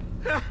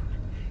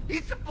 He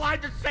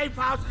supplied the safe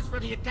houses for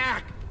the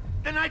attack.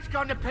 The Knight's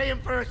gone to pay him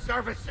for his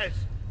services.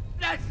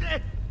 That's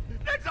it.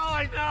 That's all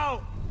I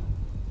know.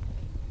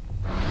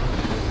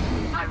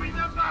 I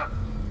remember.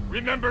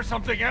 Remember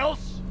something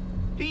else?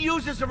 He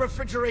uses a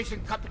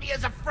refrigeration company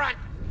as a front.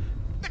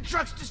 The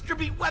trucks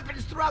distribute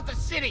weapons throughout the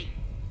city.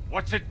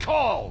 What's it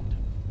called?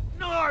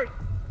 North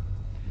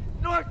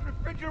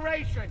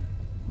Refrigeration.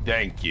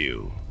 Thank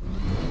you.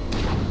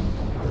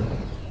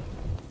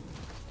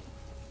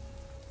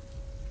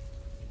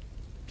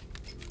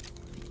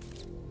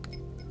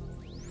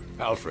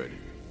 Alfred,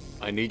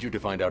 I need you to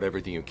find out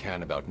everything you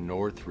can about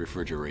North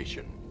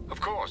Refrigeration. Of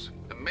course.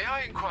 May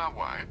I inquire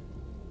why?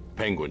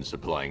 Penguin's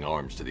supplying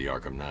arms to the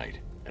Arkham Knight,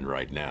 and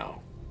right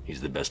now, he's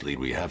the best lead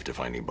we have to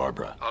finding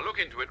Barbara. I'll look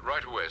into it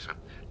right away, sir.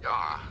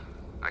 Ah,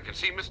 I can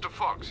see Mr.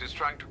 Fox is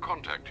trying to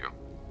contact you.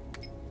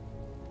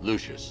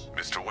 Lucius.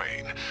 Mr.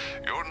 Wayne,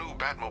 your new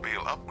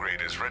Batmobile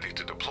upgrade is ready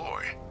to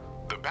deploy.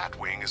 The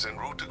Batwing is en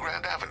route to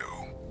Grand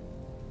Avenue.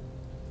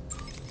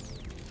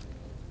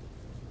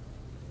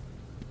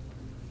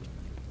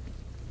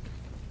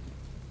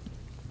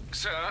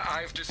 Sir,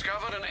 I've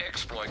discovered an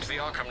exploit the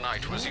Arkham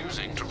Knight was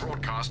using to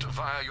broadcast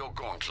via your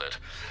gauntlet.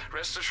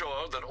 Rest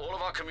assured that all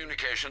of our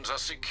communications are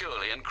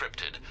securely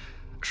encrypted.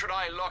 Should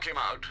I lock him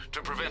out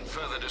to prevent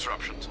further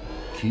disruptions?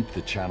 Keep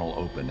the channel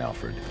open,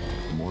 Alfred.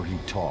 The more he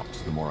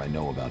talks, the more I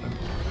know about him.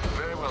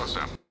 Very well,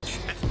 sir.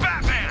 It's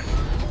Batman!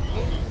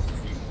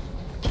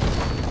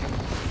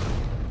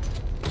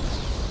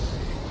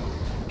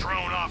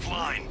 Drone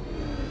offline.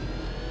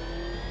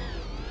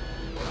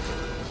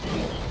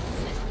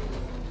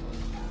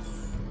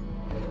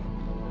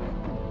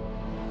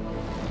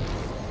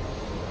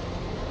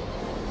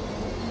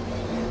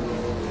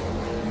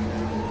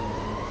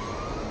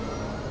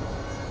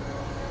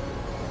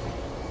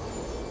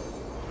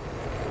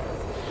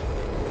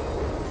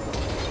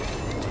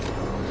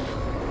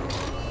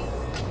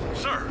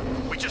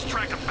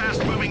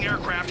 fast-moving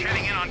aircraft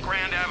heading in on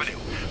Grand Avenue.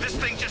 This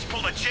thing just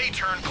pulled a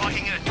J-turn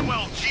clocking in at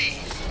 12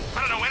 Gs. I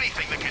don't know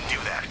anything that can do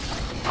that.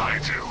 I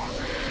do.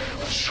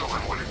 Show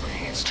him what it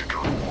means to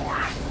go to war.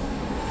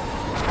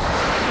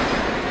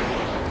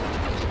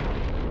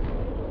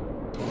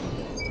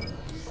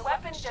 The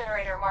Weapons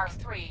Generator Mark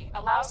III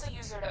allows the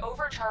user to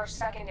overcharge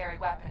secondary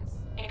weapons,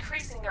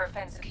 increasing their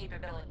offensive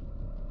capability.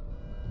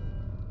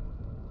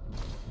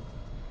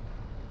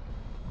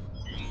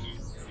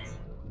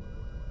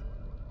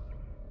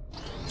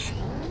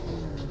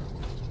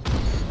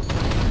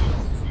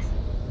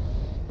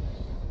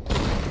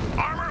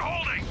 Armor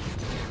holding!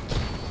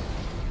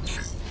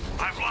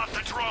 I've lost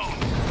the drone!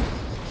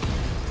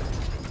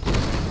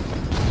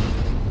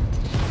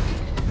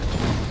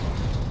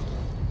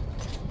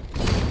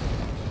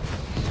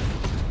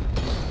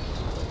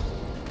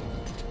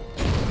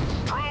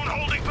 Drone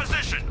holding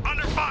position,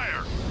 under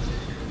fire!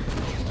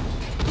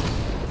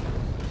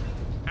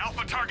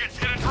 Alpha targets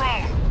hit a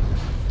drone!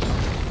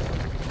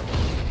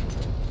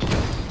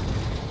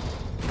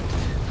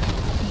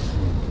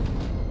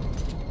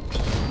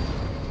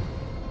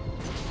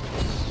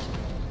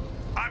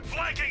 I'm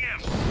flanking him!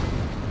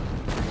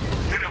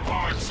 Hit him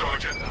hard,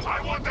 Sergeant.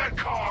 I want that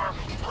car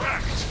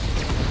wrecked.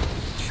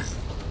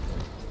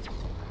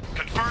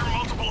 Confirm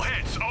multiple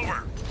hits,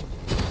 over.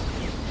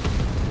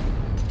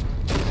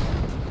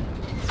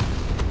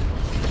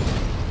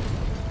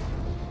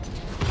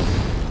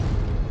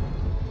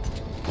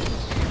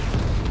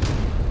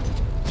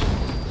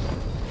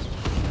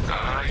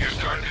 You're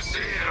starting to see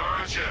it,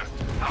 aren't you?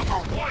 Now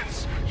for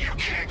once, you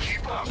can't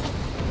keep up.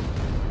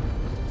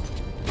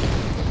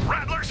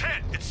 Rattler's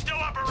hit! It's still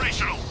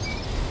operational!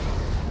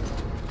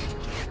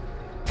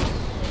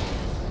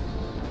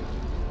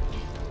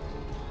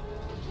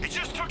 He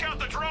just took out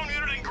the drone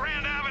unit in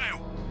Grand Avenue!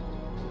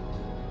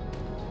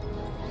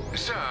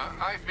 Sir,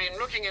 I've been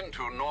looking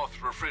into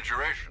North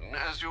Refrigeration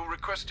as you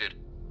requested.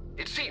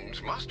 It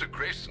seems Master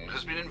Grayson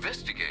has been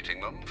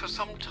investigating them for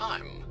some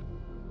time.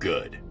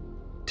 Good.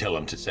 Tell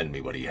him to send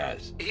me what he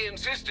has. He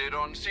insisted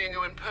on seeing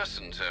you in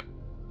person, sir.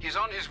 He's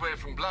on his way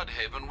from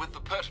Bloodhaven with the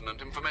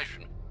pertinent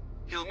information.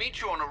 He'll meet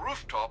you on a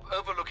rooftop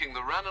overlooking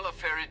the Ranelagh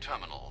Ferry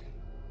Terminal.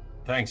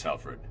 Thanks,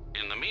 Alfred.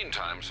 In the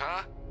meantime,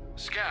 sir,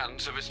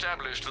 scans have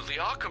established that the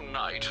Arkham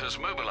Knight has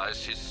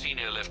mobilized his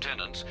senior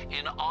lieutenants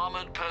in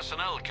armored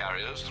personnel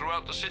carriers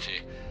throughout the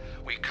city.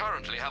 We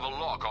currently have a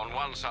lock on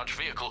one such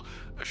vehicle,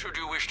 should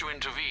you wish to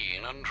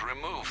intervene and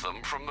remove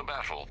them from the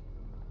battle.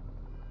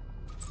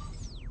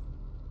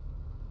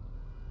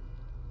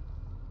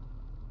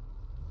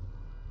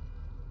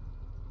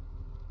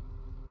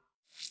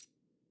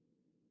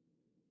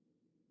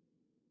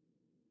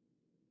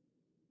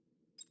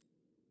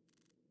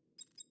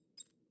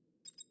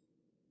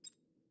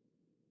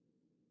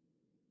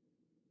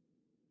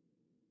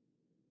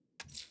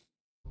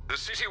 The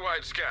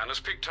citywide scan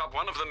has picked up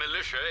one of the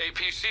militia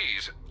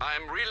APCs.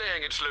 I'm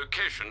relaying its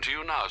location to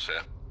you now,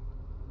 sir.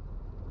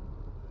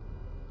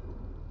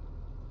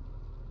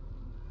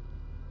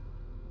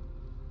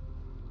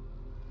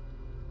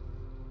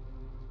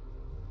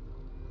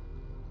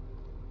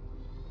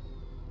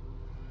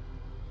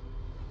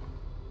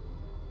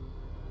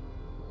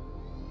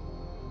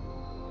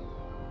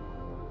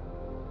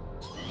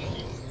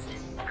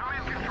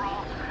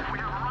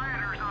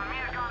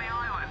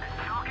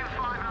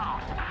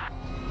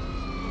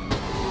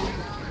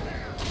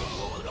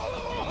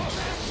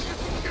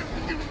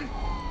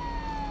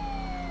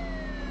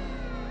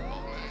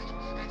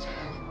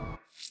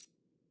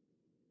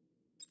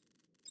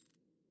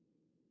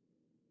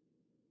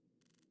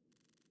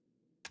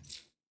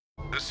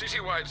 The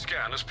citywide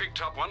scan has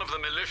picked up one of the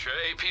militia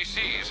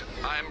APCs.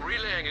 I'm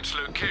relaying its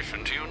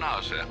location to you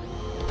now, sir.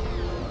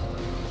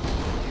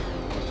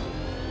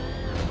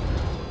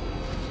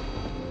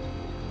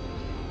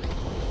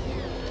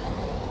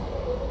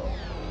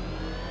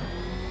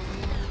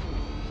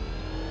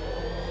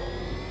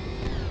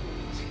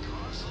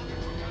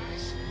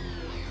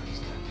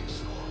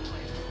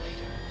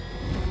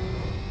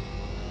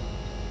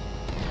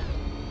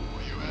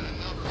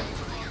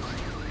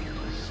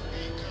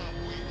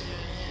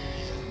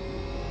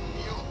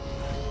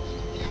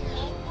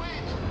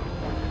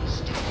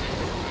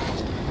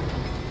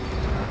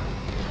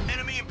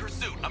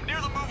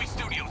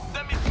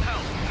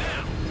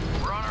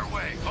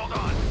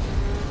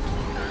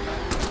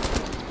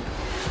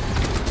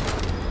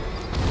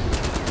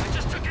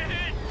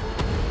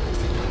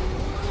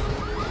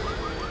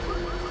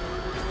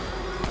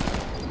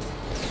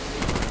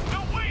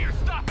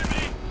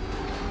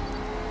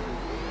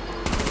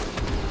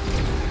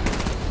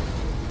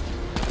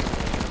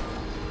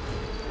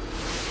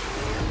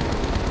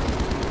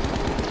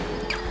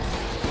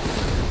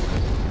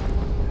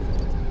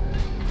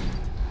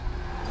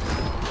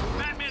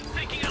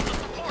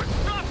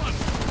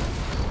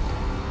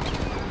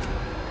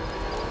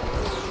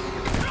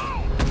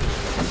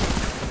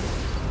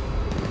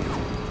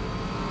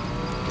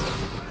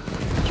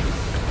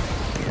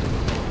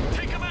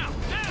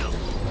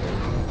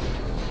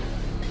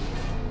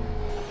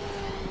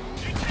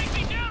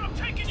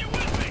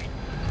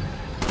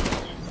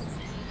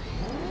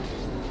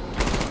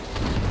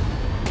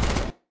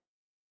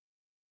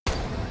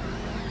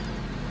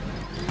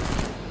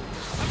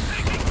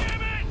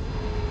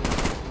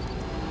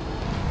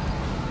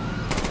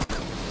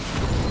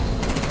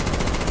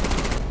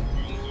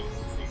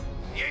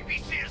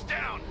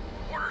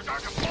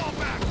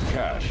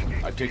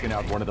 I've taken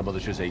out one of the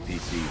militia's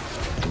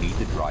APCs. I need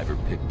the driver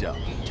picked up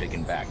and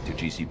taken back to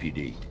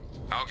GCPD.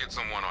 I'll get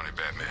someone on it,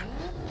 Batman.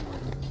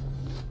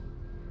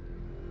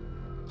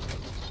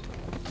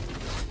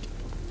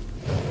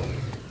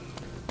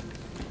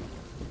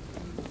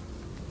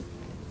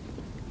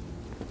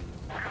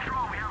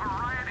 Control, we have a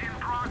riot in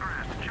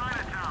progress.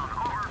 Chinatown,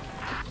 over.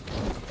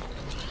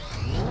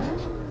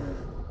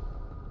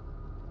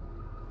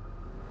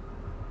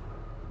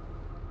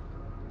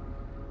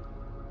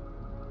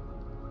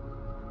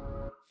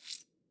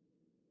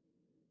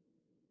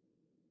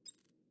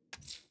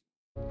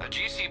 A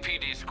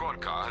GCPD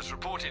squad car has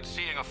reported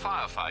seeing a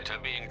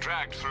firefighter being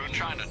dragged through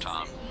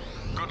Chinatown.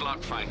 Good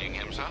luck finding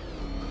him, sir.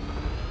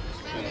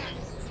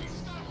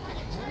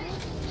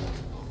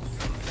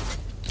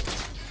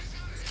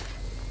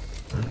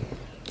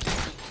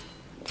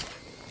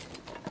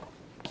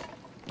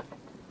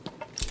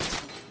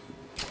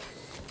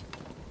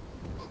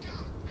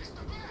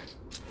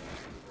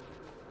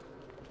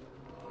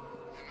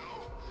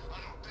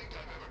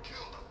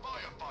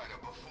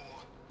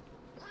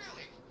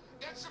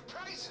 That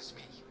surprises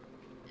me.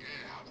 Yeah,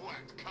 I've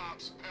whacked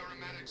cops,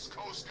 paramedics,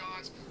 coast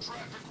guards,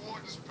 traffic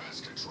wardens,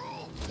 pest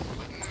control,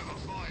 but never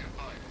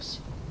firefighters.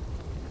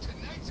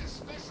 Tonight's a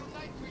special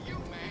night for you,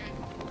 man.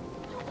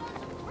 You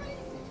guys are crazy.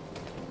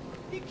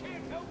 He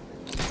can't help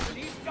it. When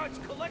he starts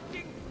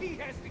collecting, he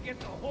has to get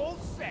the whole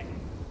set.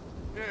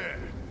 Yeah,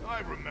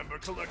 I remember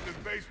collecting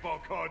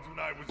baseball cards when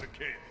I was a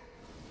kid.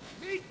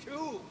 Me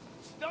too.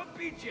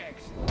 Stumpy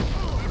Jackson.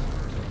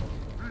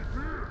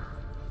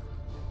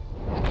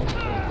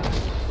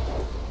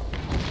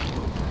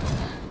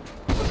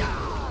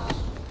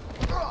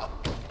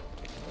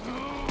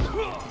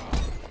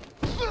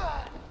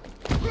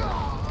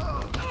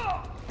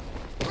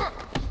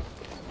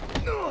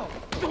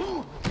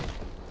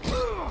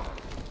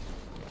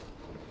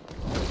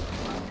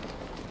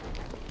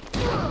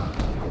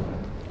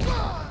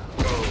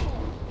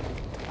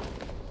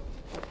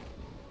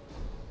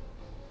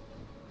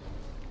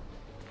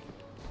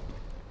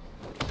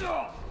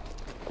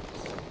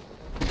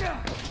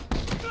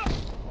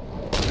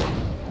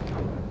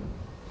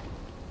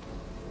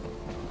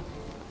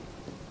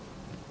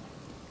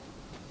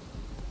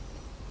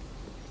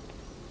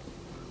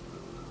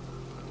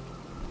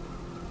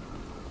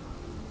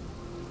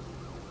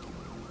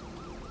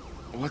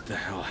 What the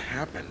hell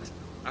happened?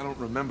 I don't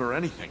remember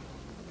anything.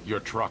 Your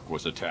truck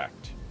was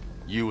attacked.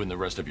 You and the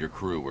rest of your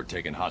crew were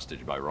taken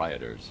hostage by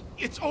rioters.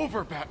 It's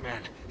over,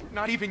 Batman.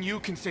 Not even you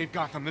can save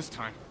Gotham this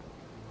time.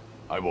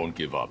 I won't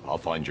give up. I'll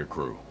find your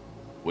crew.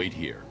 Wait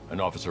here.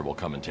 An officer will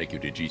come and take you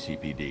to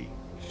GCPD.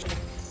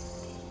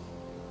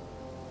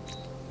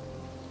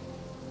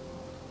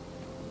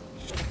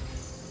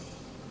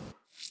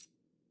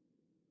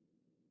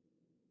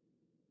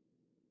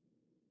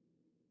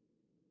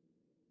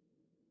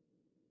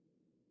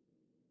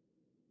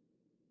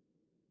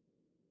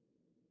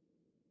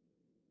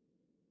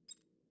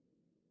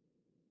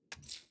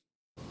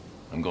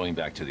 I'm going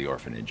back to the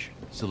orphanage.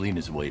 Celine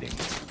is waiting.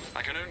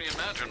 I can only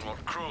imagine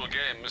what cruel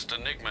game Mr.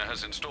 Nigma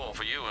has in store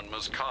for you and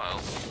Ms.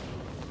 Kyle.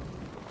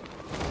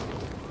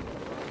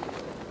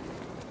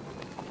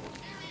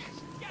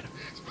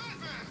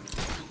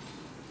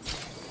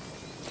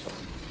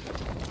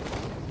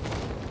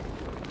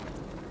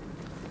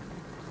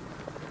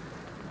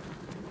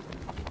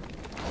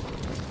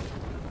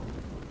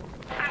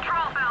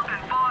 Control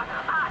Falcon 4,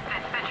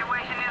 hostage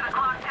situation near the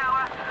clock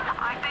tower.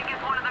 I think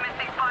it's one of the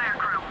missing fire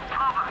crew.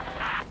 Over.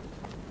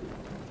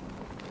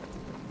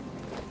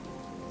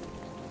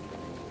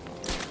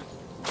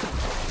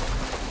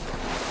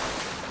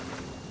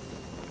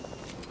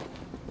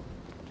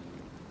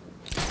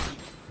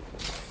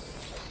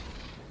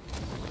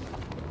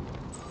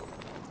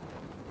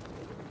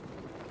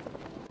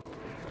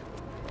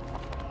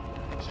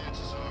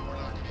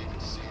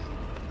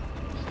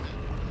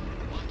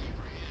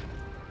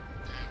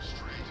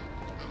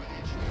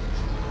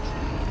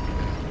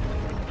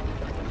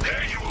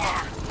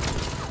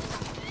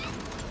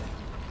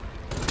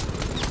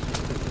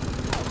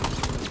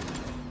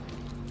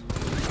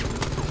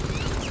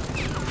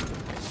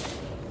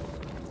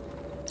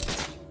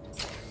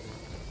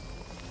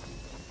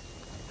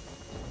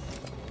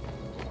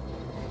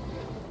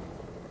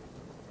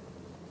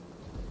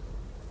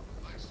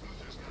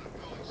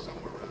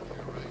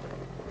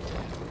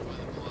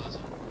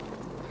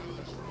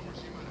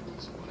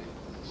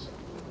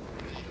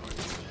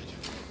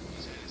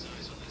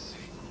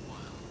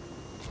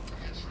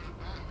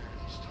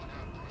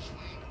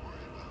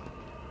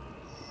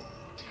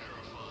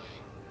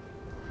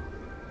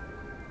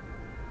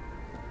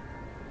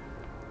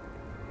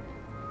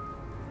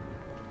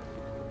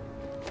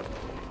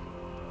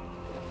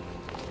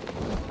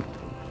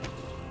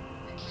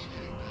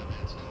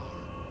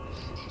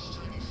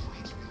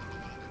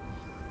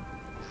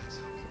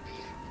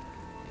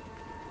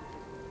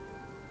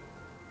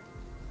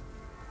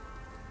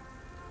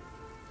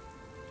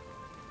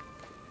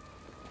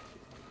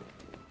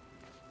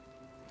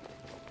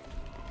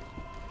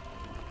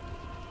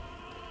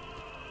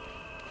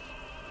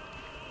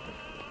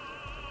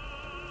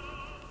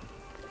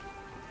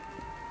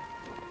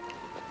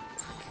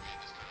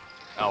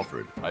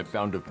 Alfred, I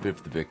found a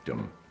 5th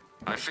victim.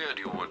 I feared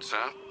you would, sir.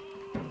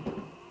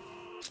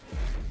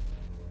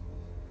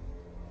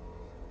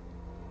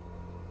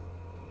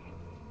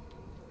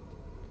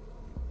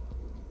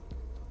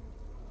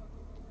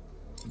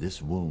 This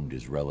wound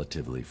is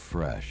relatively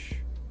fresh,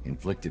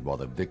 inflicted while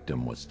the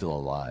victim was still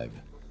alive.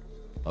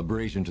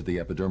 Abrasion to the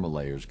epidermal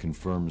layers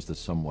confirms the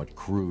somewhat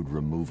crude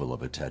removal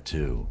of a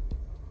tattoo.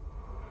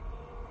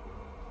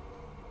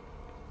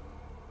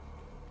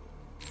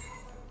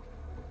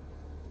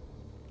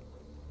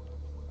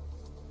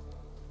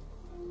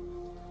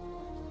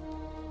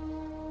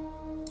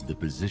 The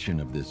position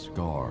of this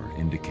scar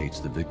indicates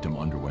the victim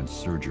underwent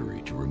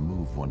surgery to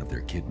remove one of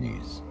their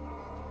kidneys.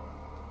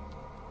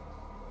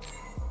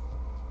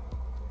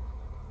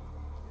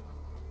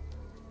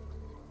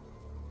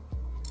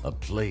 A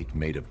plate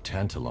made of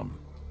tantalum,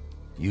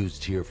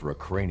 used here for a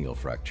cranial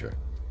fracture,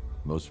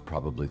 most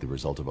probably the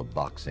result of a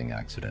boxing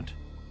accident.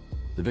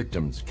 The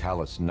victim's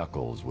calloused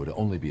knuckles would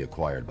only be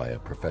acquired by a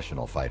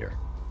professional fighter.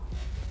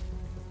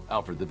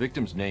 Alfred, the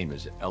victim's name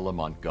is Ella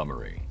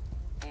Montgomery.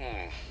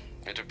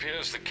 It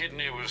appears the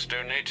kidney was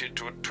donated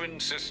to a twin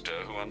sister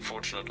who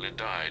unfortunately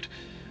died.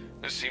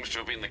 This seems to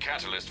have been the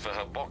catalyst for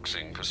her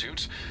boxing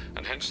pursuits,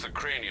 and hence the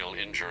cranial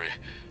injury.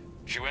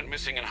 She went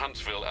missing in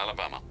Huntsville,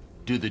 Alabama.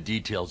 Do the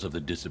details of the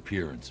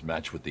disappearance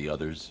match with the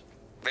others?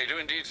 They do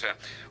indeed, sir.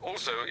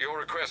 Also, your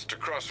request to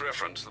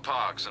cross-reference the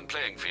parks and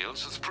playing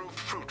fields has proved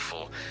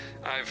fruitful.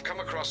 I've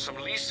come across some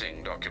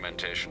leasing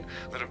documentation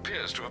that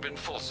appears to have been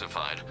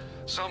falsified.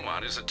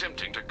 Someone is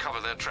attempting to cover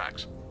their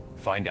tracks.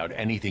 Find out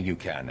anything you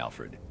can,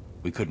 Alfred.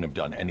 We couldn't have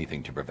done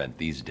anything to prevent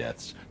these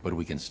deaths, but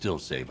we can still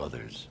save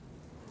others.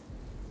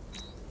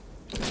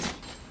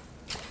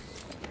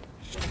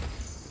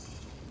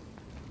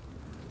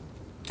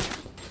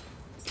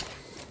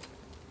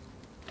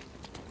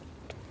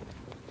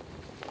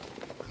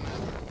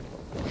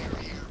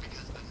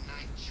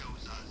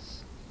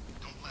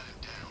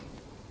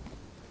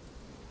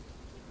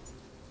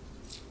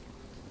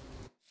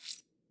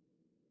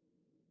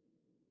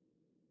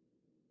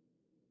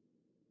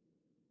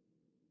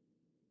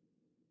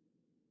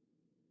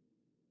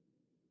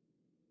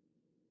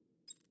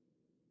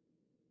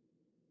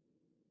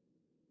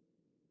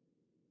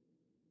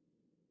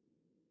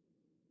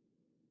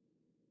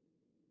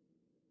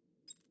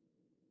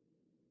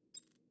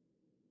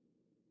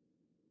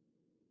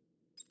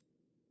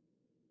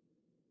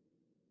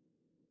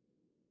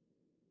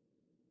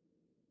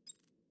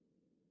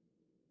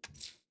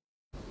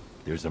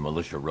 There's a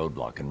militia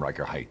roadblock in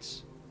Riker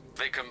Heights.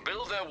 They can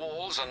build their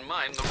walls and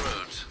mine the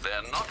roads.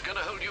 They're not going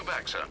to hold you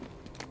back, sir.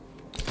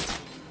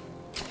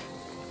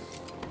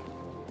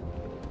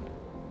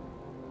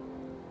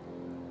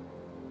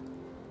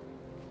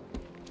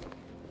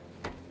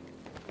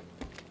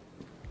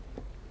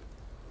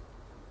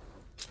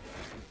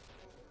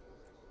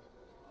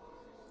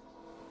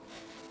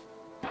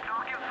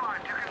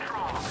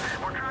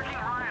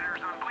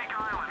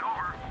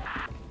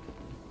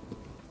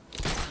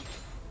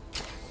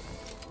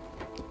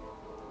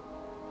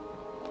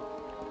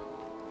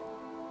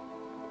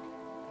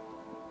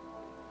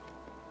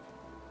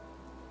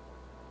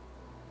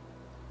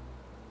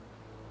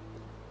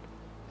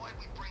 Why'd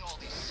we bring all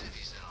these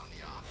civvies in on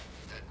the op?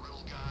 That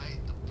riddle guy,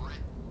 the Brit,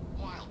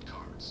 wild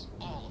cards,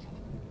 all of them.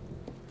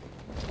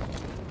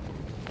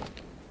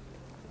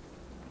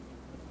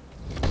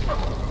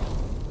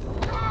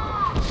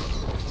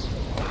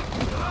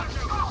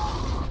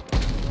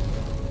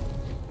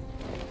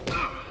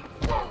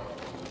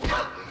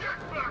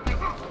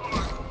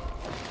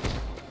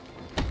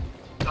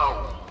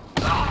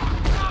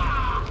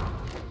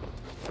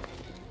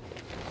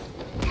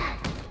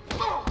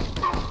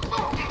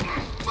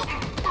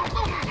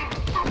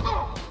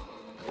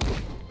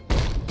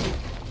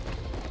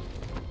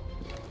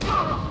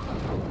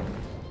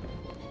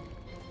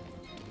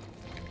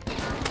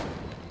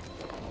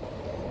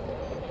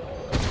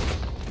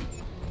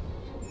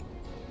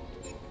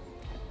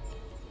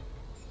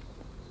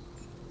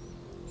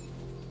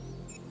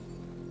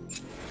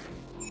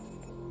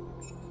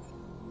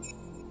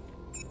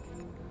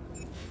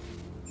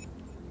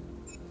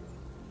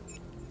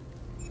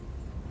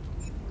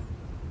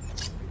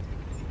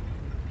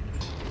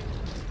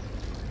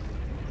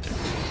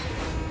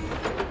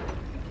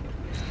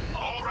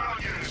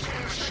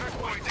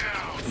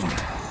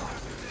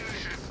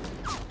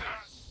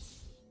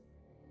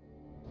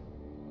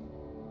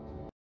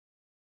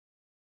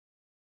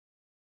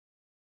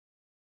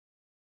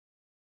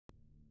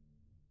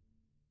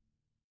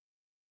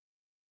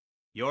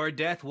 Your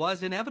death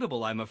was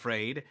inevitable, I'm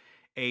afraid.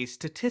 A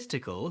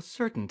statistical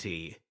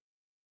certainty.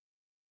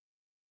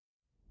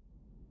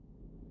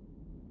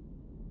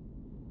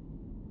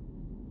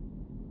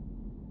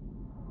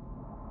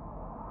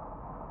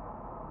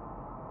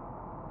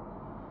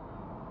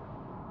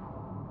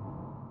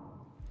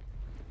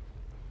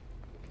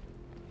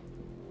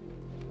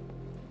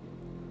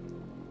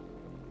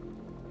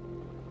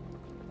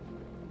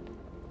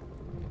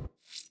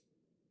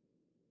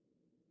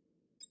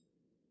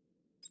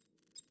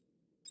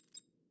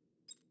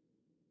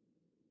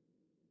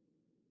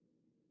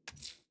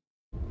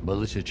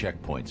 Militia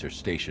checkpoints are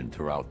stationed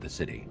throughout the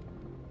city.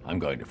 I'm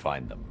going to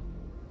find them.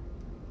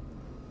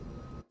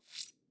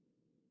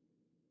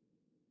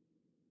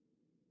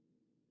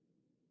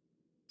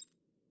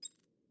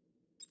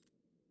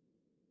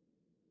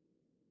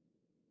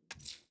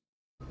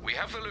 We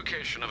have the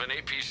location of an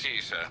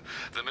APC, sir.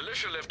 The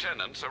militia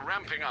lieutenants are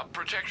ramping up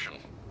protection.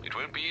 It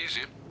won't be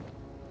easy.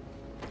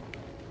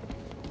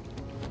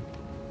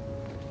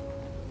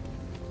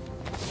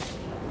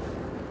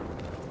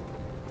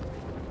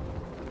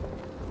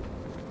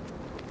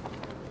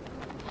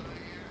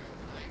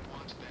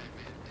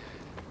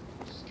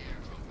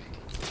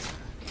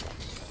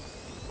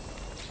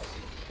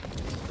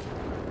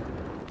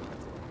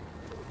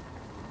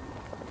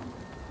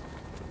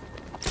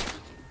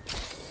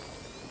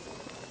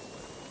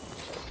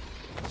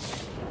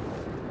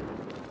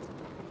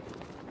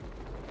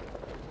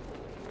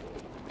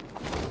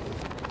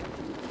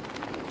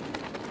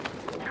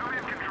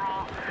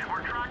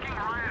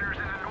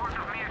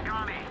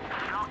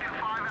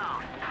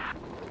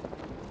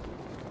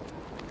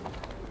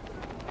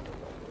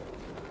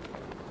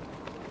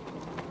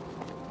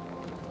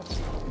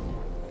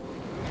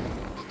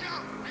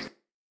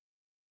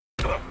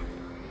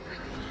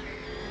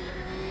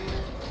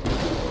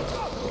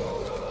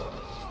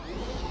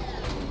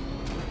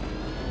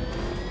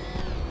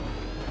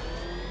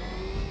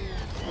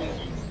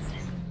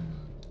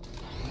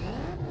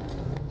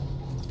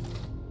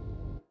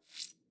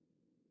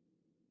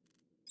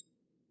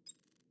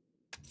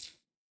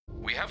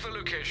 We have the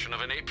location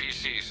of an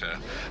APC, sir.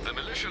 The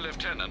militia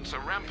lieutenants are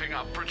ramping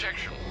up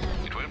protection.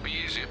 It won't be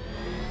easy.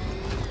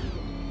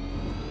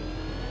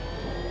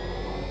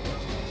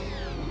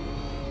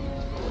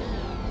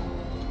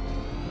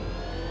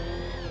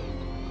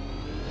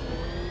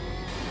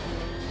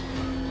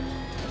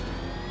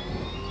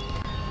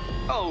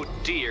 Oh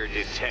dear,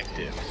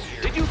 Detective.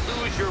 Did you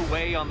lose your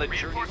way on the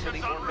journey to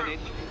the orphanage?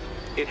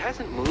 It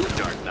hasn't moved,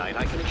 Dark Knight,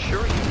 I can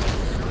assure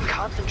you.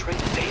 Concentrate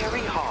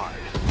very hard.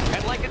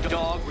 And like a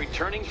dog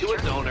returning to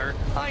its owner,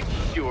 I'm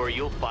sure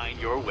you'll find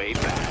your way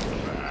back.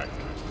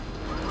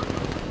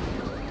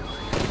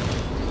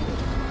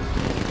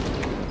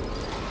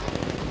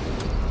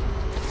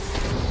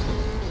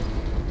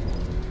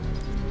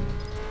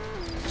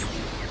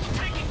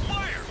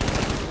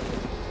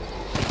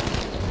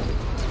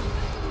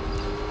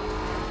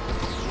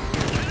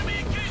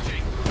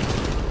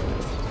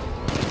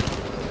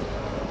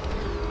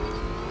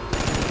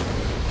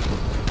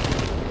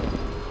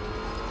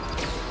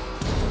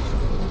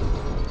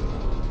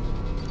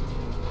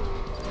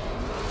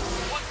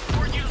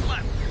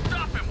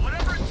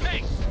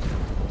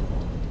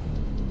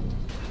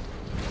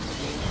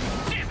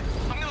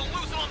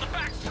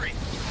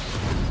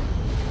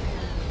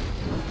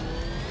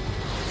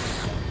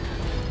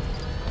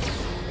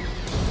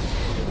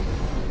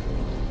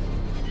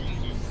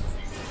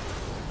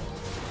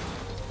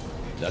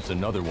 That's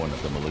another one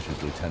of the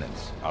militia's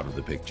lieutenants out of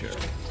the picture.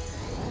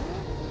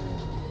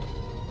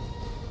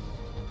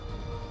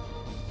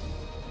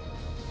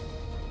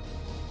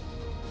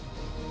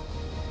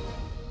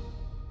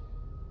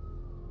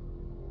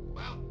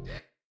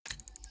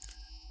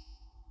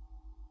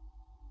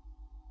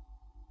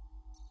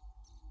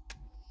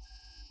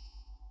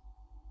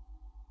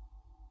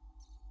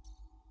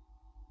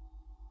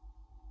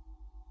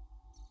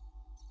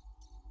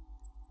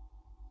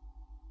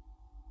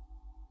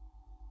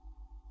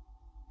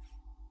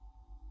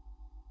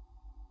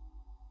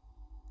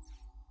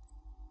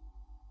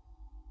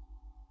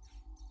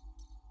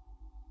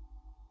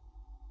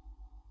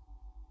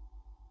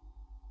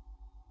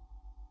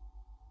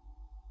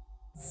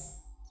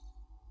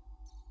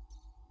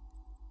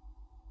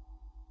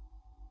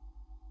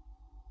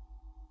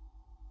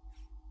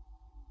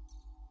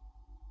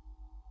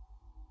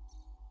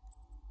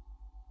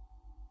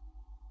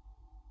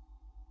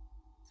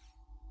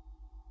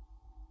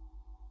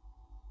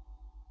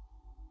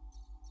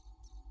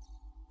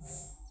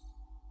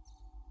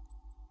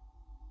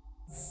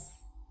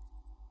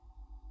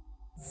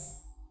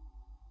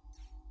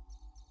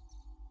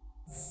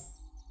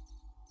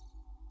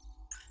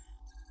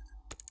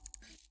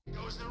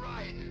 Goes the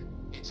riot.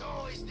 It's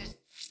always this.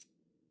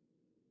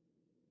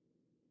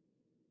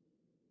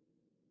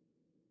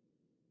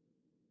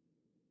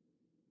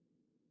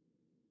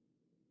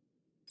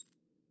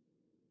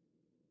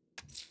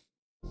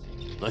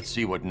 Let's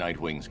see what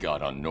Nightwing's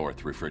got on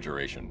North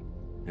Refrigeration.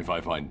 If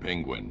I find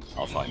Penguin,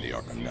 I'll find the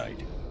Arkham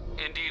Knight.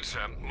 Indeed,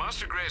 sir.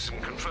 Master Grayson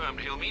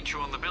confirmed he'll meet you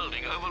on the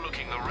building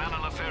overlooking the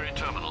Ranelagh Ferry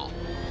Terminal.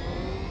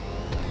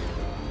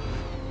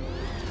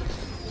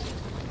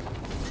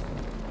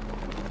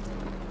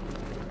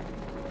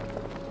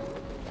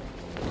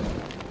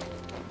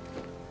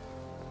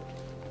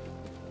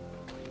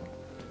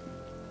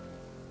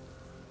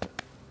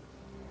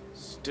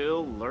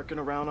 Still lurking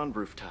around on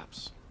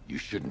rooftops. You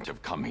shouldn't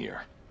have come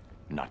here.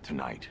 Not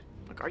tonight.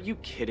 Like, are you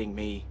kidding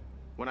me?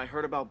 When I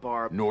heard about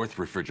Barb... North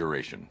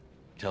Refrigeration.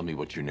 Tell me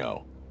what you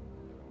know.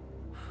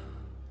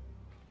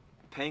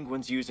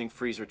 Penguin's using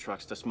freezer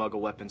trucks to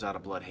smuggle weapons out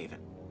of Bloodhaven.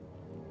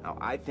 Now,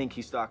 I think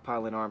he's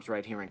stockpiling arms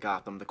right here in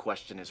Gotham. The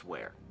question is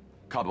where.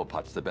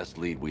 Cobblepot's the best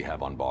lead we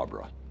have on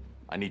Barbara.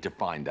 I need to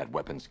find that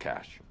weapons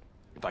cache.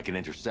 If I can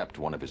intercept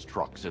one of his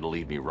trucks, it'll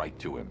lead me right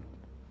to him.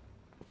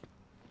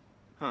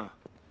 Huh.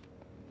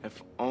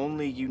 If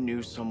only you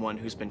knew someone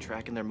who's been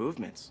tracking their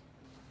movements.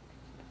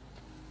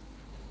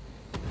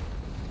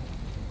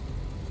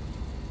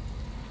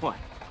 What?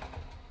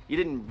 You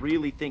didn't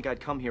really think I'd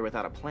come here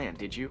without a plan,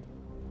 did you?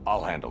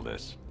 I'll handle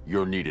this.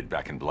 You're needed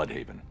back in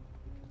Bloodhaven.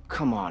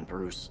 Come on,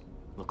 Bruce.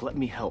 Look, let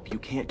me help. You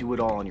can't do it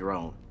all on your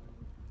own.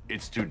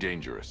 It's too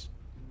dangerous.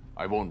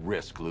 I won't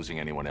risk losing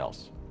anyone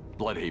else.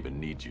 Bloodhaven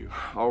needs you.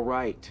 All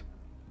right.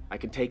 I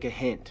can take a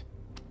hint.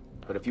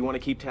 But if you want to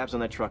keep tabs on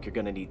that truck, you're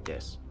gonna need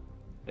this.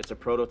 It's a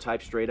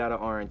prototype straight out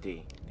of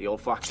R&D. The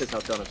old fox has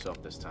outdone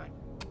himself this time.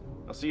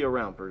 I'll see you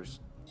around, Bruce.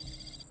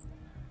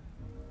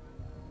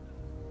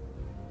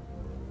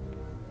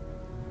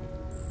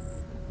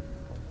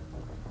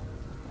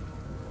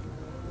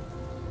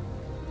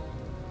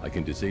 I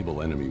can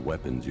disable enemy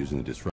weapons using the disruptor.